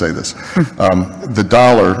wanted to say this. The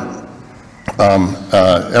dollar,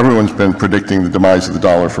 everyone's been predicting the demise of the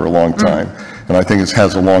dollar for a long time. And I think it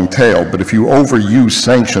has a long tail. But if you overuse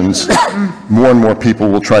sanctions, more and more people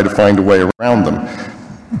will try to find a way around them.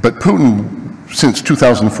 But Putin, since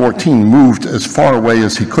 2014, moved as far away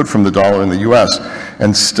as he could from the dollar in the U.S.,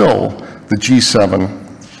 and still the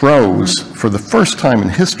G7 froze, for the first time in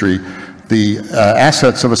history, the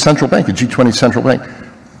assets of a central bank, a G20 central bank.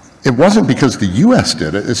 It wasn't because the U.S.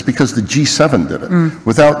 did it, it's because the G7 did it,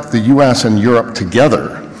 without the U.S. and Europe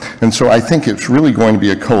together. And so I think it's really going to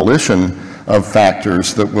be a coalition of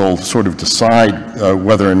factors that will sort of decide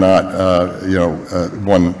whether or not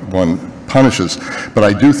one punishes. But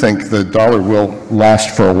I do think the dollar will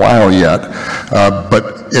last for a while yet.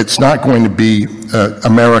 But it's not going to be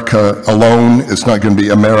America alone. It's not going to be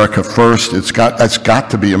America first. It's got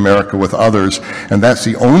to be America with others, and that's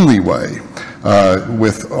the only way,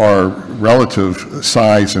 with our relative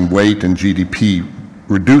size and weight and GDP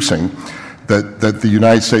reducing, that the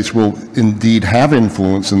United States will indeed have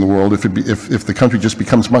influence in the world if the country just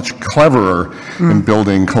becomes much cleverer in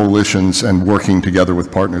building coalitions and working together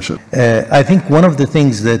with partnerships. I think one of the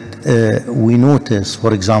things that we notice,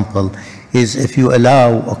 for example, is if you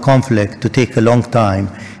allow a conflict to take a long time,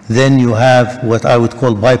 then you have what I would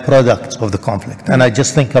call byproducts of the conflict. And I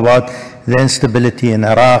just think about the instability in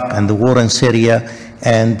Iraq and the war in Syria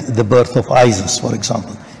and the birth of ISIS, for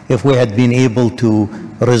example. if we had been able to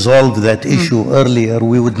resolve that issue earlier,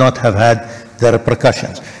 we would not have had the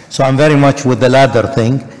repercussions. So I'm very much with the latter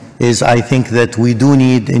thing, is I think that we do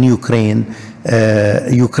need in Ukraine,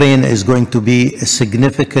 Ukraine is going to be a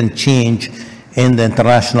significant change in the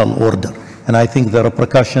international order. And I think the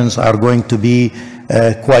repercussions are going to be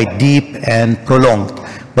quite deep and prolonged.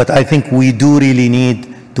 But I think we do really need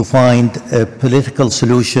to find a political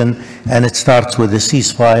solution, and it starts with a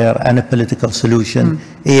ceasefire and a political solution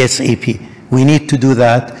ASAP. We need to do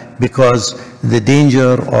that because the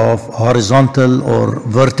danger of horizontal or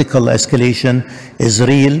vertical escalation is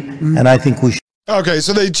real, and I think we should. Okay,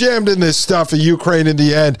 so they jammed in this stuff of Ukraine in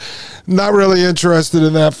the end. Not really interested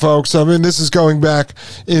in that, folks. I mean, this is going back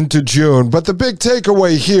into June. But the big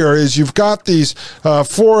takeaway here is you've got these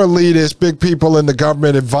four elitist, big people in the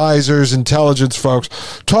government, advisors, intelligence folks,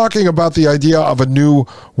 talking about the idea of a new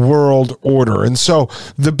world order. And so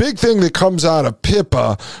the big thing that comes out of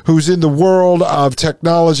Pippa, who's in the world of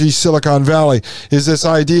technology, Silicon Valley, is this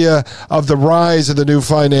idea of the rise of the new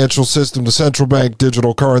financial system, the central bank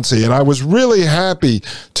digital currency. And I was really happy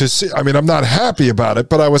to see, I mean, I'm not happy about it,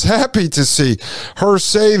 but I was happy to see her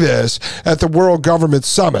say this at the World Government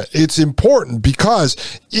Summit. It's important because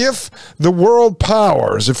if the world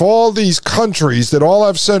powers, if all these countries that all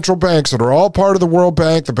have central banks that are all part of the World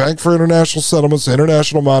Bank, the Bank for International Settlements, the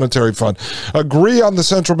International Monetary Fund, agree on the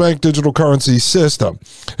central bank digital currency system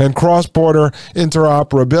and cross-border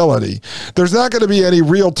interoperability, there's not going to be any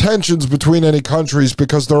real tensions between any countries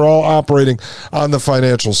because they're all operating on the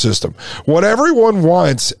financial system. What everyone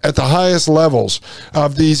wants at the highest levels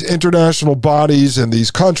of these international bodies and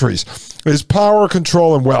these countries is power,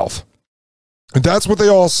 control, and wealth. That's what they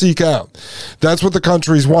all seek out. That's what the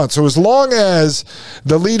countries want. So as long as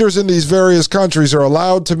the leaders in these various countries are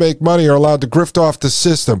allowed to make money, are allowed to grift off the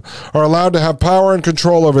system, are allowed to have power and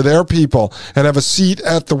control over their people and have a seat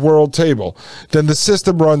at the world table, then the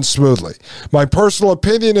system runs smoothly. My personal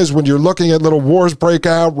opinion is when you're looking at little wars break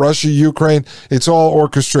out, Russia, Ukraine, it's all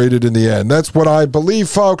orchestrated in the end. That's what I believe,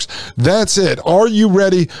 folks. That's it. Are you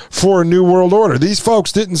ready for a new world order? These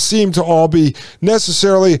folks didn't seem to all be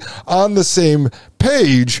necessarily on the same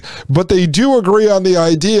page, but they do agree on the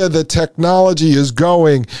idea that technology is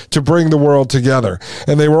going to bring the world together.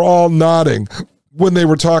 And they were all nodding when they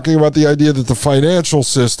were talking about the idea that the financial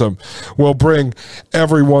system will bring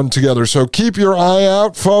everyone together. So keep your eye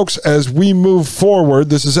out, folks, as we move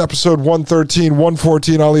forward. This is episode 113,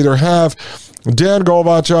 114. I'll either have Dan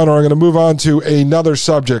Golvach on, or I'm going to move on to another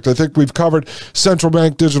subject. I think we've covered central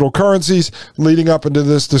bank digital currencies leading up into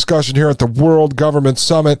this discussion here at the World Government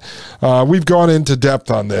Summit. We've gone into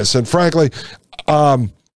depth on this, and frankly,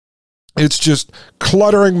 it's just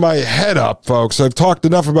cluttering my head up, folks. I've talked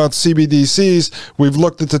enough about CBDCs. We've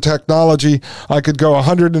looked at the technology. I could go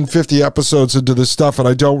 150 episodes into this stuff, and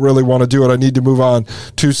I don't really want to do it. I need to move on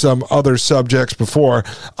to some other subjects before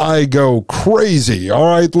I go crazy.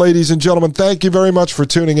 All right, ladies and gentlemen, thank you very much for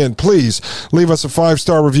tuning in. Please leave us a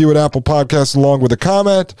 5-star review at Apple Podcasts along with a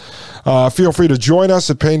comment. Feel free to join us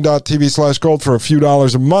at Paine.tv/gold for a few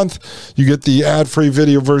dollars a month. You get the ad-free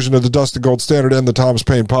video version of the Dustin Gold Standard and the Thomas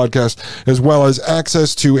Paine podcast, as well as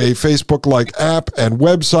access to a Facebook-like app and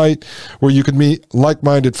website where you can meet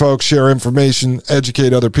like-minded folks, share information,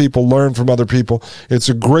 educate other people, learn from other people. It's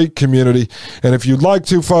a great community. And if you'd like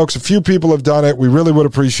to, folks, a few people have done it. We really would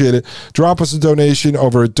appreciate it. Drop us a donation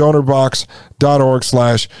over at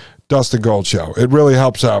donorbox.org/Dustin Gold Show. It really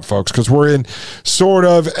helps out, folks, because we're in sort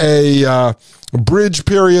of a bridge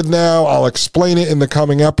period now. I'll explain it in the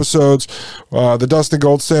coming episodes. The Dustin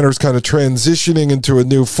Gold Standard is kind of transitioning into a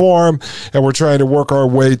new form, and we're trying to work our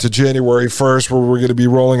way to January 1st, where we're going to be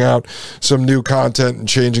rolling out some new content and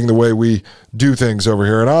changing the way we do things over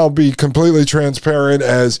here. And I'll be completely transparent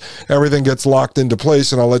as everything gets locked into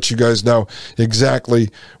place, and I'll let you guys know exactly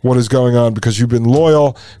what is going on because you've been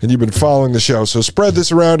loyal and you've been following the show. So spread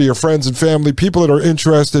this around to your friends and family, people that are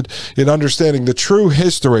interested in understanding the true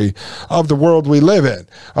history of the world we live in,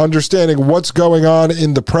 understanding what's going on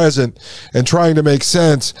in the present, and trying to make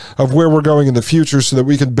sense of where we're going in the future so that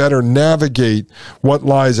we can better navigate what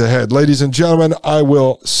lies ahead. Ladies and gentlemen, I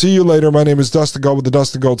will see you later. My name is Dustin Gold with the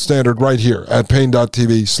Dustin Gold Standard right here at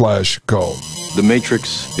Paine.tv/gold. The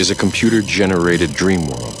Matrix is a computer-generated dream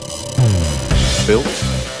world built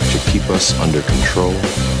to keep us under control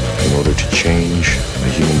in order to change a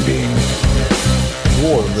human being.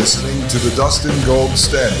 You're listening to the Dustin Gold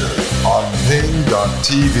Standard on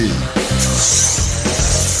Paine.tv.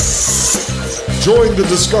 Join the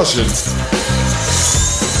discussion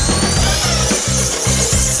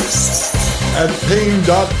at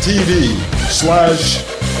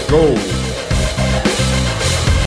Paine.tv/gold.